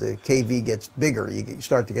quads, the KV gets bigger. You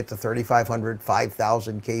start to get to 3500,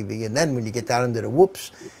 5000 KV, and then when you get down into the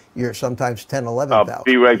whoops, you're sometimes 10, I'll 11,000.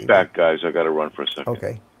 be right back, guys. I got to run for a second.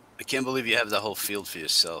 Okay. I can't believe you have the whole field for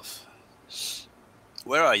yourself.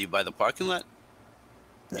 Where are you? By the parking lot?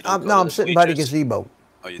 No, I'm sitting by the gazebo.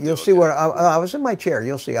 Oh, you You'll see where I was in my chair.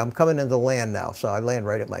 You'll see. I'm coming into land now, so I land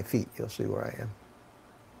right at my feet. You'll see where I am.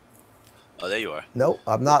 Oh, there you are. Nope,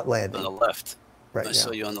 I'm not landing. On the left. Right I now.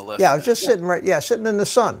 saw you on the left. Yeah, I was just sitting right. Yeah, sitting in the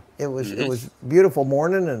sun. It was beautiful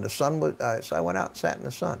morning, and the sun was. So I went out and sat in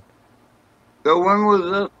the sun. So when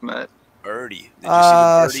was this, Matt? Birdie. Did you see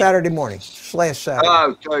the birdie? Saturday morning, last Saturday.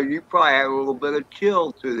 Oh, so you probably had a little bit of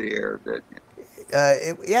chill to the air, didn't you?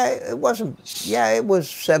 It wasn't. Yeah, it was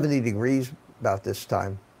 70 degrees about this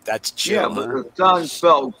time. That's chill. Yeah, but the sun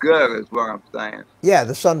felt good, is what I'm saying. Yeah,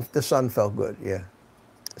 the sun felt good. Yeah,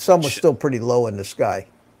 the sun was still pretty low in the sky.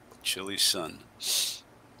 Chilly sun.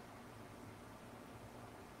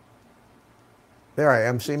 There I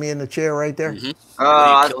am. See me in the chair right there?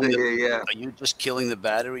 I see you, yeah. Are you just killing the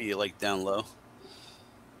battery? You're like down low?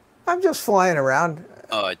 I'm just flying around.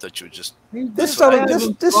 Oh, I thought you were just... This when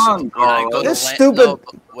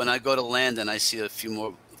I go to land and I see a few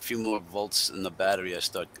more volts in the battery, I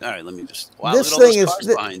start, all right, let me just... Wow, this look at all thing those is cars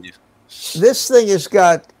behind you. This thing has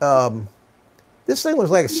got... this thing was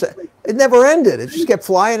like it never ended. It just kept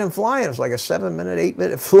flying and flying. It was like a 7-minute,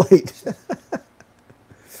 8-minute flight.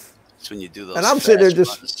 That's when you do those. And I'm sitting there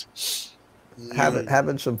runs. just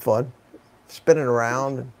having some fun, spinning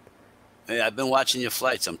around. Hey, I've been watching your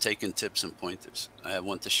flights. I'm taking tips and pointers. I have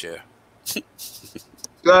one to share.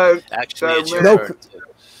 Actually, it's your turn.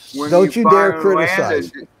 Don't you dare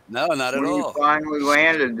criticize. No, not at all. When you finally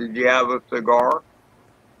landed, did you have a cigar?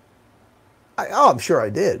 I'm sure I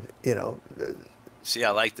did. You know. See,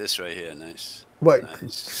 I like this right here. Nice. What?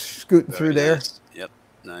 Nice. Scooting through there? Nice. Yep.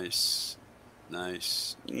 Nice.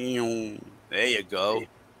 Nice. There you go.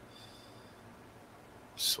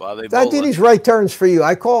 Suave. I did these right turns for you.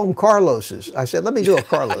 I call them Carlos's. I said, let me do a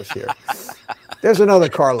Carlos here. There's another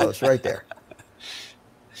Carlos right there.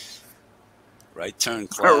 Right turn,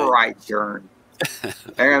 Clyde. A right turn.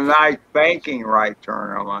 And a nice banking right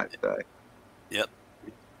turn, I might say. Yep.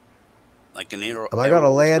 Like an aero. Am I going to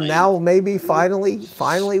land now, maybe?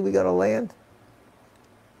 Finally we got to land?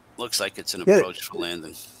 Looks like it's an approach for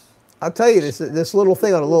landing. I'll tell you, this little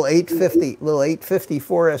thing on a little 850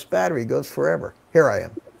 4S battery goes forever. Here I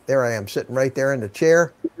am. There I am, sitting right there in the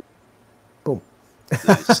chair. Boom.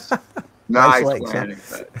 Nice. Nice legs, landing,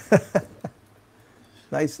 huh?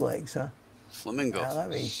 Nice legs, huh? Flamingo. Now let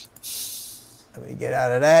me get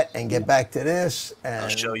out of that and get back to this. And I'll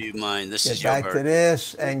show you mine. This is get your back bird. to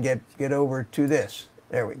this and get over to this.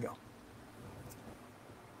 There we go.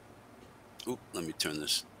 Oop, let me turn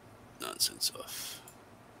this nonsense off.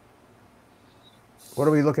 What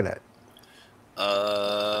are we looking at?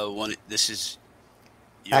 This is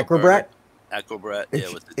your Acrobrat? bird. Acrobrat, It's,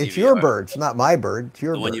 yeah, with the it's DVR. your bird. It's not my bird. It's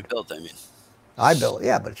your The bird. one you built, I mean. I built it,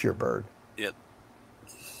 yeah, but it's your bird. Yep.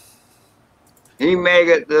 He made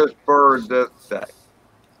it this bird this day.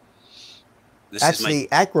 This That's the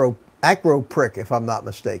acro prick, if I'm not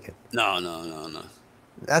mistaken. No.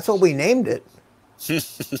 That's what we named it.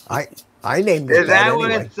 I named it. Is that anyway.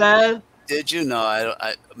 what it says? Did you? No,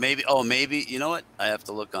 I maybe. Oh, maybe. You know what? I have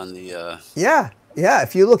to look on the. Yeah.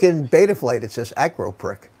 If you look in Betaflight, it says acro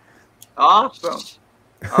prick. Awesome.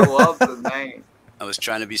 I love the name. I was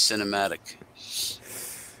trying to be cinematic.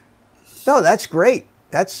 No, that's great.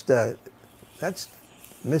 That's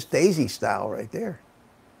Miss Daisy style right there.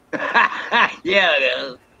 Yeah, it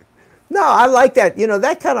is. No, I like that. You know,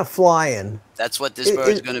 that kind of flying. That's what this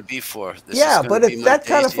bird's going to be for. This yeah, is but be if my that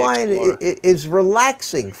kind of Daisy flying Explorer. is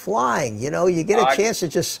relaxing flying, you know, you get a chance to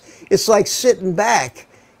it's like sitting back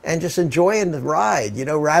and just enjoying the ride, you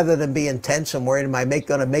know, rather than being tense and worried, am I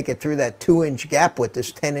going to make it through that 2-inch gap with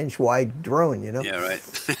this 10-inch wide drone, you know? Yeah, right.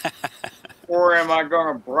 Or am I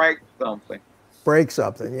going to break something? Break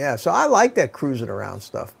something, yeah. So I like that cruising around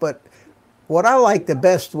stuff. But what I liked the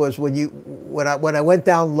best was when I went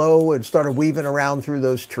down low and started weaving around through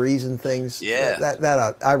those trees and things. Yeah.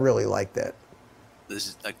 That I really liked that.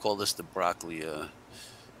 I call this the broccoli.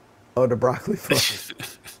 Oh, the broccoli farm.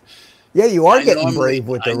 Yeah, you are getting brave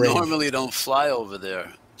with the range. I normally don't fly over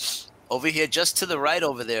there. Over here, just to the right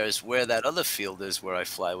over there is where that other field is where I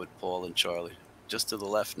fly with Paul and Charlie. Just to the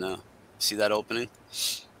left now. See that opening?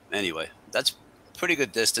 Anyway, that's pretty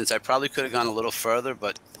good distance. I probably could have gone a little further,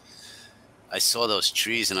 but I saw those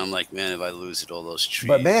trees and I'm like, man, if I lose it, all those trees.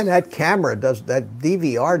 But man, that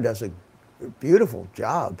DVR does a beautiful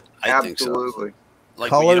job. I think so. Absolutely. Like,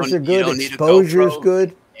 Colors are good, exposure is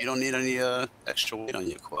good. You don't need any extra weight on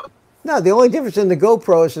your quad. No, the only difference in the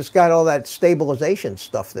GoPro is it's got all that stabilization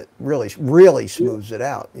stuff that really smooths it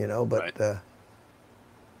out, you know. But right.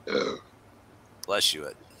 Bless you,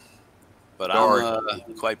 Ed. But Sorry.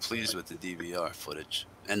 I'm quite pleased with the DVR footage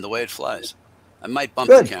and the way it flies. I might bump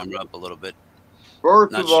Good. the camera up a little bit.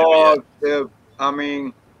 First Not of sure all, yet. I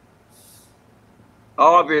mean,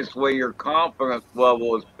 obviously your confidence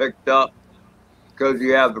level is picked up because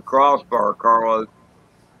you have the crossbar, Carlos.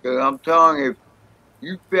 Because I'm telling you, if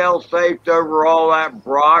you fail safe over all that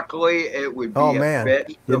broccoli, it would be Oh a man,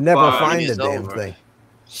 bitch you'd to never find. find the It's damn over. thing.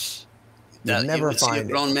 You'd You never would see a find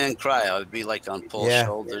it. grown man cry. I would be like on Paul's Yeah.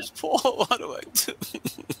 shoulders. Paul, what do I do?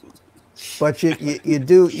 But you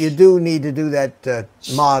do need to do that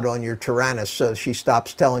mod on your Tyrannus so she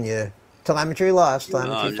stops telling you telemetry lost, No,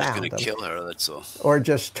 telemetry I'm just found. gonna kill her. That's all. Or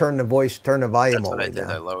just turn the volume That's all what the I way did.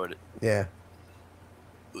 I down. lowered it. Yeah.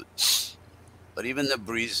 But even the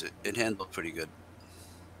breeze, it handled pretty good.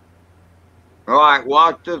 All right,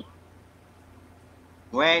 watch this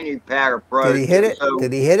landing pad approach. Did he hit it? So,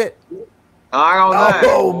 Did he hit it? I don't know.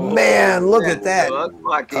 Oh man, look at that. Looks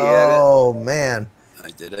like he hit Oh man. I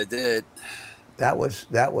did. That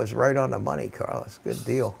was right on the money, Carlos. Good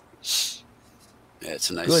deal. Yeah, it's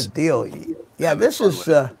a nice. Good deal. Yeah, having this fun is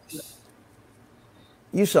with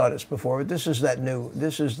you saw this before, but this is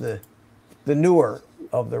the newer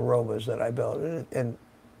of the Rovas that I built. And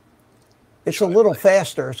it's a little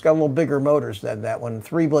faster. It's got a little bigger motors than that one.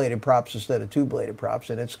 3-bladed props instead of 2-bladed props,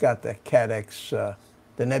 and it's got the CADX,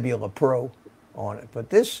 the Nebula Pro on it. But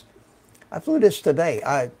this, I flew this today.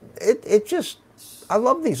 I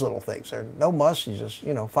love these little things. They're no muss. You just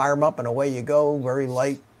fire them up and away you go. Very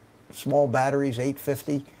light, small batteries,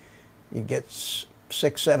 850. You get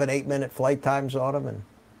 6, 7, 8 minute flight times on them,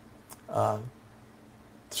 and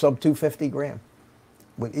sub 250 gram.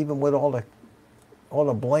 Even with all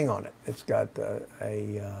the bling on it. It's got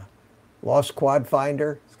a lost quad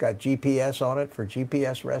finder. It's got GPS on it for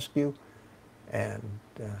GPS rescue, and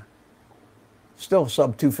still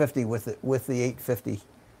sub 250 with the 850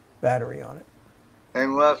 battery on it.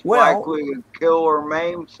 And less Well- likely to kill or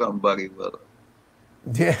maim somebody with it.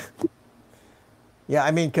 Yeah. Yeah,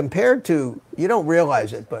 I mean, compared to, you don't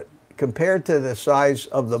realize it, but compared to the size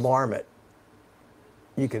of the Marmot,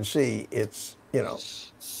 you can see it's,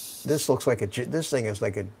 this looks like this thing is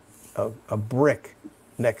like a brick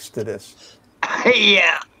next to this.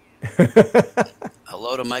 Yeah.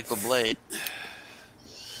 Hello to Michael Blade.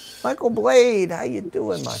 Michael Blade, how you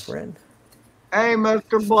doing, my friend? Hey, Mr.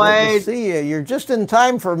 Good to Blade. see you. You're just in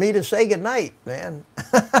time for me to say goodnight, man.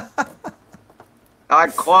 I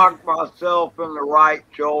clocked myself in the right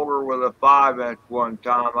shoulder with a 5-inch one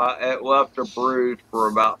time. It left a bruise for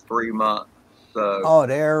about 3 months. So. Oh,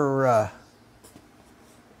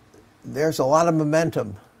 there's a lot of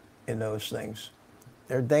momentum in those things.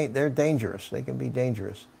 They're dangerous. They can be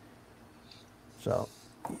dangerous. So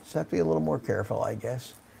you just have to be a little more careful, I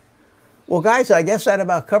guess. Well, guys, I guess that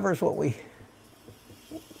about covers what we're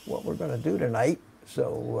going to do tonight.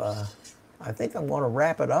 So I think I'm going to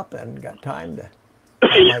wrap it up and got time to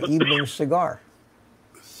have my evening cigar.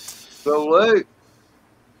 Salute.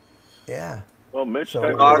 Yeah. Well, Mitch, So,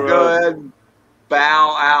 thanks I'll for, go ahead and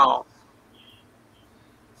bow out.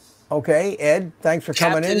 Okay, Ed, thanks for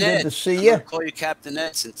coming in. Captain Ed. Good to see I'm you. gonna call you Captain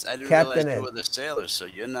Ed since I didn't Captain realize Ed. you were the sailor. So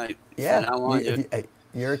you're not. Yeah, From now on,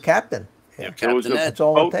 you're a captain. you're Yeah. there was Captain a Ed. That's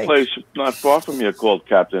all it boat takes. place not far from here called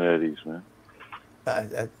Captain Eddie's, man.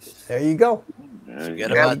 There you go. Yeah, Forget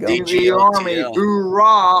yeah. about FPV Army, DGOTL.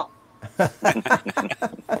 hoorah!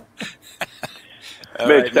 All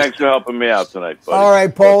Mitch, right, thanks for helping me out tonight, buddy. All right,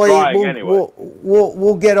 Or Paulie. trying anyway.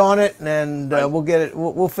 We'll get on it, and Right. we'll get it.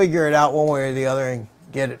 We'll figure it out one way or the other and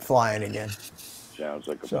get it flying again. Sounds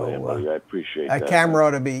like a So, plan, buddy. I appreciate That that. camera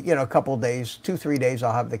ought to be, a couple of days, 2-3 days.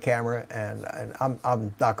 I'll have the camera, and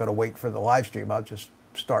I'm not going to wait for the live stream. I'll just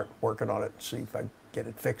start working on it and see if I get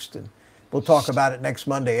it fixed, and we'll talk about it next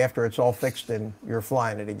Monday after it's all fixed and you're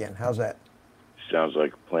flying it again. How's that? Sounds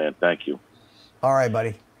like a plan. Thank you. All right,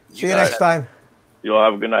 buddy. See you got next it. time. You all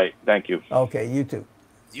have a good night. Thank you. Okay, you too.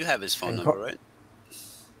 You have his phone And number, right?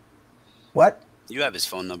 What? You have his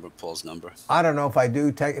phone number, Paul's number. I don't know if I do.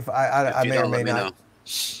 If I If you may or don't, may let me not know.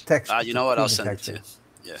 text. You know what? I'll can send it text to you. me.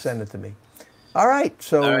 Yeah. Send it to me. All right.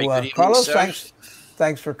 So, All right, good evening, Carlos, sir.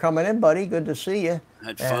 thanks for coming in, buddy. Good to see you.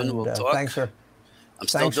 Had fun. And, We'll talk. Thanks for I'm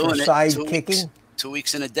still thanks for doing it. side 2 weeks. kicking. 2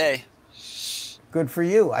 weeks in a day. Good for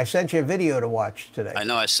you. I sent you a video to watch today. I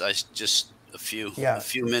know. I just a few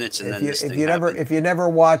minutes, and then If this thing you happened. if you never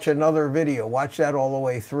watch another video, watch that all the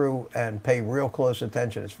way through and pay real close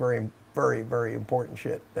attention. It's very, very, very important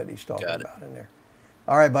shit that he's talking Got it. about in there.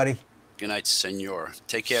 All right, buddy. Good night, senor.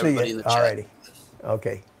 Take care, See everybody you. in the chat. All righty.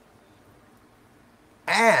 Okay.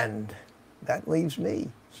 And that leaves me.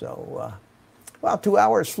 So, well, 2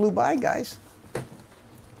 hours flew by, guys.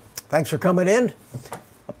 Thanks for coming in.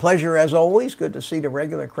 A pleasure as always. Good to see the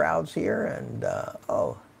regular crowds here. And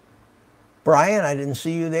oh, Brian, I didn't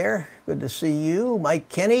see you there. Good to see you. Mike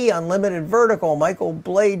Kinney, Unlimited Vertical. Michael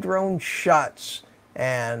Blade, Drone Shots.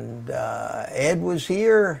 And Ed was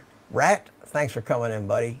here. Rat, thanks for coming in,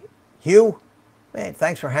 buddy. Hugh, man,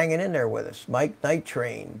 thanks for hanging in there with us. Mike Night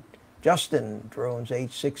Train. Justin, Drones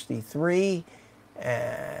 863.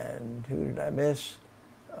 And who did I miss?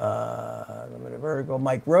 Limited Vertical.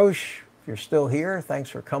 Mike Roche, if you're still here, thanks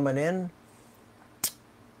for coming in.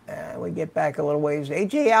 And we get back a little ways.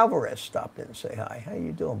 AJ Alvarez stopped in to say hi. How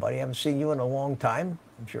you doing, buddy? Haven't seen you in a long time.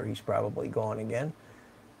 I'm sure he's probably gone again.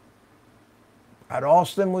 Brad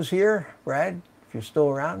Alston was here. Brad, if you're still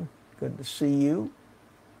around, good to see you.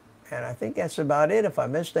 And I think that's about it. If I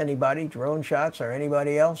missed anybody, Drone Shots or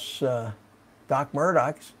anybody else, Doc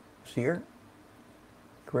Murdoch's here.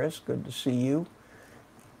 Chris, good to see you.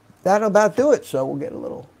 That'll about do it. So we'll get a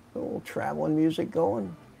little traveling music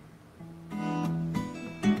going.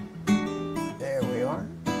 There we are.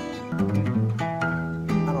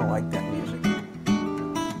 I don't like that music.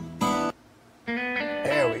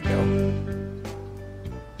 There we go.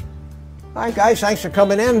 All right, guys, thanks for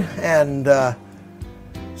coming in, and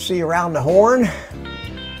see you around the horn.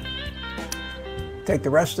 Take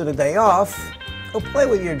the rest of the day off. Go play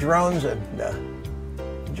with your drones and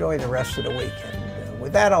enjoy the rest of the week. And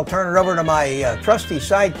with that, I'll turn it over to my trusty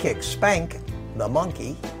sidekick, Spank, the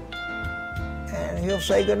monkey, and he'll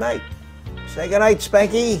say goodnight. Say goodnight,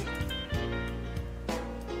 Spanky.